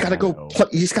 you just gotta go.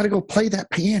 You just gotta go play that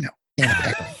piano.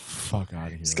 Fuck out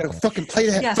of here. Just gotta fucking play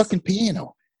that fucking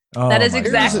piano. That is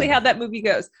exactly how that movie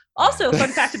goes. Also, fun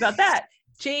fact about that: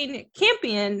 Jane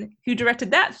Campion, who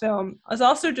directed that film, was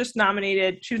also just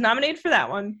nominated. She was nominated for that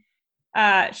one.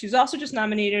 She was also just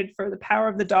nominated for The Power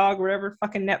of the Dog, whatever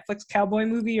fucking Netflix cowboy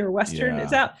movie or Western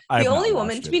is out. The only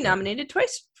woman to be nominated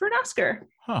twice for an Oscar.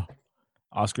 Huh.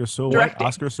 Oscar so white,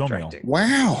 Oscar so male.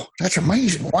 Wow, that's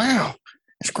amazing. Wow,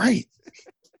 that's great.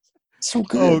 So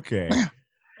good. Okay.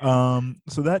 Wow.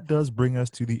 So that does bring us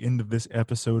to the end of this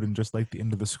episode, and just like the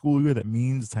end of the school year, that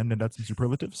means it's time to add some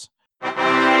superlatives.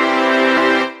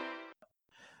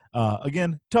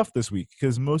 Again, tough this week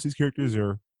because most of these characters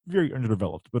are very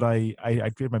underdeveloped, but I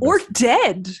tried my best. Or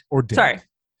dead. Sorry.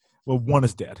 Well, one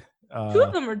is dead. 2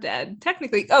 of them are dead,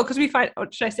 technically. Oh, because we find. Oh,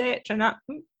 should I say it? Should I not?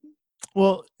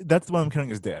 Well, that's the one I'm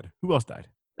counting as dead. Who else died?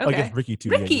 Okay. I guess Ricky too.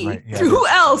 Ricky. Yeah, right. Who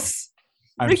else?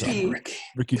 Ricky.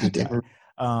 Ricky did die.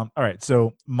 All right.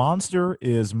 So Monster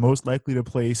is most likely to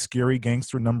play scary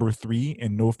gangster number 3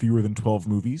 in no fewer than 12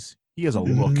 movies. He has a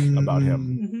look about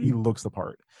him. He looks the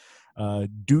part.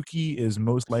 Dookie is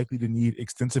most likely to need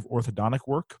extensive orthodontic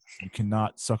work. You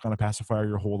cannot suck on a pacifier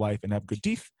your whole life and have good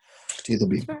teeth. Teeth will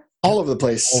be all over the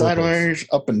place, sideways,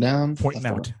 up and down. Pointing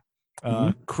out.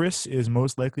 Chris is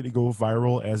most likely to go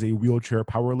viral as a wheelchair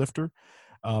powerlifter.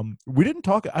 We didn't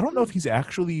talk. I don't know if he's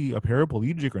actually a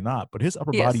paraplegic or not, but his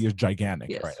upper body is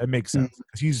gigantic. Right, that makes sense.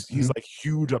 He's like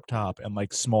huge up top and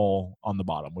like small on the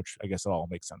bottom, which I guess it all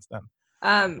makes sense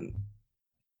then.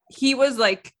 He was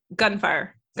like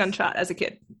gunshot as a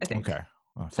kid, I think. Okay.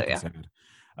 So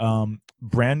yeah.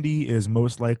 Brandy is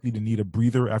most likely to need a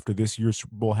breather after this year's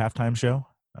Super Bowl halftime show.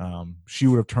 She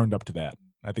would have turned up to that.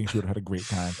 I think she would have had a great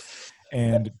time.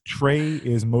 And Trey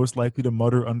is most likely to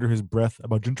mutter under his breath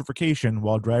about gentrification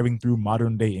while driving through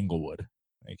modern day Inglewood.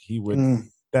 Like he would,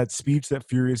 that speech that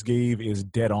Furious gave is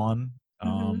dead on.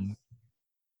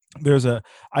 There's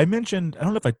I mentioned, I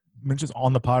don't know if I mentioned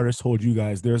on the pod, I just told you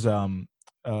guys, there's a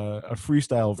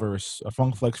freestyle verse, a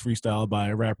Funk Flex freestyle by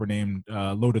a rapper named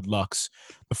Loaded Lux.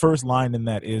 The first line in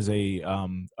that is a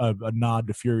nod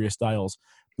to Furious Styles.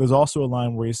 There's also a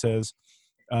line where he says,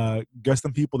 guess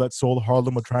them people that sold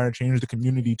Harlem were trying to change the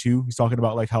community too. He's talking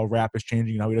about like how rap is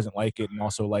changing and how he doesn't like it, and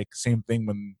also like same thing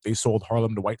when they sold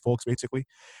Harlem to white folks. Basically,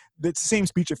 it's the same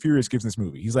speech that Furious gives in this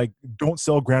movie. He's like, "Don't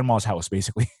sell grandma's house."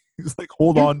 Basically, he's like,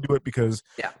 "Hold on to it because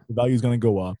the value is going to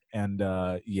go up." And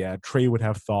Trey would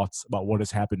have thoughts about what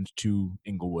has happened to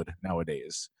Inglewood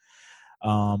nowadays.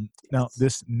 Now,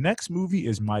 this next movie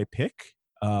is my pick.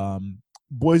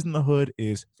 Boys in the Hood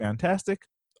is fantastic.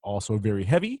 Also very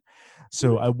heavy.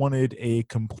 So I wanted a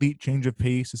complete change of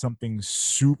pace to something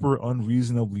super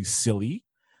unreasonably silly.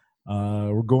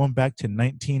 We're going back to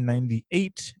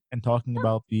 1998 and talking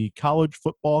about the college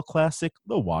football classic,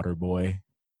 The Waterboy.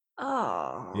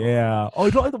 Oh. Yeah. Oh,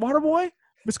 you don't like The Waterboy?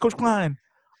 Mr. Coach Klein.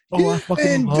 Oh, I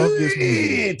fucking love this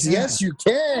movie. Yeah. Yes, you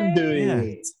can do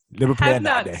it. Libre play Have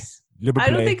not. nade. Libre I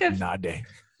don't play think I've nade.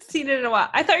 seen it in a while.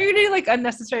 I thought you were doing like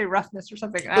Unnecessary Roughness or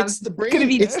something. I It's was the brain. gonna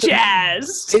be it's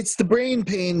jazzed. It's the brain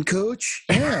pain, Coach.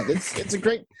 Yeah, it's a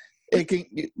great.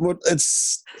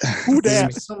 It's who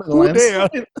that? Who there?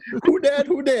 Who that?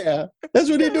 Who there? That's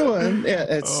what they're doing. Yeah,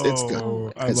 it's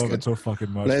good. I love it so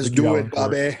fucking much. Let's Thank do you, it, Alan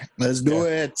Court. Bobby. Let's do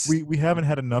it. We haven't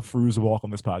had enough Fairuza Balk on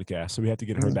this podcast, so we had to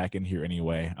get her back in here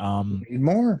anyway. Need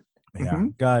more. Yeah,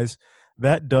 guys,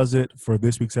 that does it for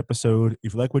this week's episode.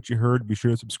 If you like what you heard, be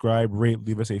sure to subscribe, rate,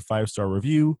 leave us a 5-star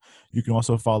review. You can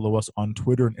also follow us on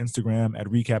Twitter and Instagram at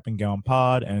Recap and Gown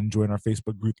Pod and join our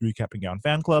Facebook group, the Recap and Gown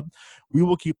Fan Club. We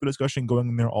will keep the discussion going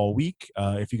in there all week.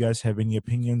 If you guys have any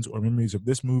opinions or memories of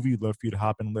this movie, we'd love for you to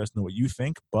hop in and let us know what you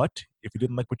think. But if you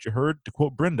didn't like what you heard, to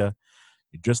quote Brenda,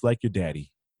 you're just like your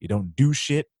daddy. You don't do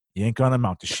shit, you ain't gonna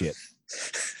amount to shit.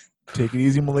 Take it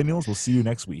easy, millennials. We'll see you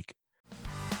next week.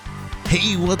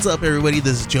 Hey, what's up, everybody?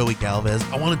 This is Joey Galvez.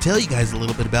 I want to tell you guys a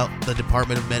little bit about the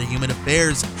Department of Metahuman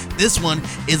Affairs. This one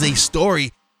is a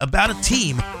story about a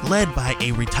team led by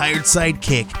a retired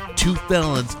sidekick, 2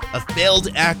 felons, a failed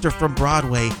actor from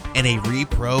Broadway, and a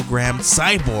reprogrammed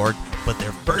cyborg. But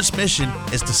their first mission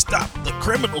is to stop the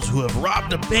criminals who have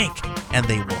robbed a bank, and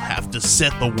they will have to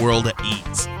set the world at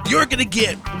ease. You're going to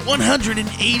get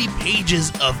 180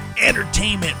 pages of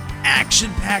entertainment,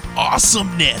 action-packed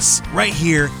awesomeness right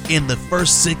here in the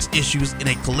first 6 issues in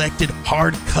a collected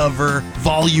hardcover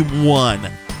volume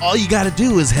 1. All you got to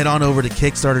do is head on over to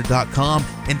Kickstarter.com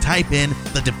and type in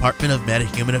the Department of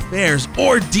Metahuman Affairs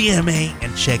or DMA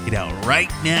and check it out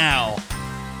right now.